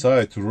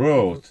side to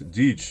road,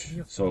 ditch,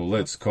 so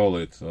let's call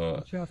it,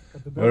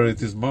 where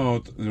it is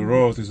mowed, the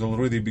road is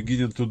already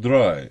beginning to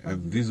dry,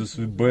 and this is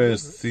the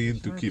best thing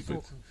to keep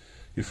it.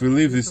 If we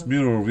leave this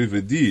mirror with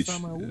a ditch,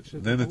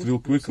 then it will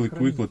quickly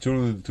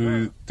turn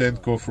into a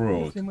tank-off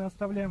road.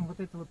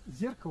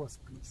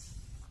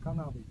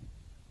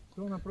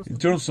 In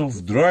terms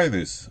of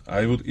dryness,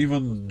 I would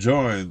even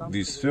join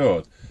this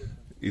thought.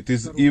 It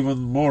is even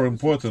more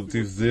important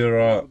if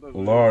there are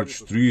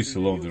large trees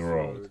along the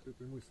road.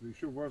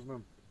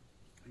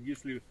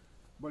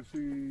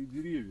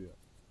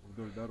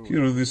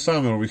 Here in the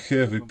summer we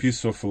have a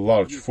piece of a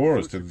large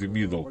forest in the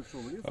middle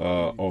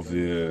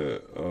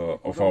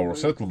of our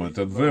settlement,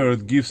 and there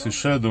it gives a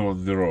shadow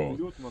on the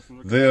road.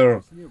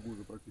 There,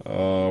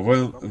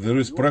 when there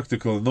is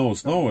practically no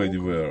snow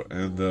anywhere,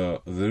 and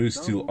there is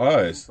still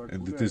ice,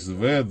 and it is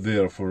wet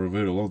there for a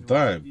very long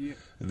time,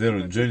 there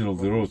in general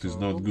the road is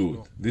not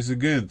good. This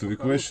again to the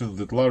question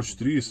that large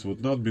trees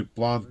would not be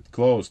planted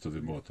close to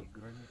the bottom.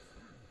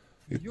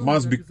 It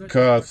must be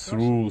cut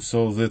through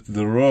so that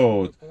the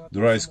road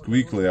dries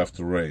quickly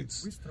after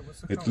rains.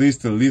 At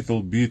least a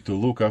little bit to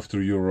look after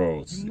your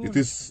roads. It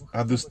is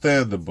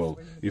understandable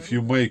if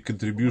you make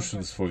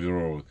contributions for the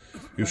road.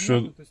 You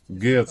should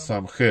get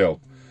some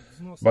help.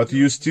 But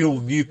you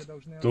still need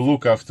to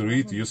look after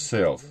it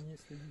yourself.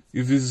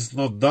 If this is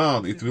not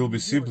done, it will be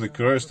simply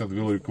crushed and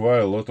will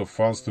require a lot of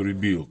funds to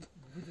rebuild.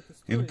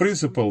 In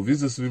principle,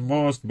 this is the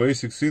most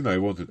basic thing I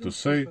wanted to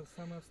say.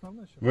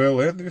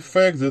 Well, and the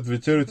fact that the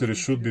territory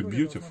should be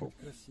beautiful.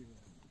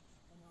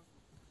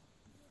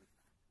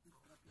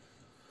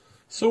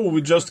 So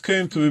we just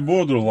came to the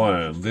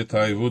borderline, that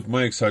I would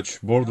make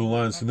such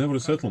borderlines in every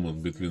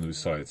settlement between the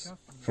sites.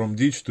 From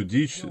ditch to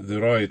ditch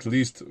there are at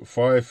least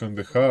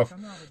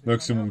 5.5,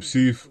 maximum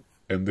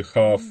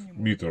 6.5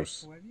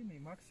 meters.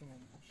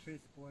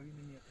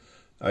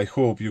 I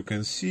hope you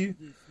can see.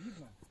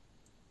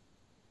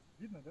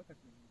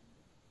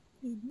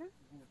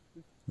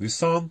 The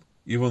sun,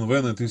 even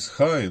when it is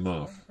high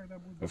enough.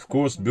 Of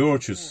course,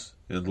 birches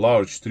and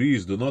large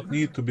trees do not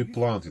need to be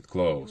planted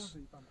close.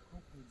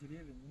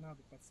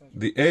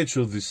 The edge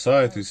of the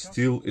site is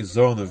still a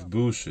zone of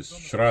bushes,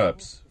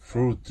 shrubs,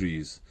 fruit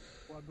trees.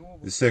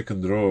 The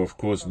second row, of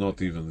course,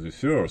 not even the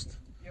first.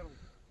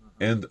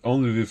 And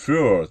only the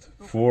third,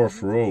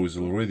 fourth row is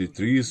already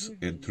trees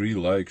and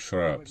tree-like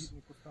shrubs.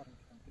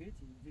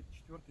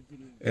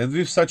 And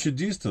with such a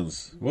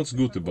distance, what's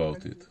good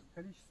about it?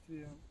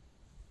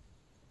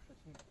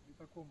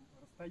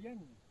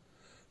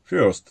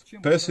 First,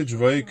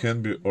 passageway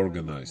can be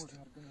organized.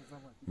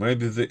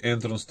 Maybe the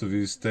entrance to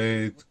the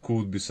estate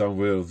could be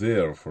somewhere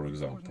there, for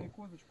example.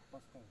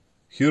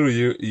 Here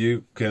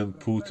you can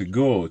put a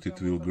goat,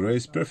 it will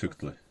graze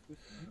perfectly.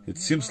 It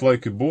seems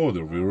like a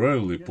border, we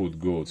rarely put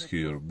goats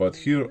here, but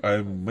here I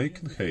am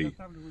making hay.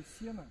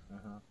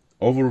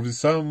 Over the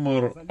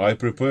summer I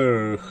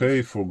prepare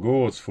hay for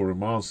goats for a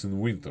month in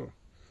winter.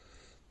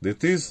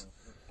 That is,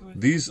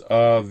 these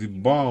are the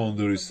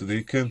boundaries.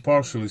 They can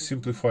partially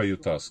simplify your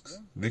tasks.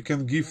 They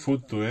can give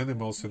food to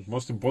animals, and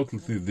most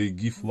importantly, they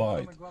give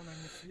light.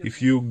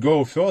 If you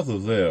go further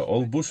there,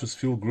 all bushes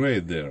feel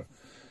great there.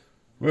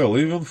 Well,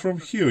 even from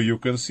here you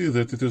can see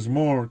that it is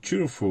more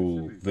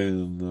cheerful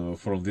than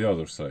from the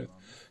other side.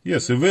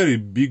 Yes, a very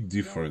big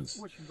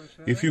difference.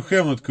 If you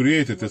have not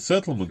created a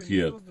settlement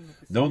yet,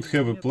 don't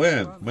have a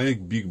plan,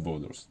 make big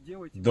borders.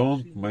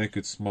 Don't make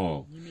it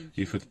small,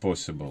 if it's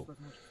possible.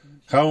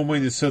 How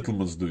many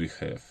settlements do we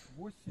have?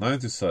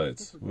 90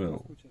 sites.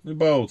 Well,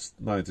 about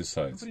 90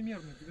 sites.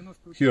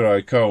 Here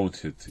I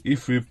counted.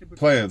 If we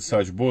planned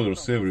such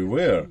borders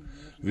everywhere,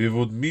 we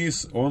would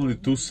miss only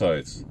 2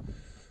 sites.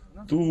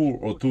 2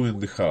 or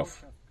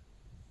 2.5.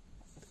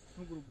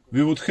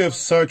 We would have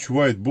such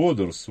wide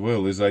borders,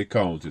 well, as I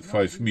counted,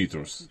 5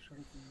 meters.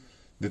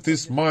 That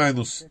is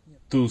minus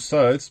 2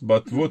 sites,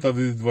 but what are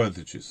the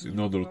advantages in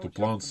order to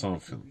plant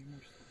something?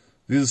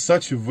 This is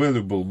such a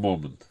valuable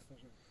moment.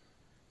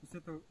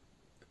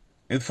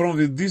 And from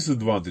the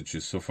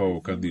disadvantages of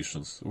our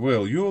conditions,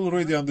 well, you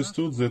already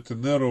understood that a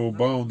narrow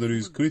boundary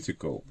is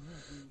critical,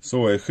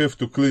 so I have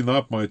to clean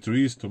up my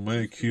trees to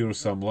make here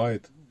some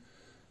light.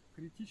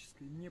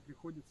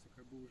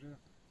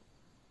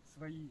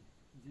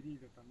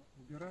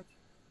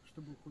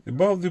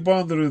 About the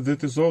boundary,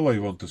 that is all I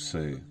want to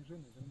say.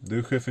 Do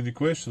you have any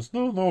questions?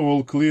 No,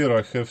 all clear,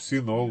 I have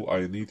seen all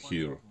I need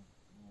here.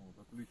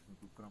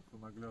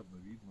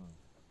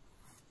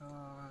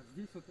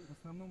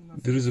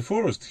 There is a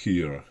forest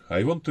here.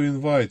 I want to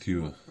invite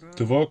you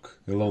to walk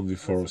along the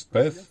forest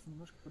path.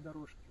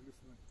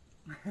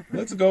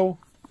 Let's go.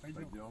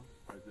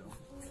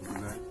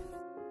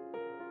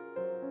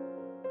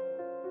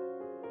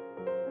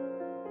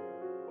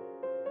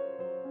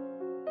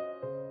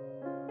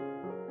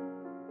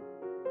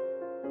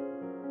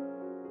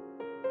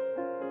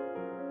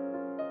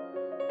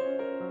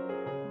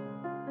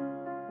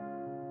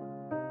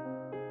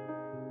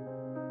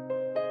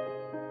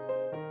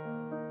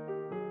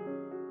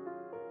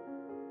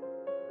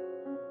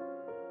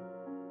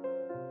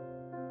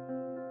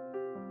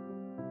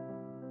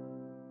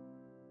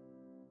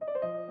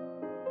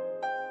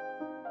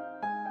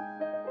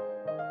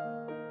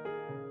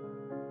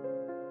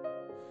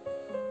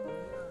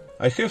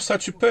 I have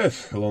such a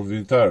path along the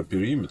entire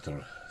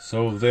perimeter,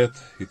 so that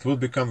it would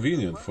be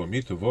convenient for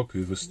me to walk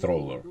with a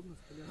stroller.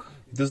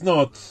 It is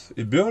not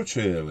a birch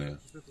alley,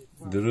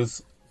 there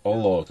is a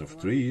lot of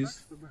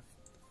trees.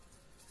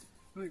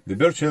 The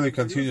birch alley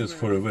continues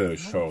for a very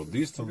short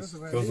distance,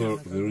 further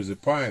there is a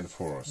pine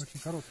forest.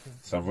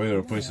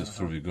 Somewhere passes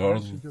through the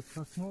garden.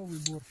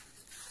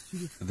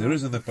 There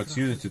is an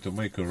opportunity to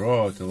make a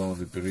road along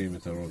the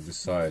perimeter of the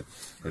site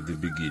at the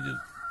beginning.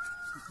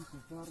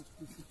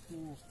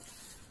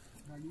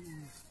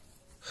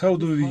 How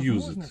do we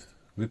use it?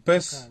 We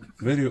pass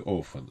very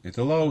often. It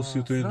allows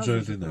you to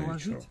enjoy the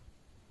nature.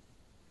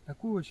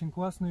 Такую очень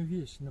классную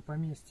вещь на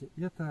поместье.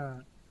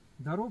 Это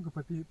дорога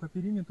по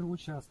периметру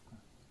участка.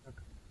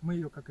 Мы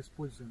ее как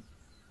используем.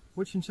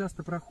 Очень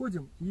часто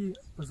проходим и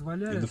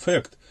позволяет. In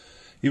fact,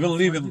 even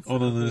living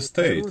on an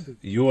estate,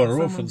 you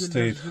are often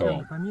stay at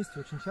home.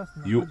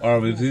 You are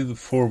within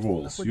 4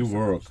 walls, you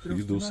work,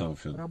 you do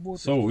something.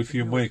 So if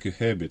you make a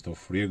habit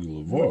of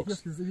regular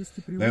walks,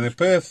 then a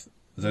path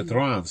that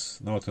runs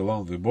not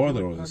along the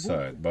border of the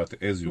site, but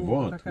as you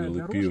want, will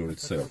appear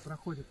itself.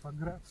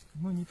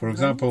 For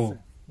example,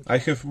 I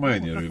have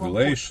many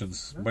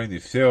revelations, many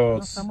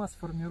thoughts,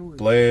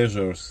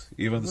 pleasures,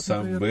 even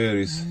some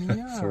berries,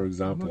 for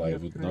example, I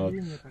would not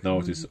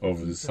notice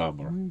over the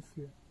summer.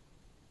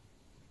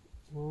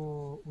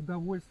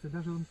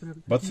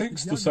 But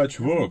thanks to such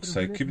walks,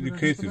 I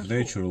communicate with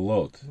nature a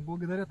lot.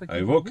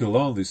 I walk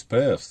along these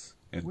paths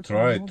and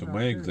try to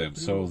make them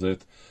so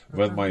that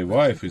when my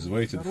wife is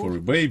waiting for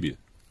a baby,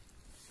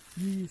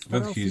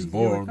 when he is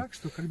born,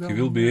 he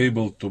will be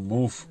able to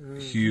move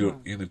here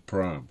in a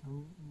pram.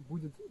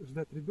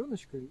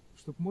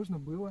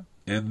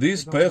 And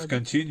this path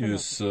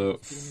continues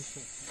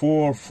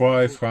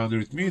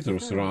 400-500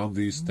 meters around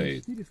the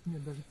estate.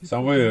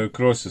 Somewhere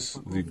crosses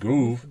the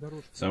grove,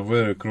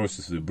 somewhere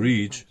crosses the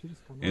bridge,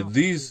 and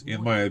this,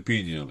 in my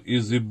opinion,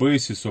 is the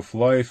basis of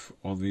life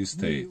on the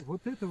estate.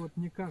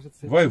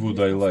 Why would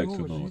I like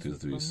to notice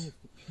this?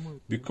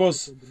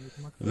 Because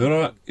there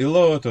are a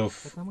lot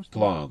of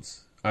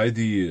plans,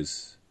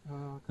 ideas.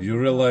 You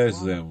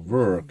realize them,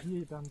 work.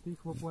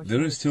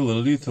 There is still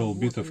a little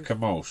bit of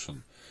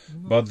commotion.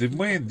 But the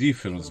main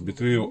difference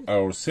between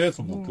our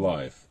settlement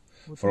life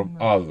from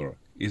other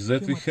is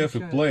that we have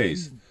a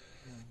place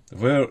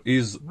where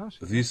is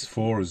this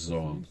forest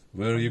zone,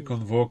 where you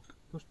can walk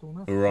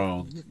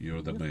around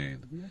your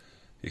domain.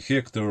 A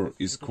hectare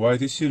is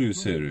quite a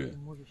serious area.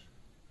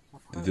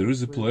 There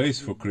is a place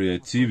for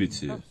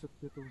creativity.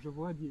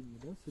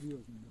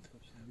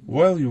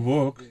 While you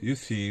walk, you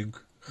think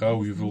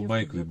how you will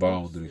make the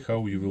boundary,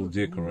 how you will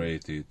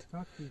decorate it,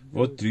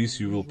 what trees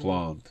you will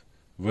plant,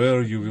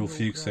 where you will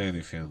fix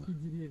anything.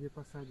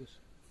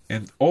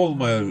 And all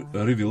my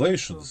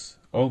revelations,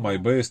 all my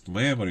best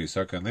memories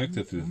are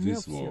connected with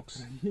these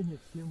walks.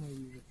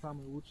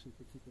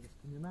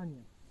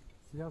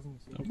 связаны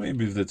с этим.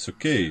 Maybe that's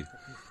okay.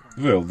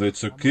 Well,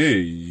 that's okay.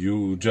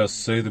 You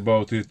just said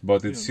about it,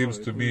 but it seems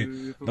to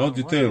me not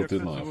detailed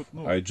enough.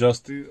 I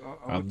just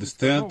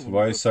understand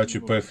why such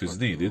a path is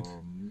needed.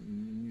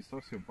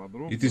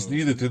 It is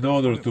needed in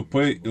order to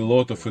pay a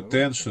lot of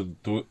attention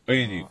to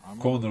any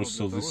corners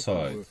of the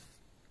site.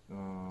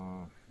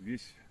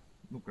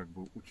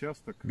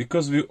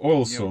 Because we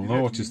also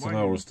noticed in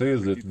our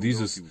state that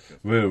this is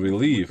where we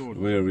live,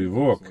 where we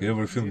work,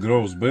 everything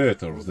grows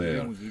better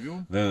there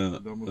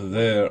than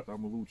there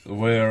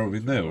where we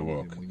never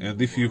work.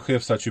 And if you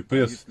have such a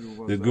path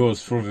that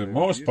goes through the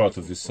most part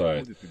of the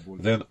site,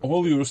 then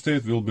all your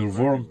state will be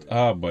warmed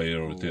up by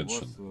your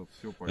attention.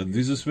 And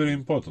this is very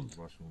important.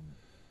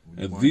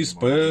 And this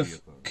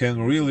path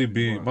can really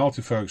be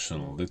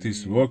multifunctional, that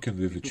is, working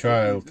with a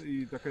child.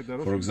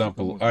 For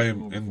example, I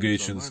am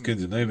engaged in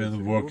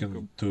Scandinavian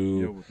working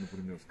to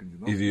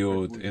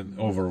evaluate an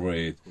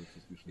overweight.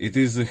 It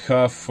is a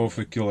half of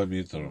a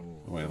kilometer.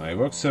 When I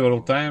work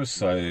several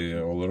times, I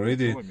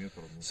already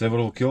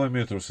several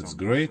kilometers, it's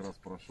great.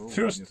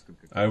 First,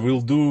 I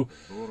will do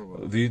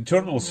the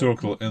internal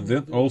circle and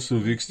then also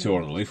the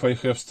external. If I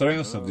have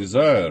strength and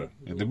desire,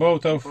 and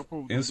about our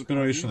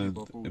inspiration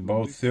and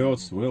about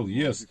thoughts, well,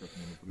 yes,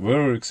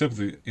 where except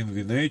in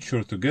the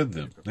nature to get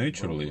them,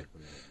 naturally.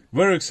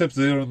 Where except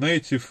their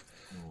native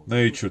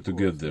nature to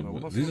get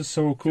them. This is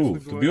so cool.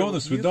 To be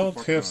honest, we don't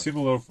have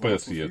similar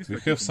paths yet. We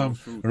have some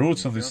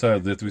routes on the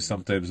side that we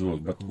sometimes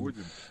walk, but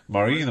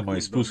Marina, my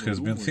spouse, has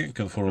been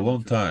thinking for a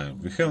long time.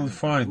 We haven't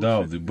found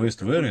out the best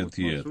variant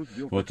yet,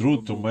 what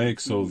route to make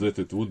so that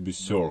it would be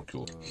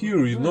circular.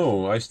 Here, you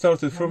know, I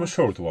started from a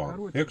short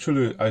one.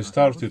 Actually, I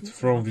started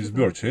from this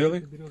birch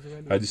alley.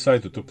 I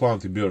decided to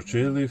plant a birch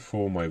alley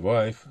for my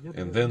wife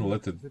and then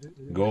let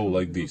it go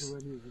like this.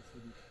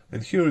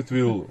 And here it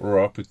will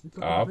wrap it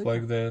up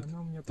like that,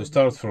 to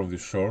start from the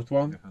short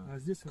one,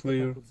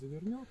 clear.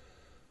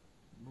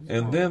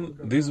 And then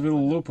this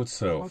will loop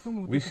itself.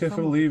 We have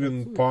a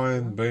living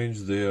pine bench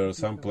there,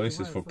 some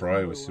places for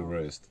privacy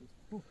rest.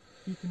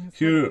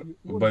 Here,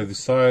 by the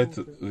side,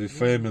 the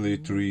family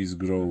tree is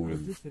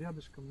growing.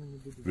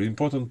 The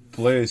important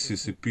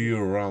places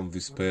appear around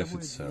this path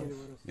itself.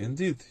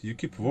 Indeed, you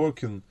keep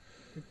walking,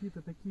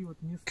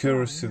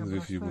 kerosene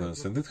with your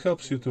glance, and it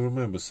helps you to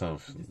remember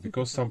something,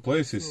 because some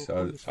places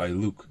I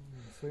look,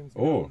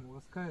 oh,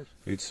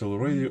 it's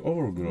already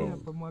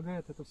overgrown.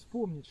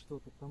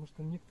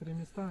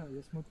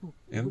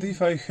 And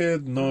if I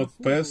had not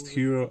passed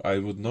here, I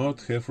would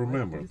not have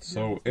remembered,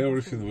 so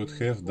everything would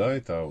have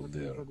died out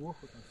there.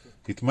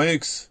 It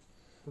makes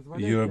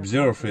you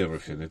observe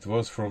everything. It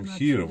was from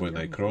here when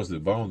I crossed the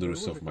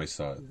boundaries of my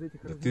side.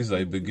 That is,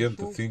 I began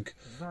to think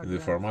in the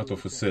format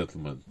of a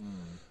settlement.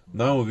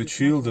 Now the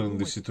children,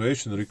 the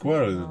situation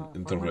required an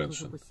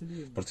intervention,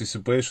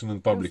 participation in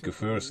public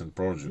affairs and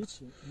projects.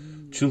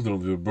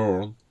 Children were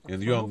born,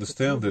 and you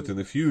understand that in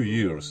a few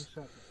years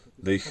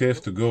they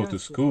have to go to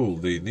school,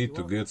 they need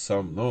to get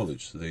some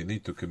knowledge, they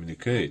need to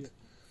communicate.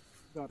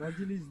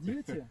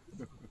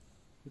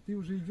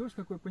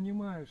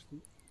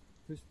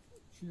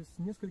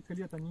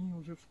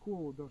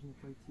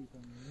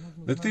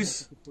 That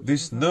is,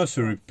 this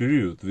nursery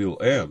period will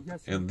end,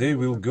 and they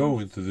will go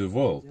into the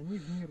world.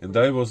 And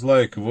I was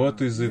like, what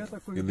is it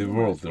in the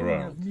world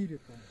around?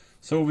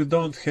 So we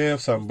don't have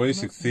some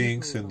basic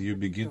things, and you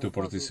begin to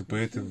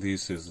participate in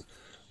this as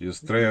your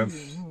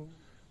strength,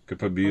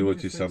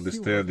 capabilities,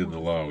 understanding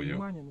allow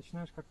you.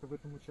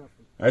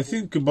 I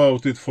think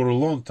about it for a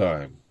long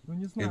time,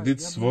 and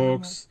it's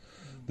walks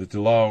that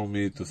allow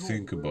me to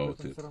think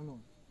about it.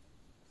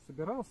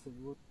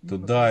 To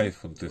dive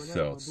into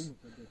thoughts.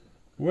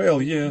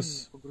 Well,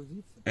 yes,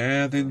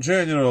 and in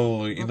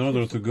general, in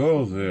order to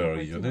go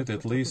there, you need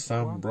at least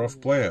some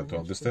rough plan to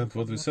understand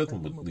what the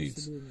settlement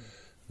needs.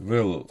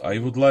 Well, I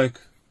would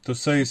like to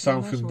say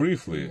something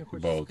briefly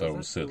about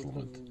our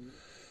settlement.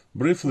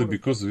 Briefly,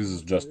 because this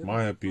is just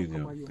my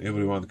opinion.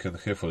 Everyone can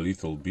have a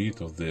little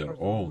bit of their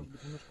own.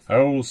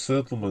 Our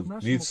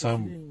settlement needs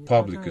some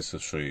public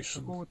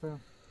association.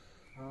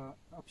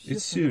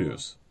 It's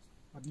serious.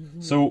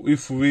 So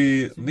if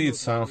we need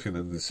something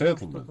in the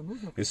settlement,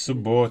 a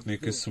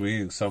subotnik, a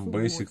swing, some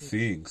basic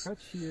things,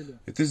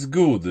 it is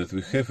good that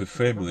we have a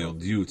family on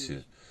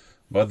duty,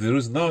 but there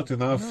is not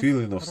enough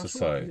feeling of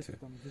society.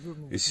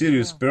 A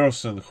serious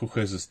person who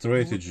has a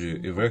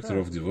strategy, a vector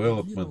of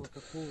development,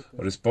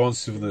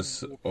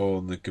 responsiveness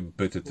on a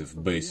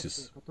competitive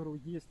basis.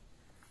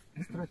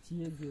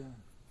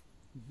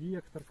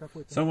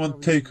 Someone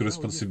take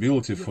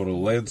responsibility for a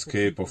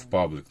landscape of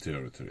public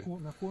territory.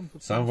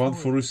 Someone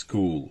for a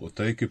school, or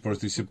take a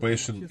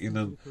participation in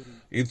an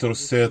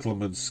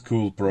inter-settlement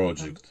school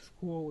project.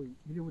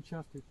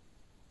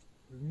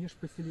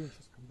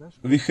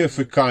 We have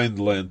a kind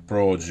land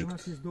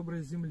project.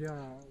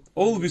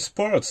 All these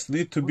parts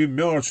need to be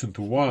merged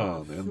into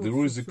one, and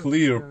there is a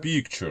clear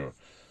picture.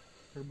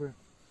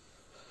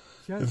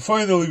 And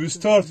finally we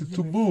started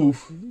to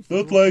move,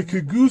 not like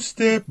a good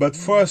step, but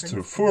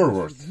faster,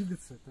 forward.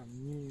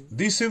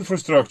 This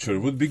infrastructure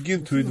would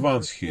begin to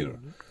advance here.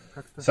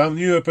 как-то Some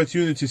new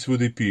opportunities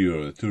would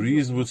appear,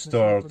 tourism would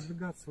начала start,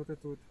 продвигаться вот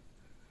эта вот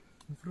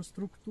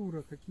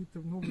инфраструктура,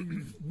 какие-то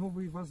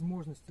новые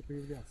возможности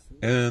появляться.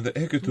 and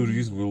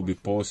ecotourism will be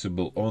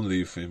possible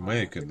only if we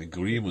make an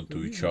agreement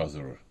to each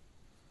other.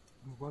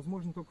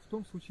 Возможно только в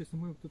том случае, если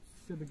мы тут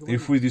все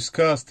If we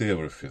discussed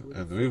everything,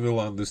 and we will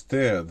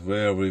understand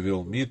where we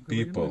will meet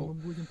people,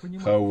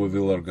 how we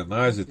will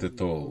organize it at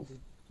all.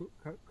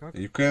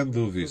 You can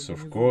do this,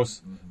 of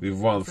course, with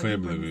one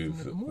family,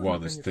 with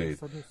one estate,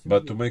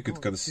 but to make it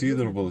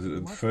considerable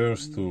and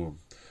first to...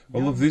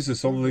 All of this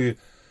is only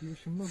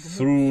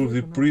through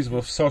the prism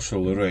of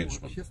social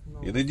arrangement.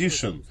 In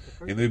addition,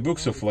 in the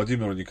books of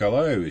Vladimir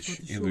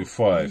Nikolaevich, in the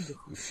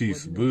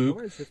fifth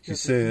book, he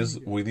says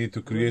we need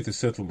to create a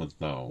settlement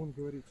now.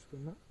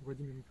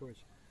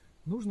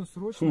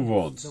 Who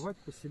wants?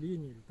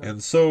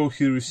 And so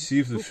he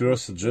received the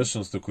first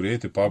suggestions to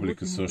create a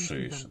public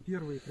association,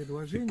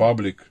 a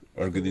public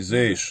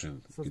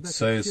organization. It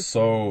says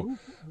so,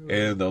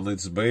 and on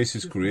its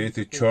basis create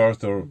a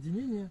charter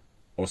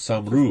or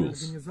some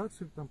rules,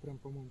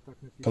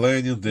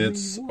 planning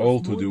that's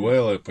all to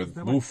develop and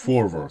move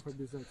forward.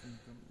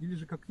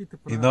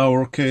 In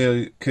our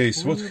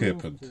case, what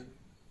happened?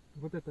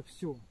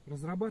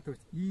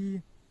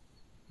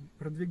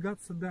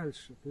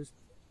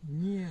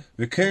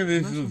 We came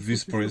with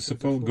this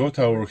principle, got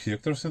our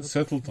hectares and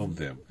settled on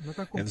them,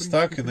 and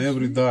stuck in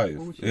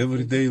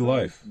everyday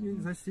life.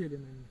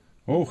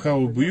 Oh,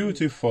 how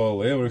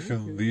beautiful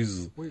everything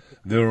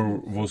there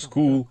was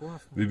cool.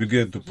 We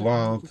began to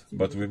plant,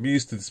 but we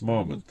missed its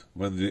moment,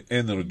 when the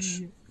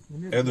energy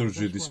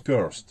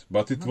dispersed.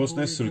 But it was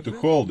necessary to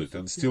hold it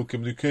and still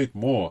communicate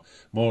more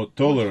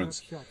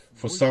tolerance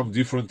for some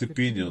different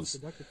opinions.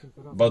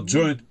 But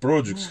joint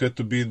projects had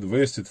to be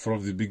invested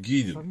from the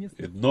beginning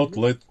and not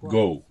let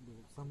go.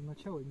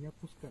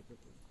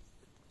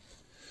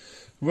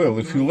 Well,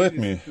 if you let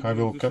me, I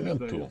will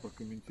comment too.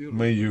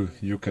 Maybe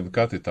you can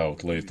cut it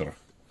out later.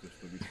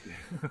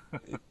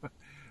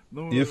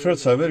 Your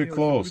thoughts are very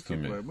close to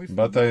me,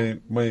 but I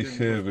may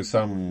have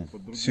some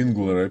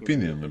singular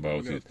opinion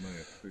about it.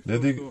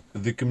 That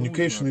the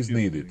communication is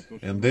needed,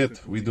 and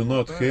that we do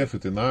not have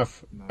it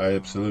enough, I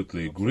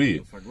absolutely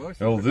agree.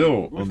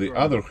 Although, on the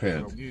other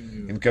hand,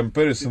 in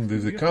comparison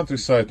with the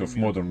countryside of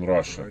modern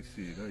Russia,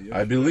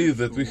 I believe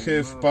that we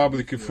have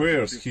public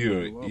affairs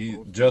here,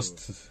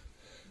 just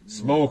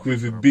smoke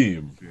with a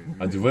beam,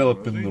 are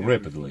developing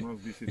rapidly.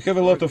 We have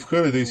a lot of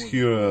holidays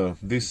here,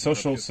 these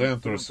social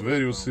centers,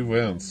 various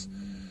events.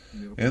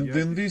 And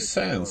in this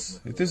sense,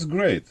 it is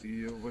great.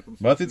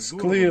 But it's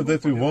clear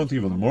that we want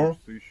even more.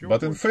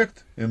 But in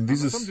fact, and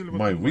this is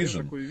my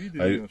vision,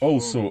 I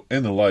also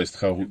analyzed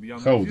how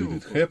did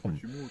it happen,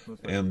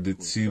 and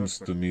it seems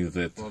to me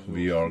that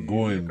we are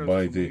going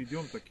by the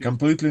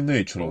completely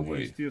natural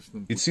way.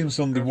 It seems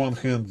on the one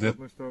hand that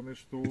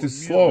it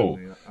is slow,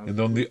 and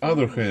on the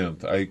other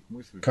hand I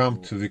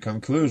come to the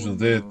conclusion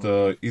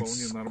that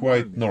it's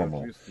quite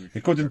normal,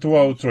 according to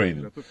our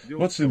training.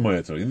 What's the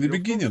matter? In the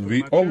beginning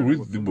we all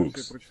read the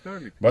books,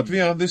 but we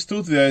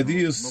understood the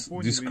ideas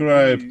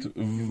described,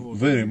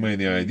 very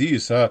many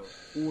ideas are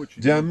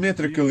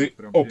diametrically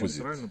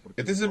opposite.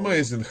 It is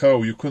amazing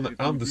how you can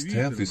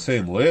understand the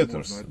same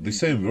letters, the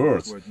same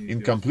words,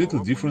 in completely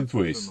different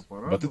ways.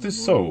 But it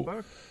is so.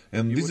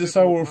 And this is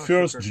our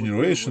first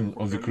generation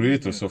of the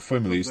creators of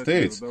family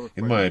estates,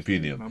 in my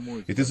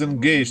opinion. It is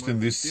engaged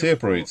in this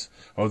separates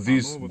of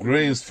these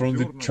grains from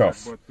the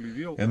chaff.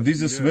 And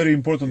this is a very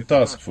important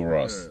task for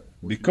us.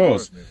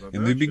 Because,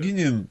 in the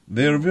beginning,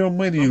 there were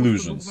many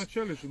illusions.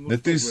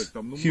 That is,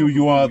 here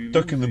you are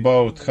talking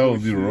about how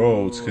the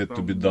roads had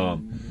to be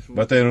done.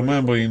 But I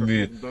remember in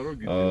the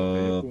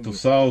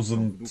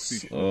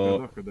 2000s,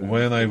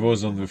 when I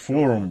was on the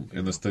forum,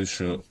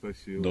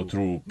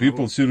 Anastasia.ru,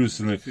 people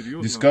seriously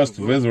discussed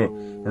whether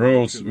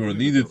roads were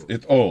needed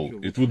at all.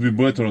 It would be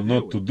better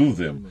not to do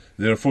them.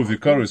 Therefore, the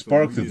car is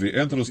parked at the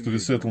entrance to the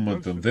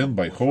settlement and then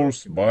by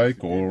horse,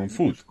 bike or on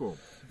foot.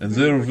 And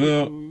there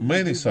were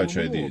many such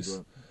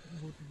ideas.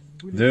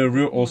 There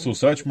were also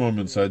such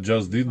moments I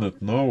just did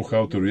not know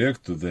how to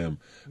react to them.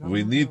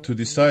 We need to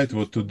decide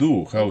what to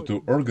do, how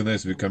to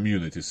organize the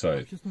community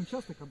site.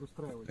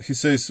 He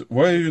says,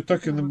 why are you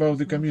talking about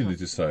the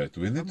community site?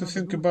 We need to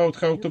think about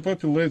how to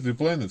populate the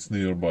planets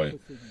nearby.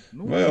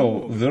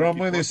 Well, there are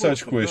many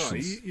such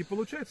questions.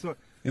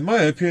 In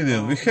my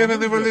opinion, we have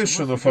an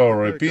evolution of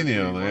our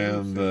opinion,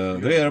 and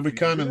they are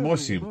becoming more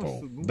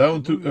simple,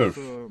 down to earth.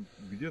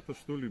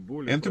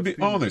 And to be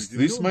honest,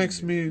 this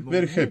makes me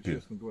very happy,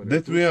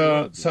 that we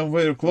are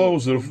somewhere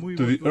closer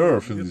to the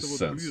earth in this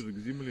sense.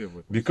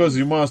 Because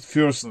you must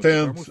first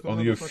stand on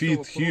your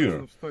feet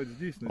here,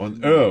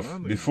 on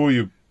earth, before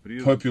you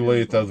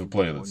populate other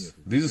planets.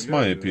 This is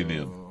my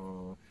opinion.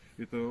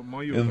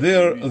 And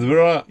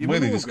there are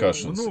many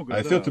discussions.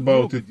 I thought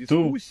about it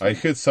too. I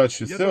had such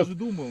a thought.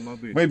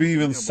 Maybe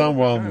even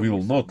someone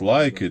will not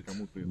like it,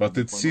 but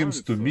it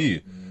seems to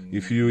me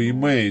If you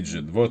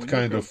imagine what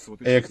kind of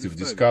active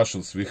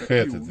discussions we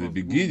had at the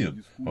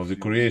beginning of the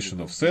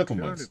creation of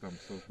settlements,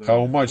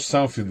 how much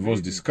something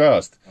was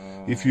discussed,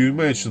 if you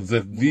imagine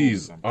that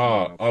these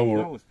are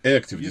our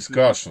active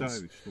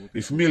discussions,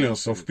 if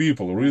millions of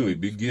people really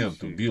began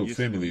to build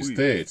family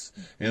estates,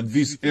 and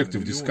these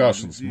active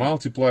discussions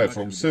multiply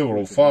from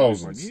several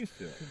thousands,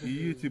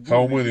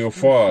 how many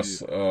of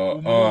us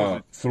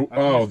are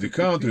throughout the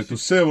country to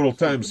several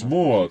times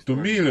more, to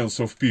millions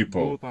of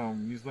people,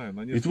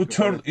 it would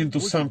turn into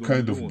some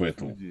kind of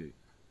battle.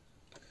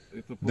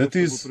 That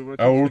is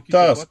our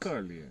task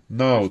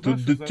now, to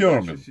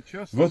determine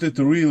what it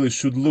really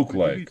should look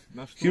like.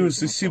 Here is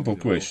a simple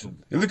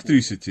question.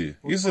 Electricity,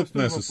 is it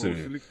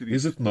necessary?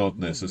 Is it not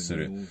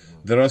necessary?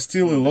 There are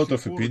still a lot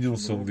of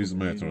opinions on this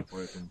matter.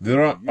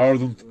 There are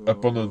ardent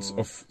opponents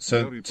of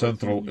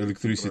central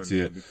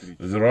electricity.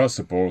 There are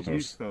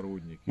supporters.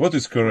 What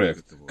is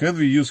correct? Can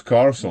we use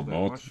cars or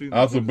not?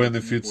 Other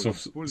benefits of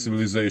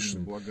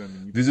civilization?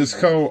 This is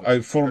how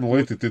I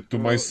formulated it to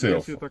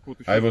myself.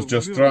 I was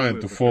just trying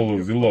to follow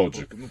the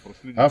logic.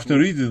 After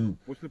reading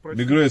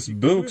Migret's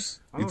books,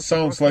 it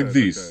sounds like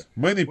this.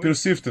 Many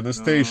perceived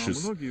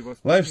Anastasia's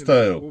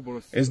lifestyle,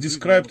 as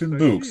described in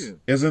books,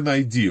 as an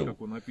ideal.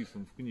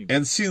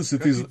 And since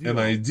it is an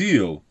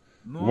ideal,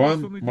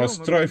 one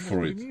must strive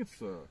for it.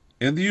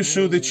 And you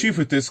should achieve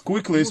it as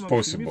quickly as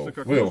possible.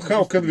 Well,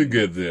 how can we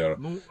get there?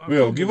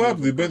 Well, give up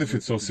the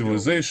benefits of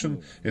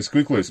civilization as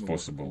quickly as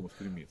possible.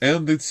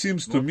 And it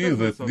seems to me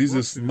that this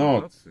is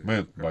not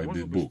meant by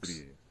the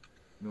books.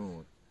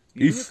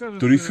 If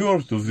to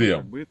refer to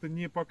them.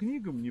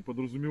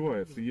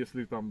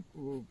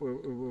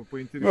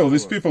 Well,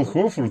 these people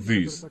who offer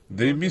this,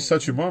 they miss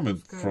such a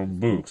moment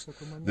from books.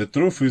 The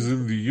truth is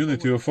in the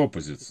unity of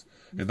opposites.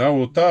 And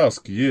our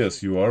task,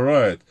 yes, you are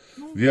right,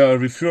 we are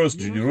the first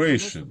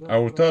generation.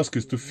 Our task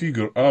is to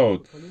figure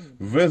out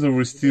whether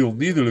we still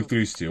need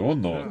electricity or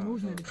not.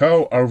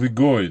 How are we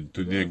going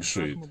to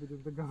negotiate?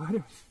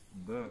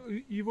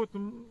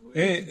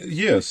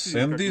 Yes,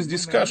 and these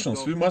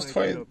discussions, we must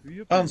find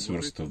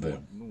answers to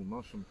them.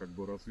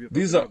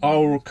 These are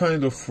our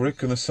kind of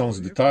reconnaissance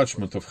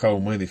detachment of how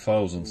many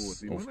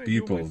thousands of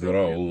people there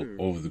are all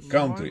over the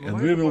country,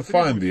 and we will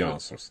find the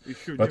answers.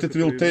 But it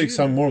will take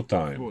some more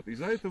time.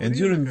 And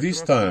during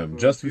this time,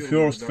 just the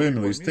first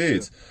family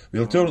estates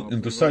will turn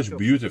into such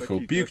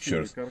beautiful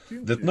pictures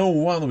that no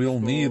one will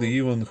need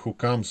even who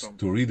comes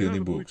to read any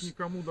books.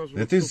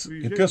 That is,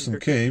 a person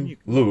came,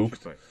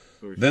 looked,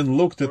 then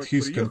looked at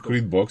his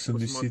concrete box in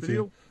the city,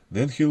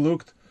 then he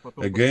looked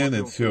again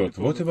and thought,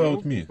 what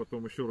about me?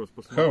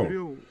 How?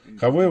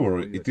 However,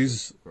 it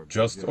is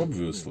just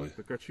obviously.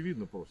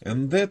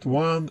 And that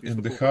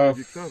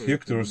 1.5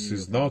 hectares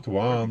is not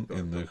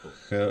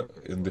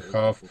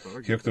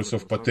 1.5 hectares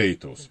of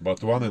potatoes,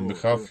 but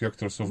 1.5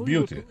 hectares of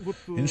beauty.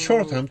 In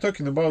short, I'm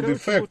talking about the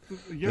fact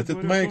that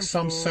it makes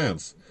some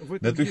sense,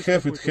 that we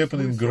have it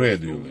happening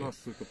gradually.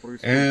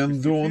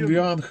 And on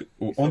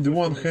the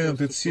one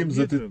hand, it seems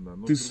that it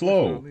is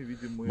slow,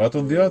 but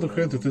on the other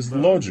hand, it is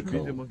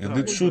logical, and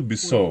it should be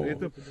so.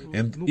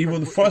 And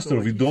even faster,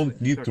 we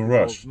don't need to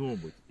rush.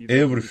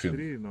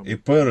 Everything,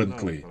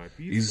 apparently,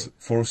 is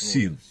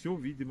foreseen.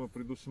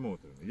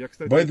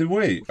 By the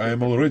way, I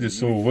am already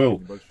so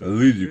well a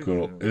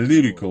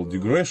lyrical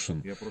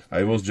digression.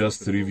 I was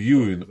just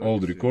reviewing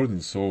old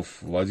recordings of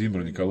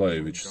Vladimir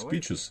Nikolaevich's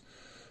speeches.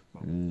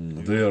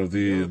 There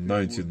the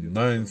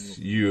 99th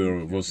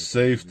year was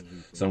saved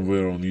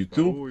somewhere on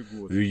YouTube,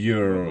 the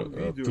year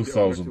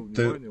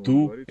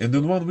 2002, and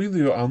in one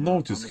video I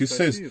noticed he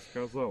says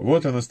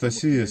what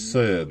Anastasia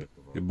said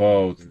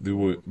about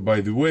by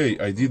the way,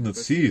 I did not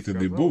see it in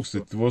the books,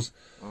 it was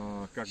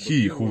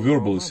he who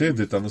verbally said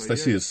that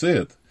Anastasia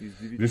said,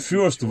 the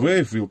first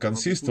wave will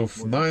consist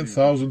of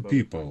 9,000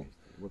 people.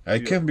 I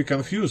can be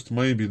confused,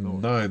 maybe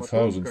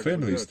 9,000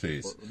 family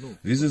estates.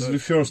 This is the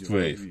first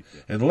wave,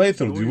 and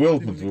later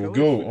development will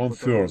go on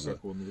further.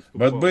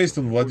 But based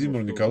on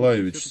Vladimir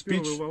Nikolaevich's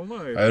speech,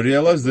 I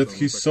realized that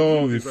he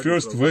saw the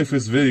first wave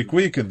as very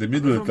quick, and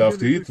immediately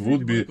after it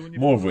would be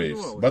more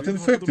waves. But in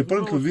fact,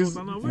 apparently this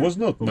was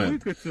not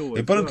meant.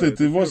 Apparently it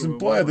was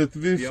implied that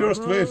the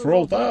first wave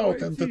rolled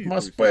out and it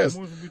must pass.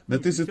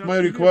 That is, it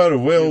may require,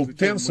 well,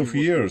 tens of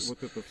years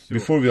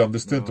before we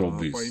understand all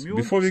this,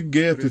 before we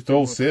get it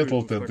all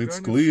settled and it's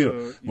clear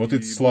what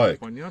it's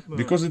like.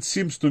 Because it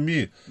seems to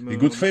me a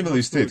good family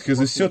estate has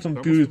a certain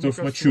period of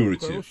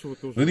maturity.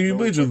 When you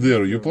imagine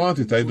there, you plant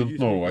it, I don't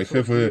know, I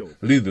have a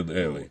linden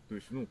alley.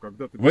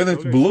 When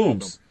it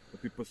blooms,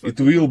 it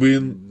will be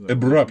an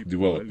abrupt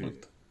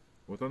development.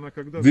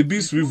 The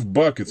bees with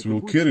buckets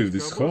will carry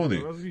this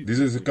honey. This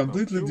is a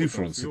completely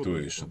different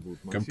situation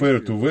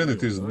compared to when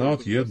it is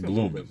not yet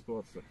blooming.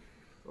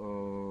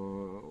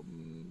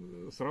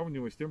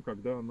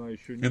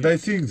 And I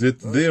think that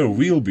there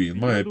will be, in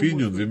my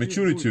opinion, the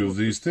maturity of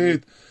the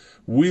estate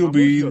will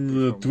be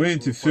in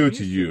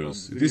 20-30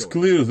 years. It is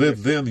clear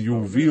that then you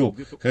will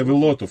have a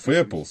lot of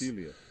apples.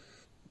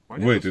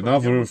 Wait,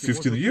 another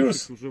 15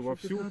 years?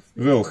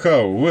 Well,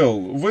 how? Well,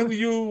 when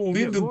your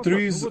linden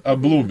trees are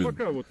blooming.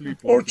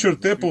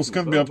 Orchard apples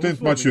can be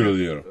obtained much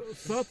earlier.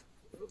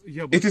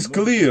 It is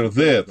clear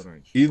that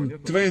in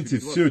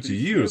 20-30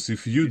 years,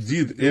 if you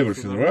did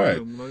everything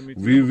right,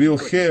 we will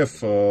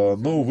have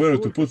nowhere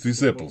to put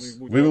these apples.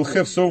 We will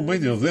have so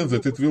many of them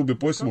that it will be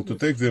possible to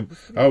take them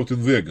out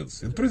in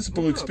wagons. In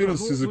principle,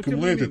 experience is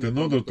accumulated in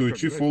order to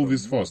achieve all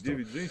this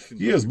faster.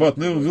 Yes, but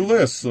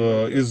nevertheless,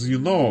 as you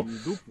know,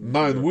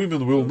 9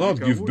 women will not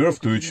give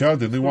birth to each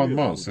other in 1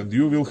 month, and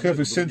you will have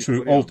a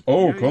century-old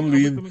oak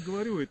only in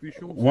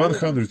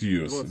 100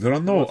 years. There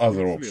are no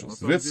other options.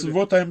 That's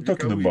what I'm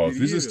talking about.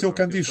 This is still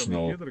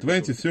conditional,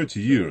 20-30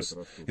 years.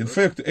 In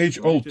fact,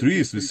 age-old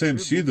trees with same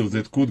cedar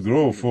that could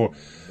grow for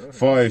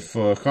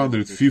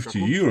 550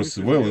 years,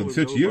 well, in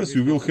 30 years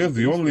you will have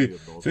the only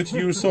 30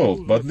 years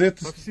old. But that,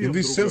 in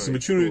this sense,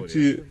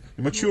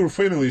 mature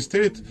family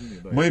estate,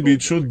 maybe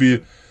it should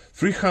be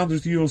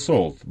 300 years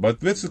old.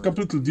 But that's a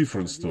completely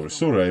different story.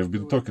 Sorry, I've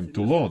been talking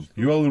too long.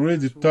 You are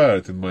already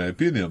tired, in my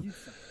opinion.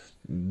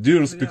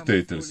 Dear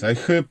spectators,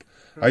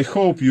 I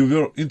hope you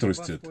were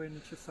interested.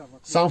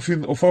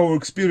 Something of our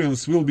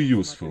experience will be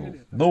useful.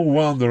 No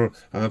wonder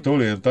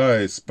Anatoly and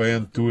I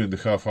spent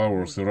 2.5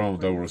 hours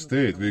around our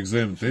estate. We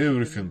examined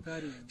everything,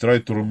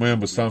 tried to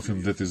remember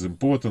something that is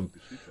important,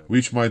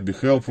 which might be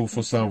helpful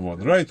for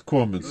someone. Write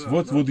comments.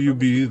 What would you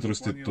be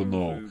interested to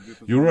know?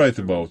 You write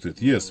about it.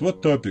 Yes.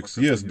 What topics?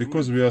 Yes,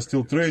 because we are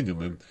still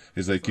training, and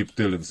as I keep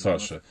telling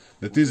Sasha.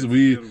 That is,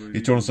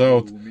 it turns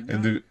out,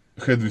 and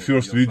had the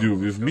first video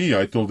with me,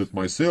 I told it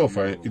myself,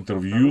 I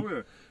interviewed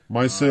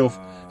myself,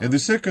 and the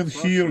second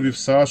here with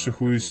Sasha,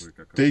 who is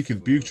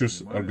taking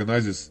pictures,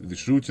 organizes the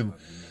shooting,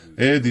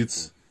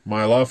 edits.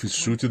 My love is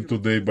shooting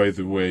today, by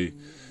the way.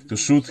 To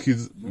shoot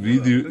his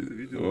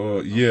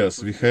video,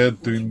 yes, we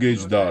had to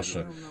engage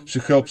Dasha. She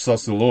helps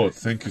us a lot,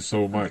 thank you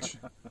so much.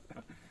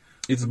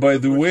 It's, by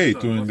the way,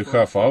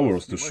 2.5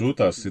 hours to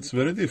shoot us, it's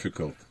very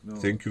difficult.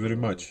 Thank you very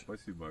much.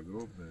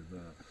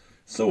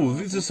 So,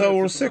 this is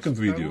our second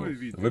video.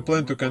 We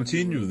plan to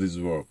continue this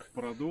work.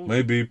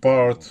 Maybe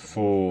part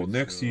for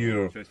next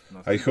year.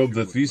 I hope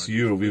that this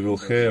year we will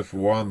have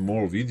one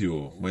more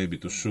video, maybe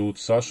to shoot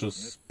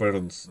Sasha's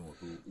parents.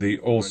 They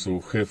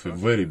also have a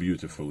very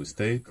beautiful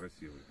estate.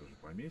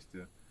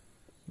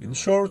 In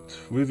short,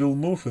 we will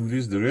move in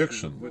this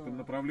direction.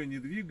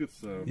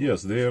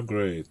 Yes, they are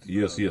great.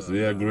 Yes,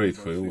 they are great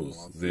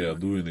fellows. They are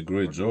doing a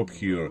great job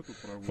here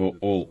for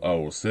all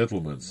our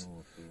settlements.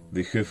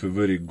 They have a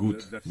very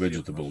good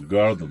vegetable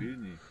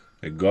garden,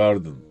 a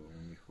garden.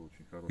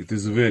 It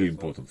is very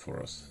important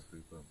for us.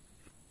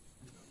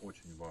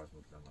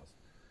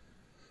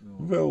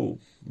 Well,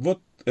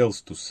 what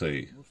else to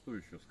say?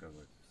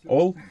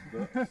 All?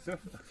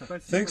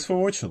 Thanks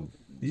for watching.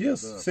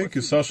 Yes, thank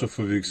you, Sasha,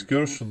 for the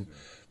excursion.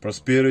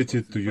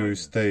 Prosperity to your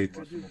estate.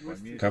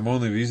 Come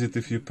on and visit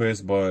if you pass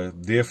by.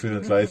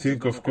 Definitely. I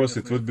think, of course,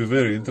 it would be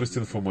very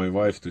interesting for my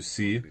wife to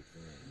see.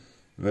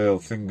 Well,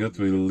 thank God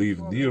we'll live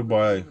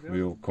nearby,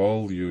 we'll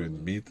call you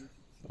and meet.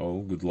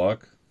 Oh, good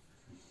luck.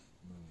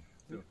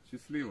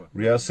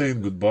 We are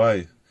saying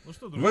goodbye.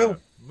 Well,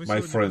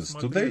 my friends,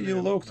 today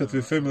you looked at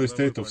the family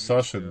estate of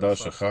Sasha and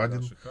Darya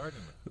Khanin.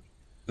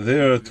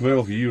 There are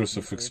 12 years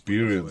of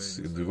experience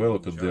in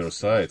developing their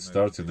site,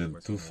 starting in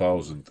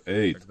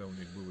 2008,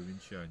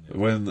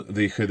 when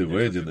they had a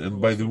wedding. And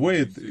by the way,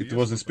 it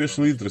was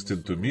especially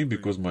interesting to me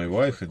because my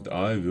wife and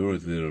I were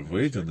at their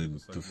wedding in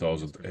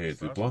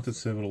 2008. We planted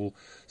several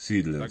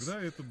seedlings.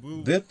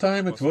 That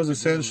time it was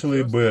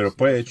essentially a bare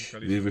patch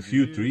with a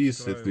few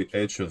trees at the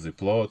edge of the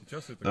plot.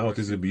 Now it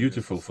is a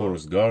beautiful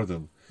forest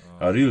garden.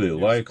 I really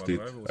liked it.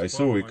 I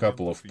saw a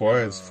couple of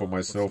points for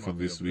myself in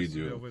this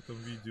video.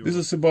 This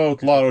is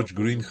about large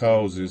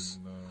greenhouses,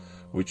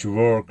 which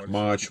work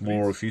much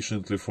more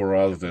efficiently for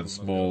us than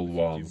small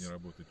ones.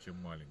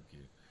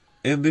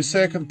 And the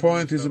second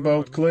point is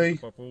about clay,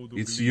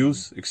 its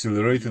use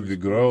accelerating the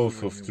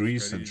growth of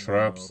trees and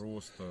shrubs.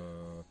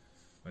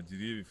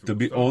 To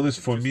be honest,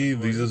 for me,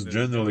 this is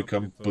generally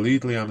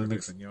completely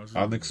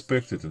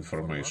unexpected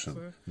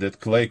information,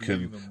 that clay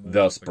can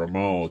thus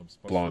promote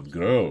plant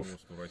growth.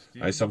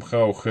 I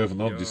somehow have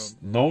not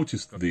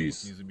noticed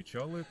this,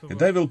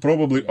 and I will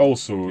probably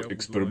also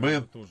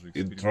experiment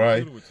and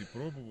try.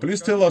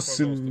 Please tell us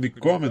in the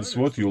comments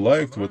what you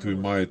liked, what we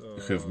might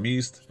have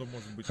missed,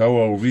 how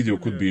our video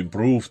could be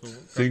improved.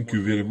 Thank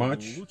you very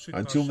much.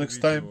 Until next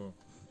time.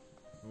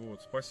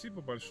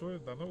 Спасибо большое.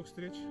 До новых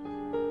встреч.